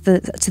across to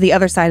the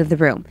other side of the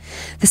room.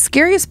 The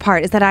scariest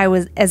part is that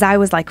as I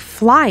was like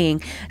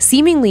flying,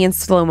 seemingly in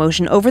slow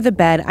motion over the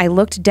bed, I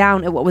looked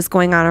down at what was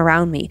going on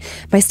around me.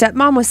 My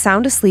stepmom was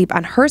sound asleep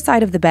on her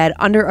side of the bed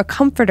under a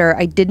comforter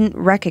I didn't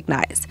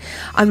recognize.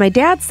 On my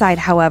dad's side,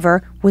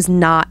 however, was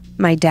not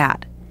my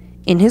dad.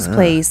 In his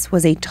place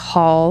was a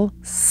tall,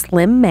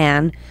 slim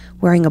man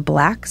wearing a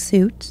black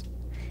suit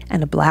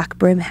and a black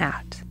brim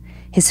hat.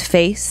 His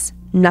face,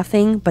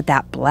 nothing but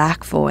that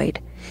black void.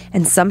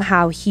 And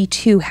somehow he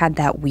too had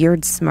that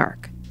weird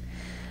smirk.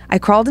 I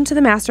crawled into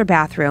the master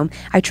bathroom.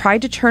 I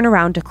tried to turn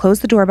around to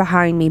close the door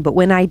behind me, but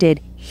when I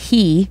did,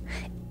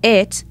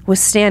 it was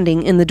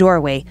standing in the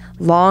doorway,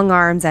 long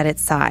arms at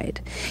its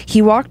side.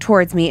 He walked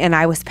towards me and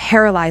I was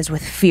paralyzed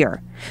with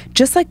fear.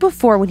 Just like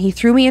before, when he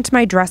threw me into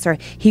my dresser,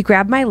 he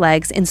grabbed my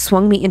legs and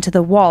swung me into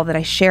the wall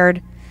that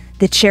shared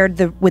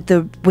with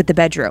the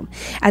bedroom.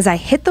 As I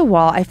hit the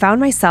wall, I found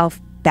myself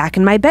back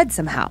in my bed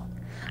somehow.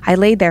 I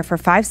laid there for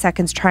 5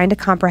 seconds trying to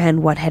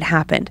comprehend what had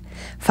happened.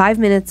 5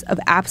 minutes of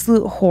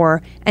absolute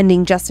horror,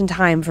 ending just in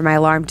time for my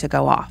alarm to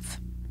go off.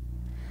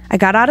 I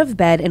got out of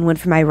bed and went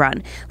for my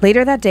run.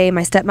 Later that day,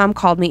 my stepmom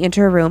called me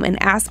into her room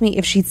and asked me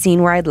if she'd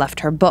seen where I'd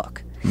left her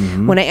book.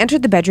 When I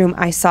entered the bedroom,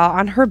 I saw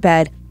on her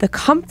bed the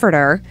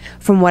comforter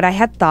from what I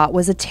had thought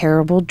was a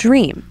terrible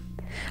dream.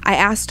 I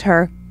asked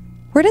her,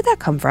 "Where did that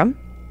come from?"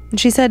 And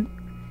she said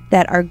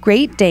that our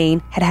Great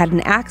Dane had had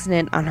an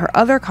accident on her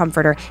other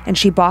comforter and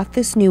she bought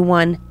this new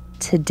one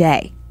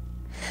today.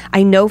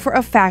 I know for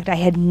a fact I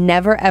had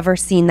never ever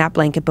seen that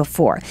blanket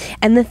before.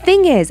 And the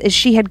thing is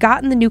she had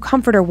gotten the new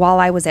comforter while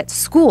I was at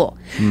school.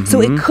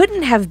 So it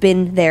couldn't have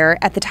been there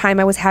at the time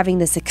I was having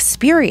this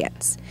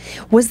experience.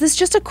 Was this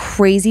just a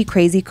crazy,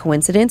 crazy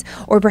coincidence?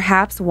 Or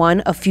perhaps one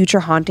of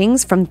future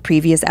hauntings from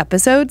previous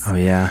episodes? Oh,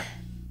 yeah.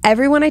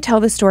 Everyone I tell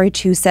this story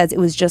to says it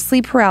was just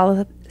sleep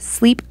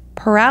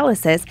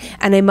paralysis,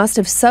 and I must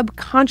have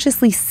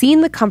subconsciously seen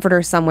the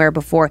comforter somewhere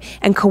before,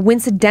 and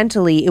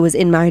coincidentally, it was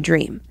in my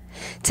dream.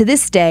 To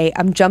this day,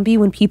 I'm jumpy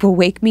when people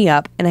wake me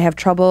up, and I have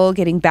trouble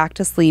getting back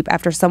to sleep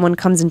after someone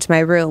comes into my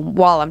room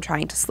while I'm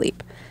trying to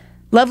sleep.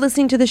 Love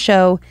listening to the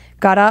show.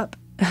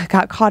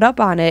 Got caught up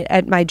on it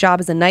at my job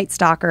as a night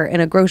stalker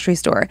in a grocery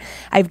store.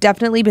 I've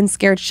definitely been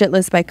scared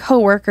shitless by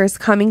coworkers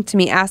coming to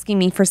me asking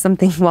me for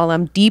something while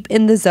I'm deep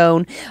in the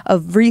zone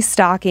of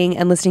restocking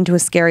and listening to a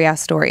scary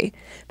ass story.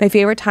 My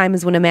favorite time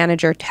is when a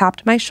manager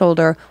tapped my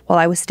shoulder while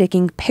I was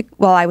stocking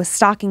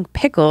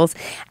pickles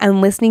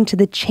and listening to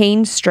the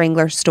chain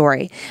strangler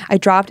story. I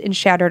dropped and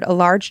shattered a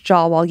large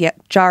jar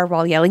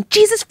while yelling,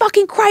 "Jesus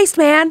fucking Christ,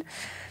 man!"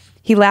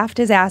 He laughed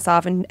his ass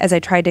off and as I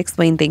tried to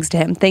explain things to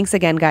him. Thanks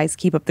again, guys.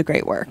 Keep up the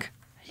great work.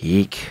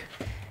 Yeek.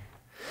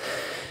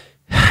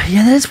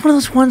 Yeah, that is one of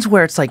those ones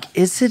where it's like,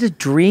 is it a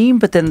dream?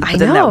 But then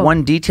that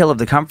one detail of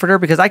the comforter,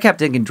 because I kept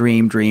thinking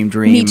dream.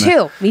 Me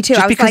too.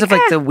 Just because of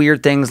the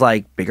weird things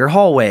like bigger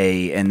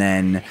hallway, and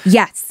then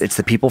it's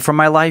the people from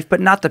my life,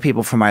 but not the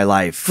people from my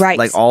life. Right.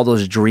 Like all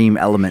those dream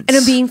elements. And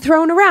I'm being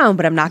thrown around,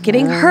 but I'm not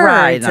getting hurt.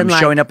 Right. And I'm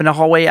showing up in a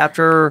hallway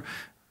after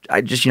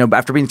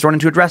being thrown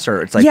into a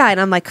dresser. It's like, yeah, and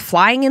I'm like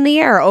flying in the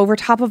air over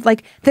top of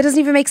that doesn't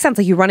even make sense.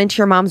 Like you run into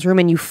your mom's room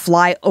and you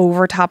fly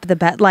over top of the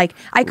bed. Like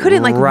I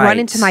couldn't run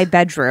into my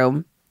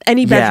bedroom,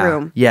 any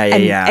bedroom,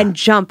 and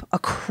jump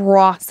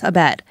across a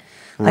bed.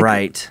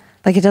 Like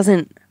it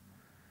doesn't.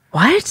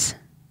 What?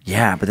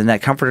 Yeah, but then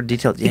that comforter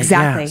detail. Yeah,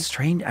 Exactly. Yeah,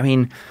 strange. I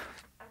mean,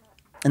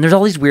 and there's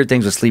all these weird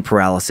things with sleep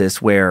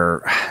paralysis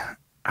where,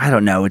 I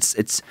don't know,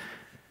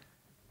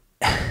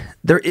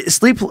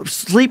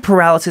 sleep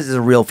paralysis is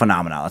a real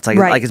phenomenon. It's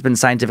like it's been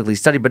scientifically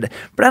studied, but I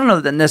don't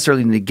know that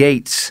necessarily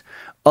negates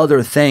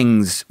other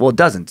things. Well, it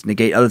doesn't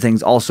negate other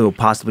things also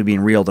possibly being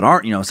real that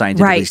aren't,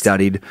 scientifically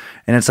studied.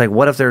 And it's like,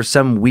 what if there's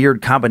some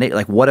weird combination?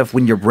 Like, what if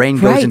when your brain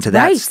goes into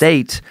that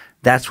state,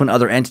 that's when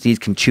other entities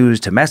can choose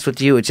to mess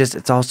with you?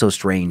 It's all so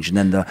strange. And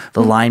then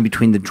the line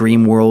between the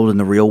dream world and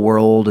the real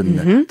world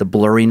and the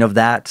blurring of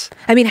that.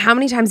 I mean, how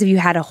many times have you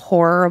had a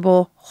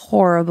horrible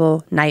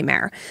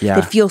nightmare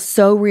that feels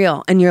so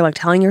real and you're like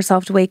telling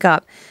yourself to wake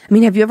up? I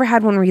mean, have you ever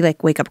had one where you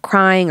like wake up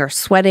crying or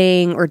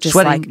sweating or just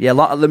sweating? Yeah,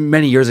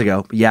 many years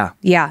ago. Yeah.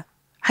 Yeah.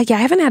 I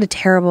haven't had a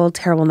terrible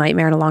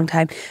nightmare in a long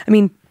time. I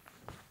mean,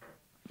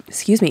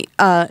 excuse me.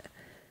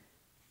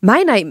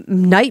 My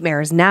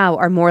nightmares now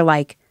are more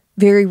like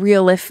very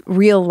real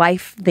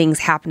life things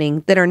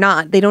happening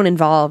that they don't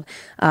involve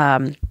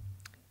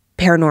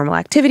paranormal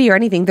activity or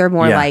anything. They're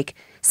more like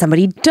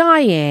somebody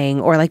dying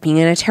or like being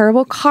in a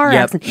terrible car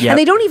accident. And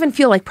they don't even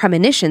feel like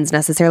premonitions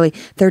necessarily.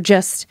 They're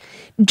just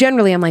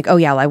generally, I'm like, oh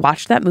yeah, well, I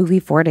watched that movie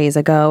 4 days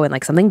ago and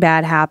like something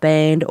bad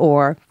happened,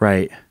 or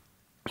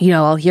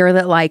I'll hear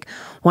that like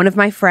one of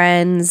my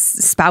friends'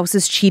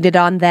 spouses cheated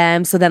on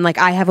them. So then like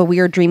I have a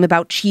weird dream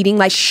about cheating.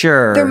 Like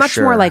they're much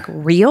more like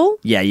real.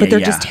 But they're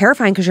just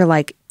terrifying because you're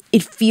like,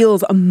 it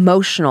feels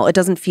emotional. It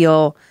doesn't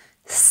feel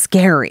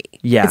scary.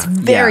 It's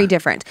very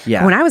different.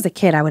 When I was a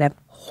kid, I would have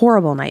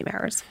horrible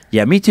nightmares.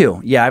 Yeah, me too.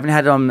 Yeah, I haven't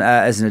had them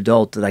as an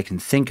adult that I can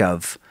think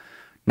of.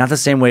 Not the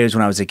same way as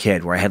when I was a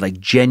kid, where I had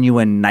like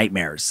genuine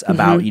nightmares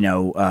about,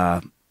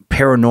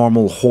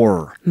 paranormal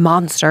horror.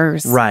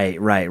 Monsters. Right.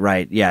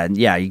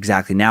 Yeah,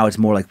 exactly. Now it's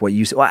more like what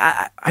you said. Well,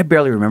 I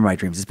barely remember my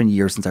dreams. It's been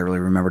years since I really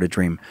remembered a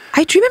dream.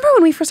 I remember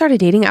when we first started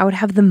dating, I would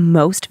have the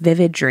most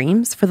vivid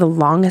dreams for the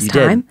longest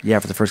time. Yeah,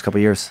 for the first couple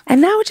of years. And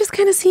now it just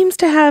kind of seems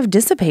to have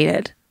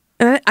dissipated.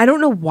 And I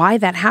don't know why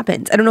that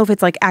happens. I don't know if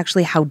it's like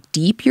actually how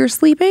deep you're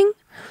sleeping.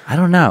 I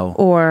don't know.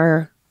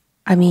 Or,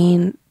 I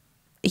mean,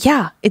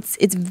 yeah,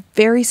 it's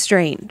very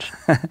strange.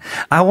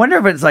 I wonder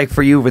if it's like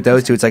for you with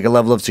those two, it's like a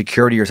level of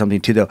security or something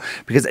too, though,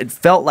 because it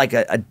felt like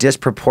a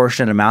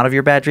disproportionate amount of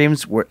your bad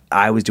dreams where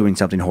I was doing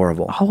something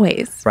horrible.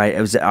 Always. Right?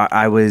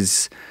 I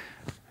was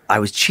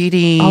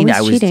cheating.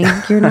 Always cheating.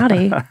 You're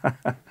naughty.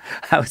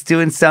 I was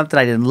doing something.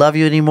 I didn't love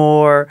you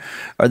anymore.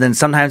 Or then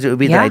sometimes it would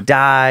be that I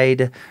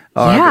died.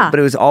 But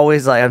it was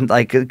always like, I'm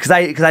like, because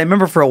I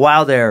remember for a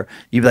while there,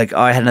 you'd be like, oh,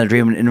 I had another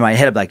dream in my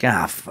head. I'd be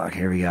like, fuck,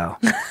 here we go.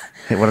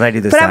 Hey, what did I do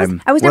this time?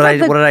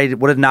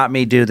 What did not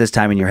me do this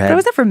time in your head? But I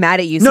was never mad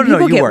at you. Some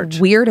people get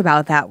weird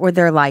about that, where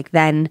they're like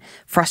then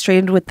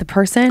frustrated with the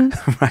person.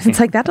 It's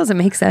like, that doesn't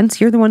make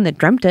sense. You're the one that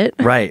dreamt it.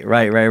 Right.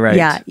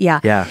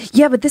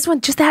 Yeah, but this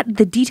one, just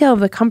the detail of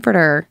the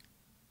comforter.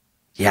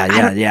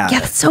 Yeah. Yeah,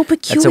 that's so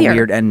peculiar. That's a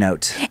weird end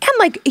note. And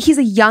like, he's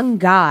a young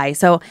guy,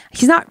 so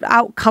he's not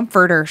out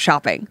comforter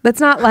shopping. That's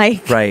not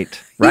like... Right.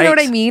 You know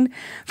what I mean?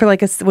 For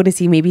like what is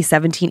he, maybe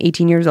 17,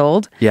 18 years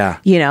old? Yeah.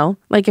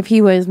 Like if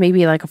he was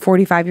maybe like a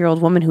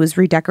 45-year-old woman who was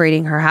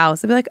redecorating her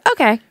house, I'd be like,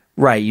 okay.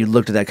 Right. You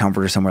looked at that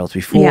comforter somewhere else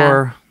before.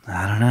 Yeah.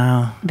 I don't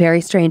know.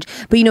 Very strange.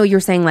 But you're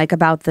saying like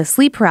about the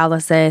sleep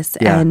paralysis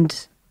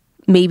and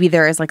maybe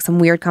there is like some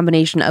weird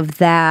combination of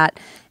that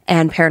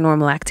and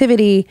paranormal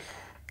activity.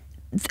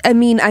 I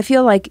mean, I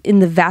feel like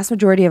in the vast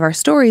majority of our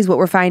stories, what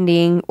we're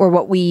finding or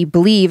what we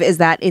believe is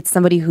that it's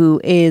somebody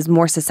who is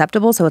more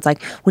susceptible. So it's like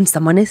when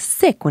someone is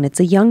sick, when it's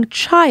a young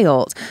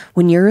child,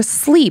 when you're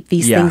asleep,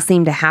 these things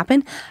seem to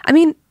happen. I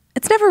mean,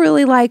 it's never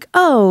really like,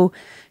 oh,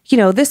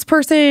 this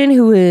person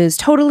who is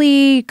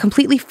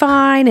completely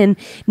fine and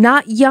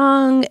not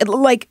young.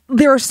 Like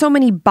there are so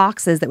many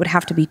boxes that would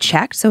have to be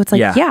checked. So it's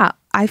like,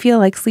 I feel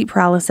like sleep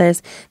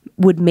paralysis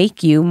would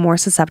make you more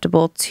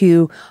susceptible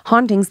to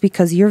hauntings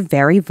because you're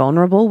very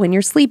vulnerable when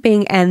you're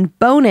sleeping. And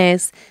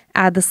bonus,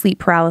 add the sleep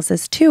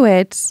paralysis to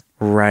it.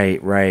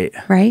 Right.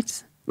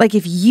 Like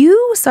if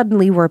you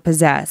suddenly were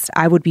possessed,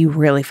 I would be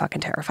really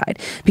fucking terrified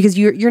because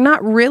you're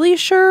not really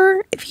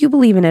sure if you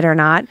believe in it or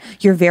not.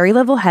 You're very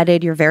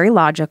level-headed. You're very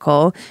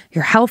logical.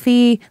 You're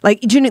healthy.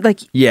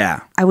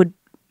 It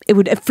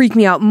would freak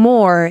me out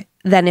more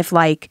than if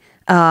like,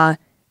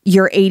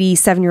 your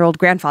 87-year-old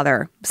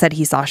grandfather said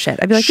he saw shit.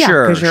 I'd be like,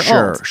 because you're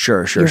old.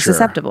 Sure. You're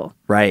susceptible.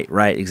 Right,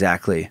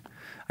 exactly.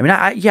 I mean,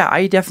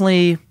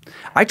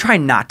 I try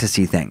not to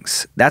see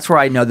things. That's where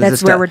I know that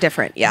that's where we're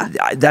different,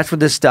 That's where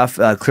this stuff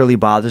clearly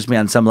bothers me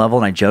on some level,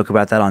 and I joke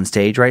about that on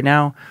stage right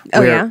now.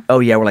 We're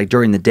like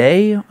during the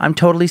day, I'm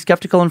totally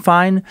skeptical and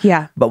fine.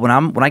 Yeah. But when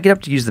I get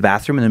up to use the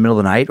bathroom in the middle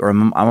of the night, or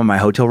I'm in my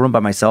hotel room by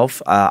myself,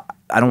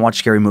 I don't watch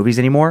scary movies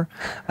anymore.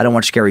 I don't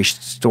watch scary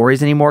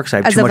stories anymore because I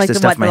have too much of this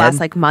stuff in my head.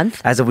 Last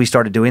month? As of we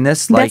started doing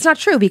this. That's not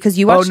true because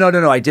you watched... Oh,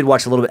 no. I did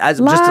watch a little bit.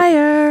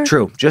 Liar.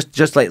 True.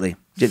 Just lately.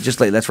 Just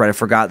lately. That's right. I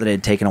forgot that it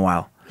had taken a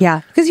while.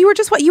 Yeah, because you were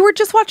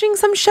just watching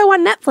some show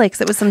on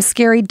Netflix. It was some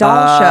scary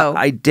doll show.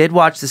 I did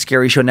watch the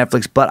scary show on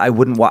Netflix, but I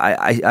wouldn't.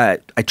 I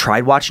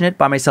tried watching it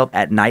by myself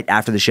at night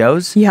after the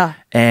shows. Yeah,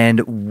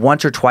 and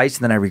once or twice,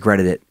 and then I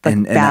regretted it.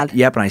 Like bad.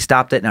 And I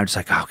stopped it, and I was just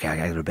like, oh, okay, I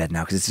gotta go to bed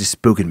now because it's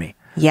just spooking me.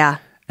 Yeah,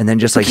 and then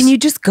just can you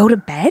just go to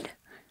bed?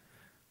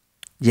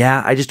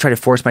 Yeah, I just try to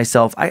force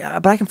myself.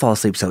 But I can fall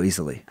asleep so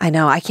easily. I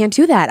know I can't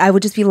do that. I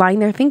would just be lying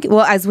there thinking.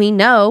 Well, as we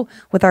know,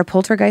 with our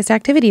poltergeist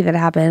activity that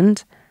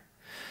happened.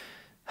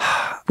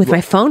 With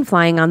my phone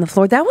flying on the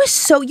floor. That was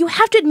so, you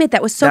have to admit,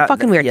 that was so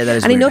fucking weird. Yeah, that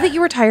is and weird. I know that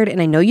you were tired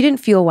and I know you didn't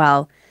feel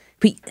well.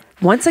 But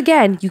once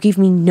again, you gave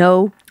me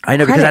no I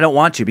know, credit. because I don't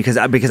want to, because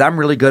I'm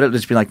really good at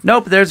just being like,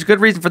 nope, there's a good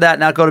reason for that,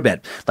 now go to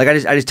bed. Like,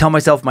 I just tell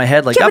myself in my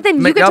head, like, yeah, but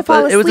then you get to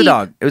fall asleep.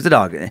 It was a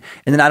dog. And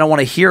then I don't want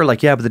to hear,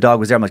 like, yeah, but the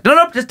dog was there. I'm like,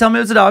 no, just tell me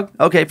it was a dog.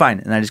 Okay, fine.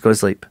 And I just go to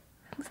sleep.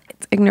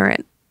 It's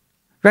ignorant.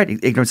 Right,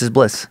 ignorance is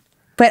bliss.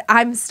 But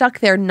I'm stuck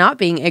there not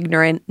being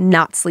ignorant,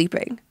 not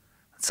sleeping.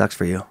 It sucks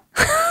for you.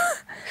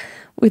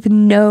 With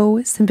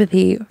no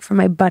sympathy for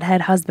my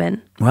butthead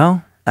husband.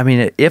 Well, I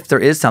mean, if there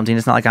is something,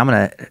 it's not like I'm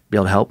going to be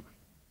able to help.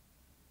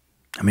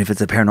 I mean, if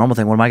it's a paranormal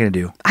thing, what am I going to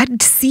do?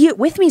 I'd see it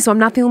with me, so I'm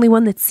not the only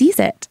one that sees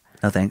it.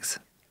 No, thanks.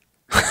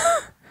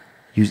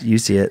 You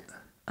see it.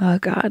 Oh,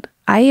 God.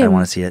 I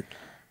want to see it.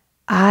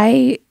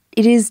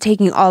 It is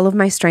taking all of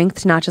my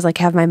strength to not just like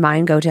have my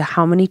mind go to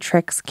how many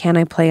tricks can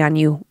I play on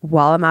you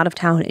while I'm out of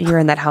town and you're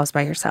in that house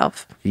by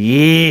yourself.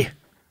 Yeah.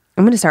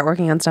 I'm going to start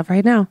working on stuff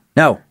right now.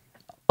 No.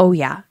 Oh,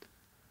 yeah.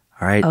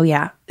 All right. Oh,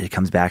 yeah. It'll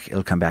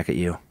come back at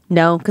you.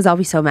 No, because I'll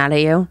be so mad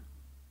at you.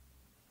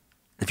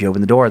 If you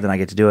open the door, then I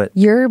get to do it.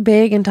 You're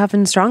big and tough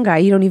and strong guy.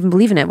 You don't even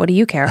believe in it. What do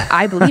you care?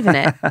 I believe in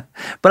it.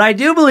 But I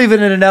do believe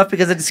in it enough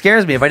because it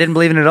scares me. If I didn't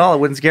believe in it at all, it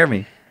wouldn't scare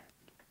me.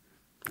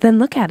 Then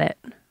look at it.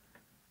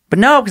 But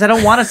no, because I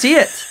don't want to see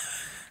it.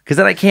 Because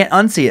then I can't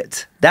unsee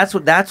it. That's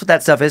what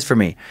that stuff is for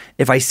me.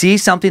 If I see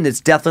something that's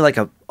definitely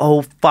like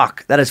oh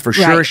fuck, that is for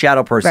sure a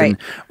shadow person. Right.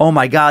 Oh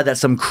my God, that's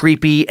some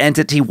creepy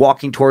entity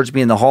walking towards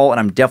me in the hall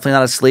and I'm definitely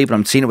not asleep and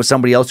I'm seeing it with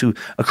somebody else a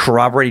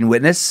corroborating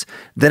witness,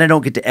 then I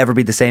don't get to ever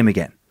be the same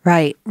again.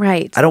 Right.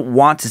 I don't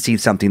want to see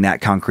something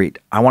that concrete.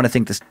 I want to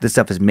think this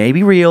stuff is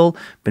maybe real,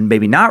 but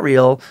maybe not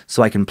real,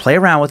 so I can play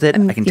around with it.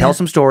 I can tell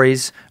some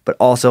stories, but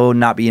also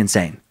not be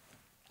insane.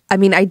 I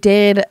mean, I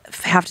did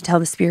have to tell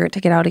the spirit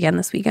to get out again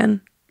this weekend.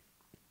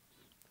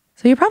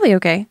 So you're probably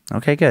okay.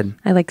 Okay, good.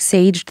 I like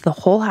saged the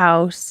whole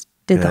house,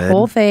 did the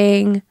whole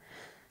thing,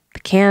 the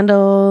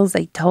candles.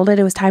 I told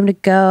it was time to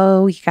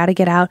go. You got to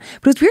get out.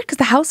 But it was weird because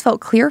the house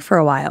felt clear for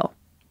a while.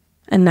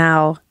 And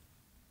now.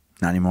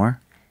 Not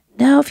anymore?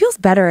 No, it feels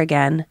better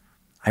again.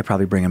 I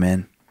probably bring him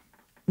in.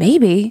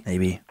 Maybe.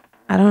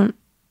 I don't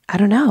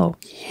know.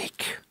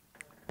 Yeek.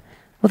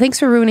 Well, thanks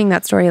for ruining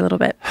that story a little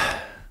bit.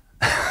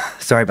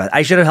 Sorry about it.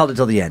 I should have held it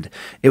till the end.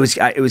 It was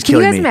killing me. Can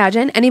you guys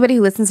imagine, anybody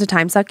who listens to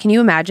Time Suck, can you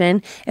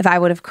imagine if I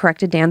would have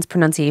corrected Dan's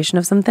pronunciation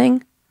of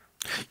something?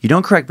 You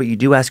don't correct, but you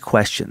do ask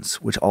questions,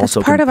 which also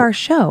That's part of our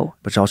show.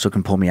 Which also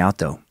can pull me out,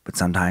 though. But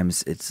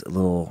sometimes it's a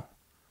little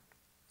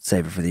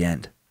save it for the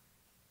end.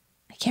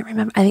 I can't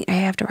remember. I think I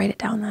have to write it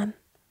down then.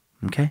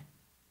 Okay.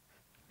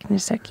 Can I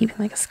start keeping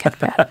like a sketch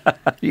pad?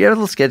 You have a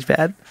little sketch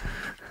pad?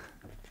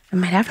 I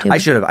might have to. I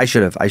should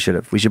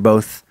have. We should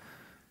both,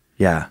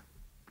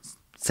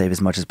 save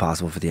as much as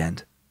possible for the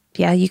end.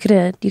 Yeah, you could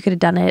have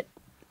done it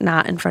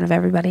not in front of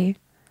everybody.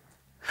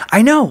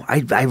 I know. I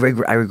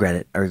regret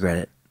it. You regret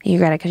it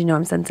because you know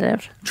I'm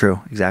sensitive. True.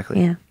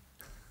 Exactly. Yeah.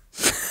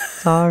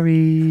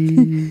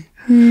 Sorry.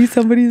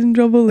 Somebody's in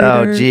trouble later.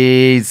 Oh,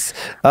 jeez.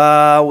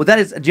 Well, do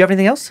you have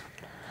anything else?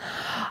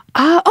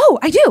 Oh,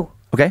 I do.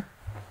 Okay.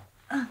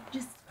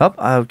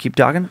 I'll keep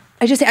talking.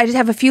 I just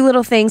have a few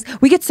little things.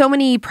 We get so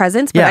many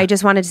presents, but I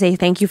just wanted to say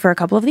thank you for a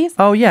couple of these.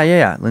 Oh,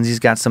 yeah. Lynze's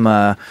got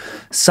some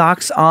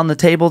socks on the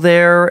table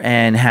there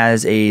and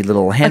has a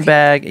little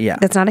handbag. Okay. Yeah.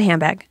 That's not a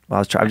handbag. Well, I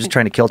was just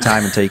trying to kill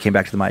time until you came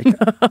back to the mic.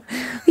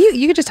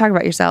 You could just talk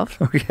about yourself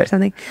or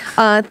something.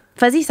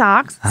 Fuzzy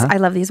socks. I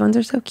love these ones.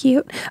 They're so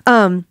cute.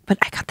 But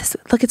I got this.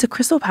 Look, it's a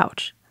crystal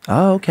pouch.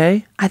 Oh,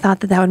 okay. I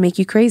thought that would make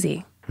you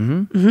crazy.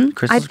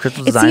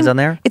 Crystal designs on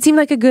there? It seemed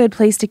like a good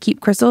place to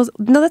keep crystals.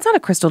 No, that's not a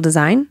crystal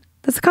design.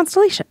 That's a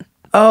constellation.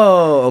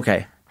 Oh,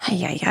 okay.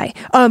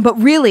 But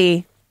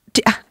really,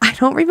 I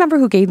don't remember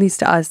who gave these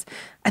to us.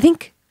 I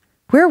think,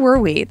 where were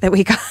we that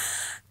we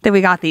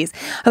got these?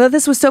 I thought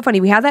this was so funny.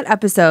 We had that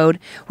episode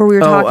where we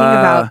were talking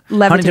about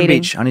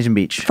levitating. Huntington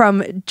Beach.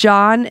 From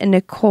John and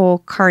Nicole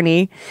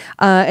Carney.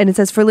 And it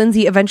says, for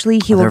Lynze, eventually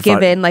he will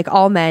give in like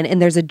all men.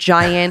 And there's a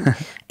giant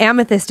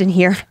amethyst in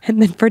here.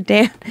 And then for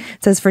Dan,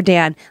 it says for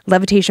Dan,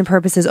 levitation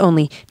purposes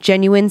only,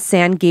 genuine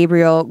San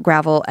Gabriel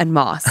gravel and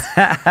moss.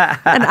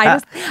 And I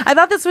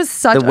thought this was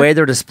such the way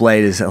they're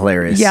displayed is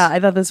hilarious. Yeah, I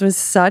thought this was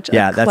such a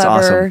that's clever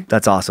awesome.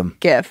 That's awesome.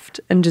 gift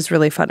and just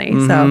really funny.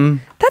 So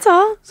that's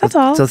all. That's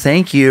all. So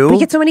thank you. We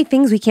get so many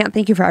things. We can't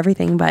thank you for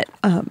everything, but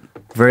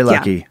very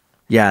lucky.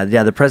 Yeah.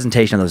 The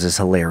presentation of those is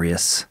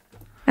hilarious.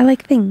 I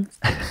like things.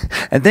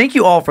 And thank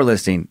you all for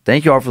listening.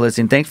 Thanks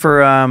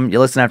for you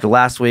listening after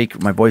last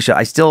week. My voice show.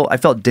 I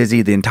felt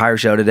dizzy the entire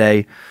show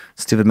today.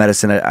 Stupid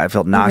medicine. I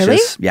felt nauseous.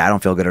 Really? Yeah, I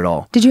don't feel good at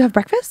all. Did you have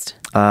breakfast?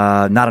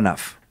 Not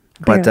enough.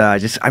 But I'm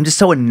just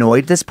so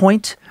annoyed at this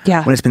point.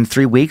 Yeah. When it's been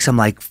 3 weeks, I'm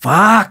like,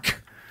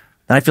 fuck.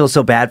 Then I feel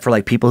so bad for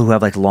like people who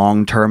have like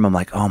long term. I'm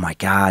like, oh my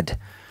God.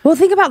 Well,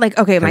 think about like,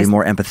 okay, be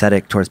more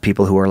empathetic towards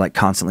people who are like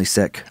constantly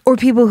sick. Or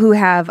people who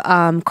have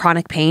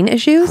chronic pain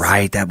issues.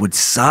 Right, that would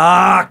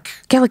suck.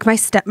 Yeah, like my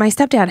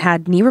stepdad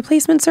had knee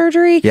replacement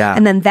surgery. Yeah.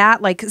 And then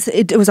that, like,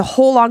 it was a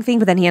whole long thing,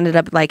 but then he ended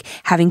up like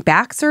having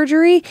back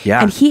surgery.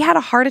 Yeah. And he had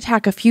a heart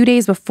attack a few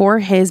days before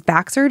his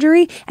back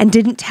surgery and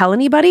didn't tell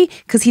anybody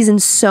because he's in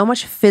so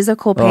much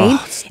physical pain.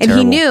 And terrible.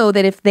 he knew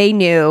that if they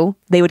knew,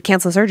 they would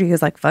cancel surgery. He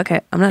was like, fuck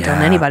it. I'm not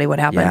telling anybody what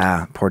happened.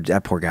 Yeah,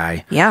 that poor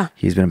guy. Yeah.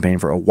 He's been in pain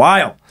for a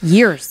while.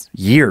 Years.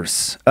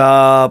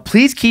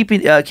 Please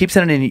keep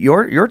sending in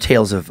your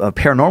tales of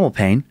paranormal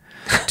pain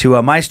to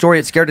mystory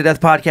at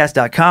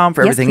scaredtodeathpodcast.com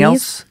for everything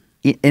else.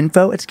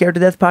 Info at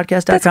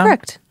scaredtodeathpodcast.com. That's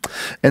correct.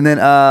 And then,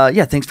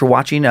 thanks for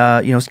watching,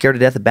 Scared to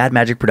Death, a Bad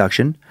Magic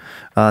production.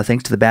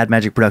 Thanks to the Bad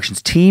Magic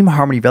Productions team,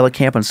 Harmony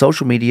Velicamp on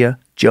social media,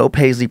 Joe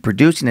Paisley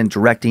producing and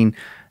directing,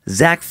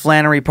 Zach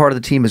Flannery, part of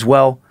the team as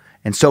well,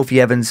 and Sophie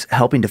Evans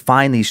helping to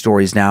find these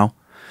stories now.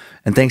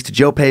 And thanks to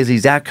Joe Paisley,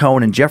 Zach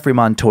Cohen, and Jeffrey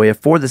Montoya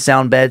for the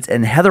sound beds,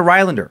 and Heather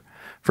Rylander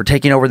for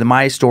taking over the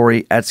My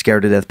Story at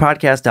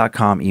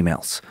scaredtodeathpodcast.com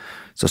emails.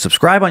 So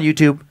subscribe on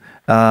YouTube.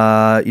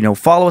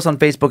 Follow us on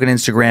Facebook and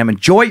Instagram.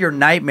 Enjoy your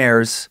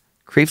nightmares,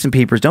 creeps and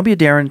peepers. Don't be a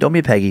Darren. Don't be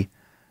a Peggy.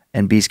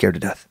 And be scared to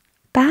death.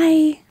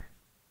 Bye.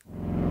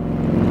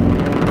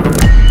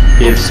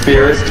 If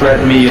spirits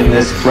threaten me in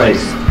this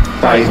place,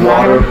 fight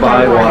water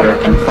by water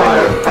and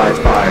fire by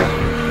fire.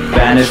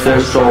 Banish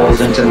their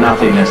souls into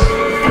nothingness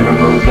and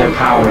remove their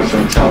powers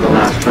until the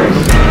last trace.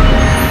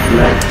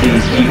 Let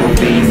these evil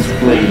beings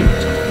flee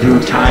through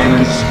time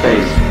and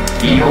space.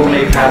 Evil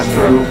may pass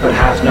through, but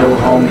hath no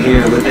home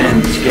here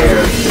within,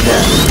 scared to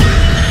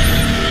death.